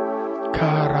受，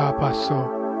卡拉巴索。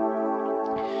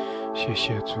谢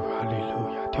谢主，哈利路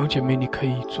亚！弟兄姐妹，你可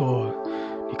以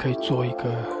做一个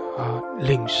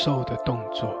领受的动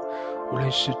作。无论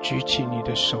是举起你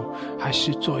的手，还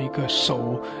是做一个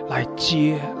手来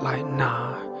接来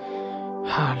拿，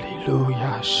哈利路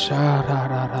亚，沙啦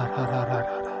啦啦啦啦啦啦，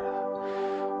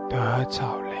得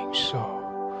着领受，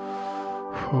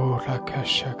呼啦卡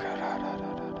沙卡啦啦啦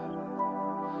啦啦，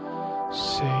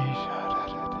谁啦啦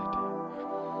啦啦，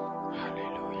哈利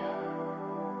路亚，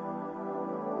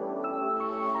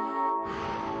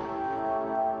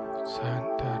赞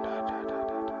的啦啦啦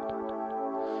啦啦，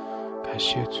感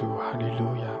谢主，哈利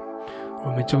路亚。我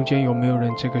们中间有没有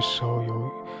人这个时候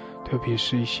有特别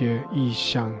是一些意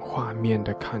象画面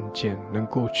的看见，能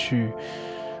够去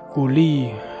鼓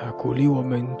励我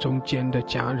们中间的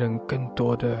家人更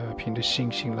多的凭着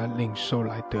信心来领受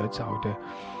来得着的？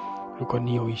如果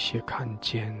你有一些看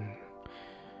见，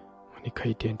你可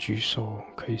以点举手，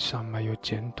可以上麦有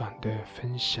简短的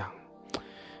分享。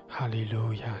哈利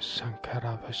路亚，上卡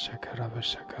拉巴沙卡拉巴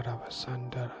沙卡拉巴山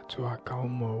的，主啊，高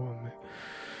摩我们。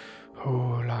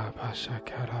呼啦巴沙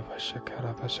卡拉巴沙卡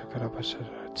拉巴沙卡拉巴沙，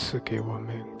赐给我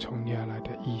们从你而来的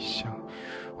意象、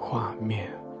画面、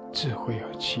智慧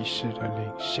和启示的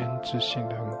灵，先知性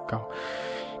的恩膏。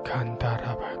看大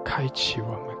拉巴，开启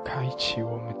我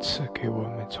们，赐给我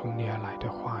们从你而来的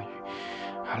话语。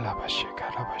阿拉巴沙卡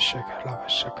拉巴沙卡拉巴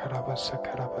沙卡拉巴沙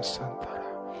卡拉巴山达拉，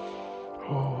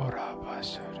呼啦巴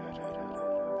沙。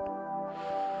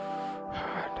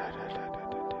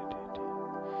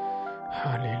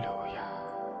哈利路亚！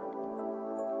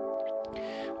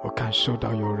我感受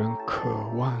到有人渴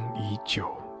望已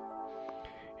久，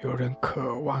有人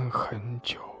渴望很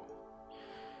久。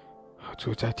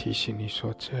主在提醒你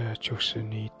说，这就是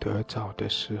你得着的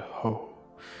时候，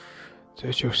这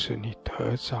就是你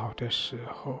得着的时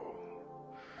候，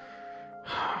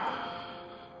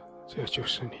这就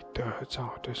是你得着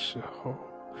的时候。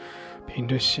凭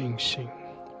着信心，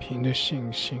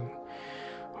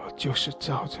就是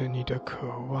照着你的渴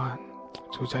望，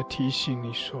主在提醒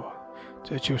你说，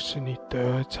这就是你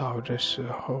得着的时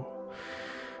候。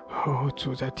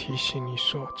主在提醒你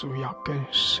说，主要更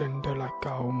深的来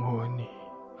高摩你。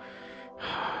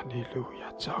哈利路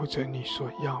亚，照着你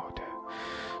所要的，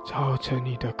照着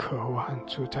你的渴望，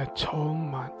主在充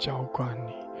满浇灌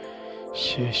你。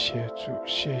谢谢主，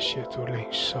谢谢主，领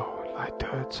受来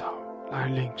得着，来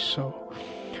领受。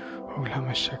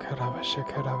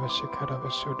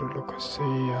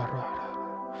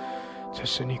这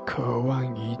是你渴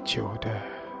望已久的，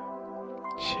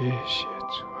谢谢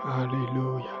主，哈利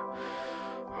路亚！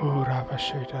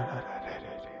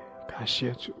感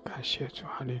谢主，感谢主，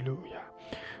哈利路亚！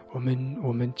我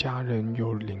们家人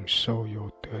有领受有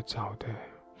得着的，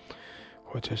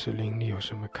或者是灵里有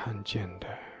什么看见的，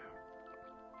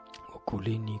我鼓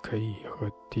励你可以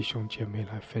和弟兄姐妹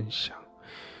来分享。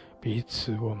彼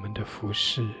此我们的服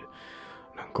事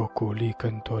能够鼓励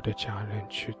更多的家人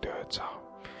去得着。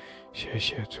谢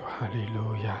谢主，哈利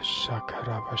路亚！沙卡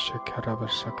拉巴沙卡拉巴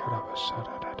沙卡拉巴沙啦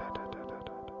啦啦啦啦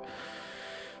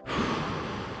啦，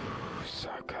沙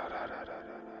卡啦啦啦啦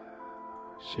啦，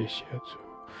谢谢主，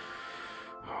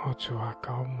主啊，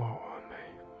高摩我们，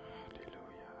哈利路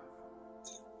亚。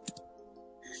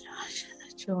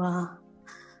主啊，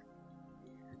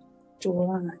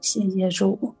谢谢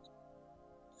主。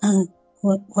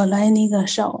我来那个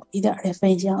少一点的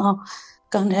分享啊。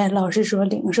刚才老师说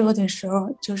领受的时候，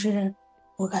就是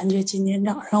我感觉今天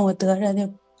早上我得着的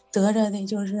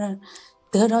就是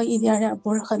得着一点点，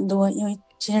不是很多，因为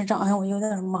今天早上我有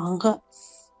点忙活。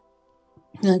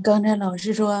刚才老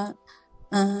师说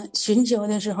寻求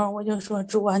的时候，我就说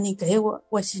主啊，你给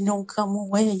我心中渴慕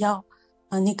我也要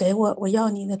你给我要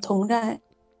你的同在。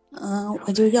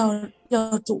我就要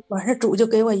主，完事主就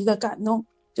给我一个感动，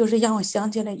就是让我想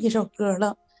起来一首歌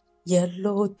了。沿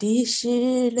路滴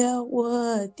湿了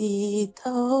我的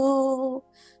头，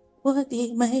我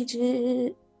的妹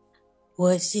子，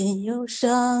我心有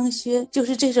伤血，就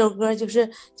是这首歌，就是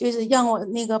让我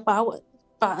那个把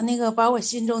我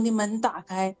心中的门打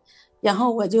开，然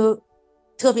后我就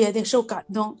特别的受感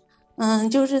动。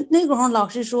就是那会儿老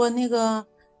师说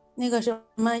那个什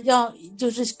么要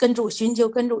就是跟主寻求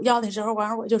跟主要的时候，完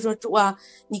了我就说主啊，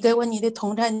你给我你的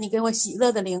同在，你给我喜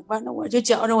乐的灵。完了我就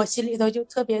觉着我心里头就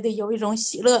特别的有一种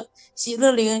喜乐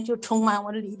灵就充满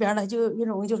我的里边了，就有一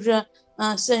种就是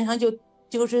身上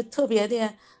就是特别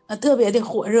的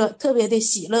火热，特别的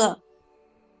喜乐。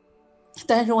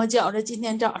但是我觉着今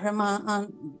天早上嘛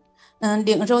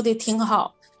领受的挺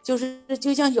好，就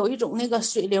像有一种那个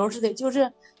水流似的，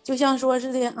就像说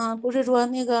似的不是说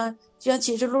那个就像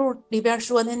启示录里边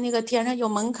说的那个天上有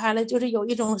门开了，就是有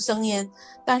一种声音，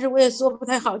但是我也说不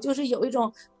太好，就是有一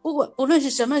种不论是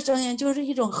什么声音，就是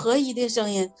一种合一的声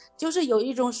音，就是有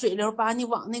一种水流把你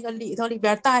往那个里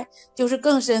边带，就是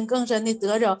更深的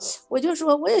得着。我就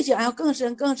说我也想要更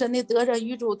深的得着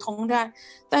与主同在，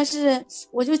但是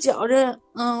我就觉着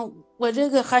我这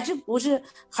个还是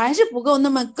不够那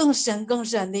么更深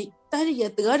的，但是也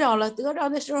得着了，得着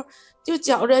的时候就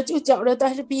觉着，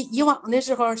但是比以往的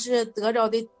时候是得着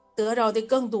的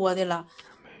更多的了。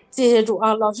谢谢主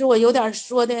啊，老师，我有点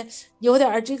说的有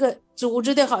点这个组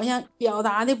织的，好像表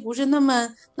达的不是那么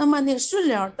的顺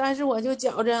溜，但是我就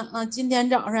觉着今天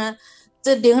早上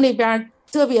这灵里边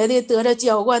特别的得着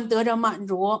浇灌，得着满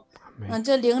足，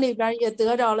这灵里边也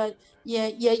得着了。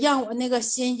也让我那个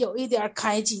心有一点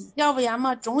开启，要不然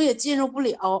嘛总也进入不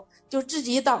了，就自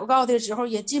己祷告的时候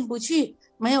也进不去，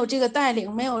没有这个带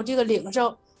领，没有这个领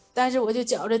受。但是我就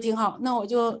觉着挺好，那我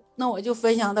就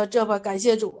分享到这吧，感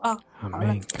谢主啊。阿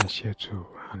们，感谢主，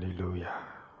哈利路亚，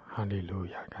哈利路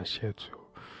亚，感谢主，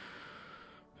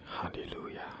哈利路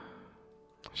亚。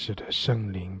是的，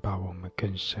圣灵把我们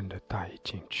更深的带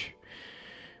进去，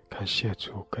感谢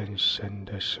主，更深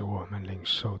的使我们领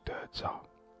受得着。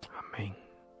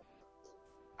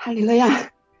哈利路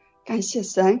亚，感谢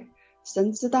神，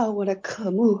神知道我的渴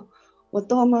慕，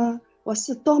我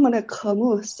是多么的渴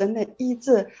慕神的医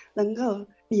治能够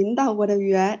临到我的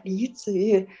女儿李子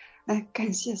玉。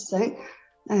感谢神，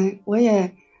我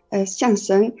也向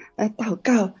神祷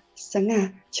告，神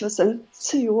啊，求神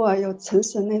赐予我有从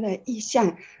神来的意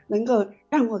象，能够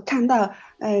让我看到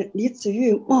李子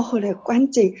玉幕后的光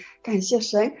景。感谢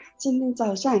神，今天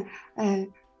早上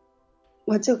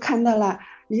我就看到了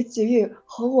李子玉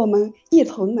和我们一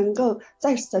同能够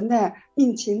在神的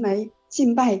面前来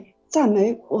敬拜赞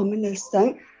美我们的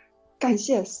神，感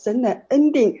谢神的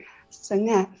恩典。神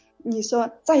啊，你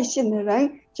说在线的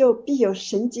人就必有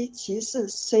神迹奇事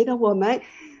随着我们。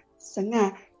神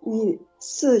啊，你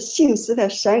是信实的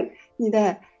神，你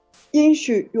的应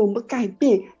许永不改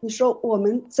变，你说我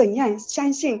们怎样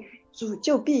相信主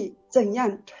就必怎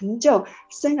样成就。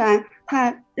虽然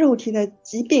他肉体的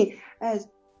疾病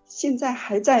现在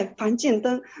还在房间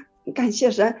中，感谢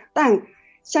神，但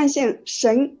相信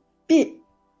神必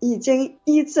已经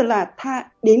医治了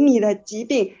他灵里的疾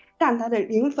病，让他的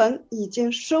灵魂已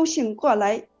经苏醒过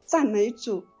来，赞美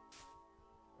主。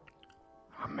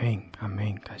阿们，阿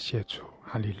们，感谢主，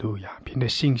哈利路亚！凭着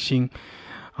信心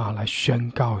来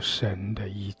宣告神的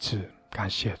医治，感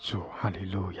谢主，哈利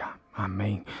路亚，阿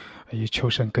们！也求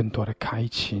神更多的开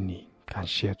启你，感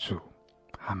谢主，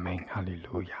阿们，哈利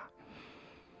路亚，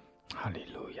哈利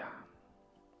路亚。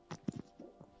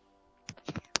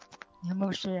杨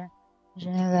牧师，就是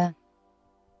那个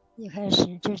一开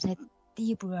始就是在第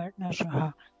一波那时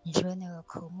候，你说那个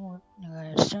口目那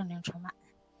个圣灵充满，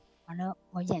完了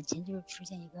我眼前就出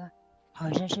现一个，好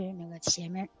像是那个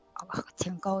前面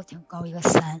挺高一个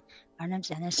山，完了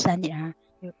在那山顶上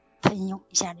就喷涌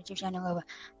一下子，就像那个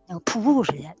瀑布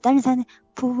似的，但是它那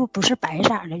瀑布不是白色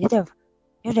的，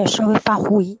有点稍微发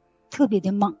灰，特别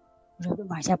的猛，就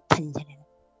往下喷下来了，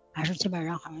完事基本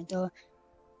上好像都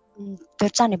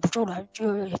站立不住了，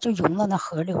就涌到那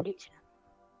河流里去了。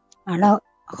完了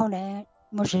后来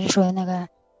牧师说那个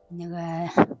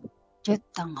就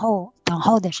等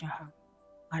候的时候，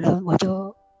完了我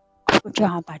就我正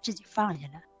好把自己放下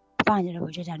了，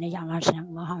我就在那仰望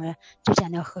神，我好像就在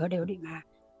那河流里面，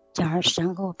这样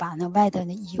神给我把那外头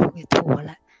的衣服给脱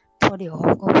了以后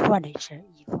给我换了一身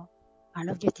衣服，完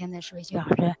了我就听他说一句好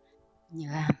像你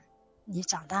看你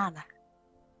长大了，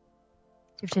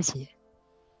就这些。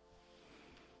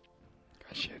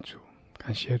感谢主，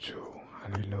感谢主，哈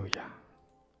利路亚！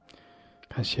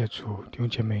感谢主，弟兄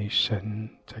姐妹，神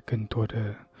在更多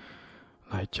的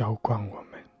来浇灌我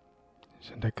们，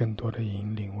神在更多的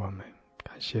引领我们。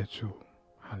感谢主，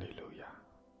哈利路亚！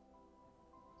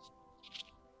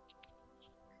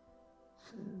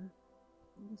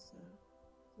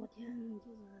昨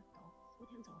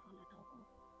天早上的祷告，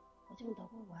好像祷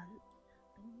告完，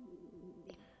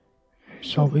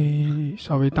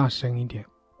稍微大声一点。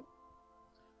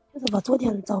就是我昨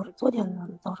天早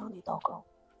上的祷告，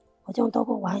好像祷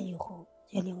告完以后，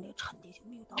这灵里沉的就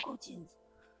没有祷告金子。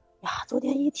呀，昨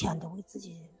天一天都为自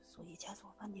己以前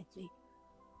所犯的罪，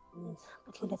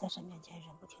不停的在神面前忍，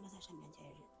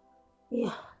哎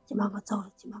呀，今天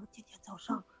早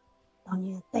上，当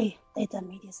你带赞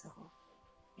美的时候，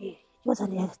觉得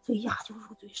那罪一下就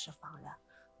入罪释放了，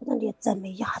觉得那赞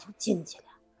美一下就进去了，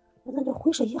觉得那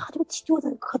浑身一下就觉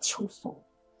得可轻松。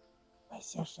感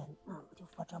谢神，我就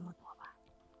说这么多吧。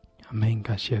阿们，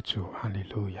感谢主，哈利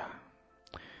路亚！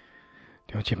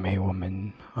弟兄姐妹，我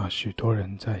们许多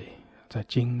人在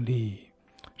经历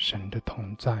神的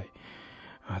同在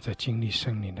在经历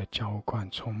圣灵的浇灌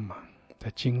充满，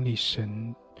在经历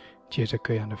神借着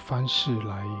各样的方式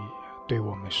来对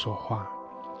我们说话。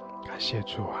感谢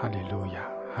主，哈利路亚，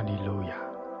哈利路亚！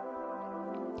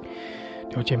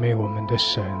弟兄姐妹，我们的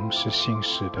神是信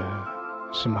实的，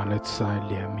是满了慈爱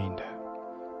怜悯的。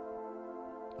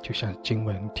就像经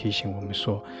文提醒我们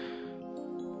说，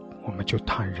我们就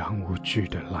坦然无惧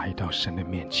的来到神的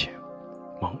面前，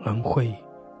蒙恩惠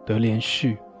得连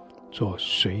续，做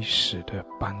随时的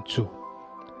帮助。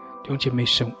弟兄姐妹，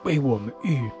神为我们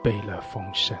预备了丰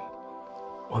盛，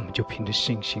我们就凭着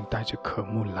信心带着渴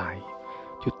慕来，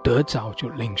就得着，就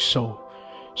领受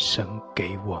神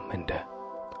给我们的。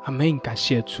阿们，感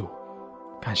谢主，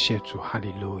感谢主，哈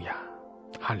利路亚，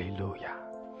哈利路亚！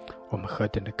我们何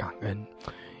等的感恩！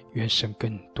愿神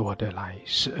更多的来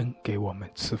施恩给我们，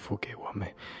赐福给我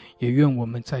们，也愿我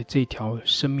们在这条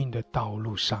生命的道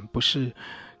路上，不是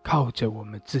靠着我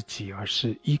们自己，而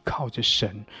是依靠着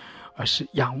神，而是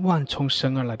仰望从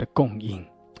神而来的供应。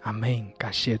阿们，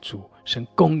感谢主，神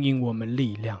供应我们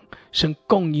力量，神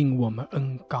供应我们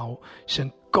恩膏，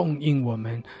神供应我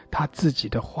们他自己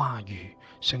的话语，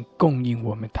神供应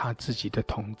我们他自己的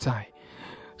同在，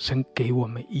神给我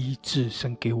们医治，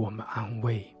神给我们安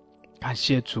慰。感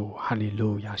谢主，哈利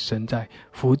路亚！神在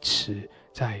扶持，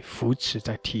在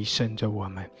提升着我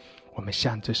们。我们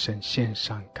向着神献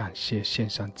上感谢，献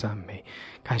上赞美。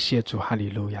感谢主，哈利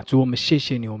路亚！主，我们谢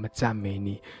谢你，我们赞美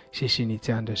你，谢谢你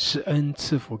这样的施恩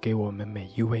赐福给我们每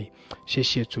一位。谢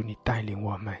谢主，你带领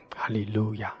我们，哈利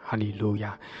路亚，哈利路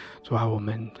亚！主啊，我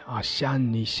们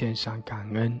向你献上感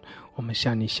恩，我们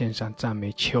向你献上赞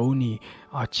美，求你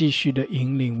继续的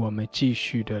引领我们，继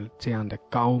续的这样的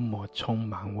高摩充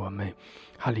满我们。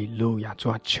哈利路亚！主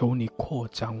啊，求你扩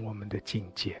张我们的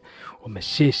境界，我们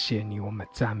谢谢你，我们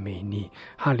赞美你。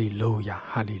哈利路亚，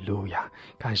哈利路亚！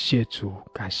感谢主，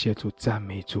感谢主，赞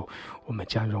美主。我们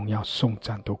将荣耀颂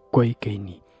赞都归给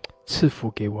你，赐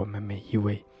福给我们每一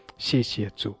位。谢谢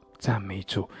主，赞美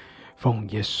主，奉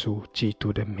耶稣基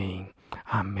督的名，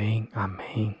阿们，阿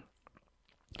们，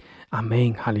阿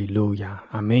们！哈利路亚，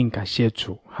阿们！感谢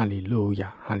主，哈利路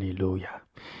亚，哈利路亚！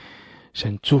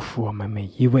神祝福我们每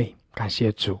一位。感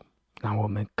谢主，让我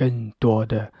们更多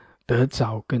的得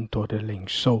着，更多的领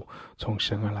受从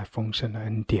神而来丰盛的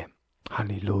恩典。哈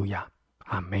利路亚，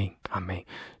阿们，阿们！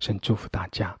神祝福大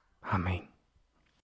家，阿们。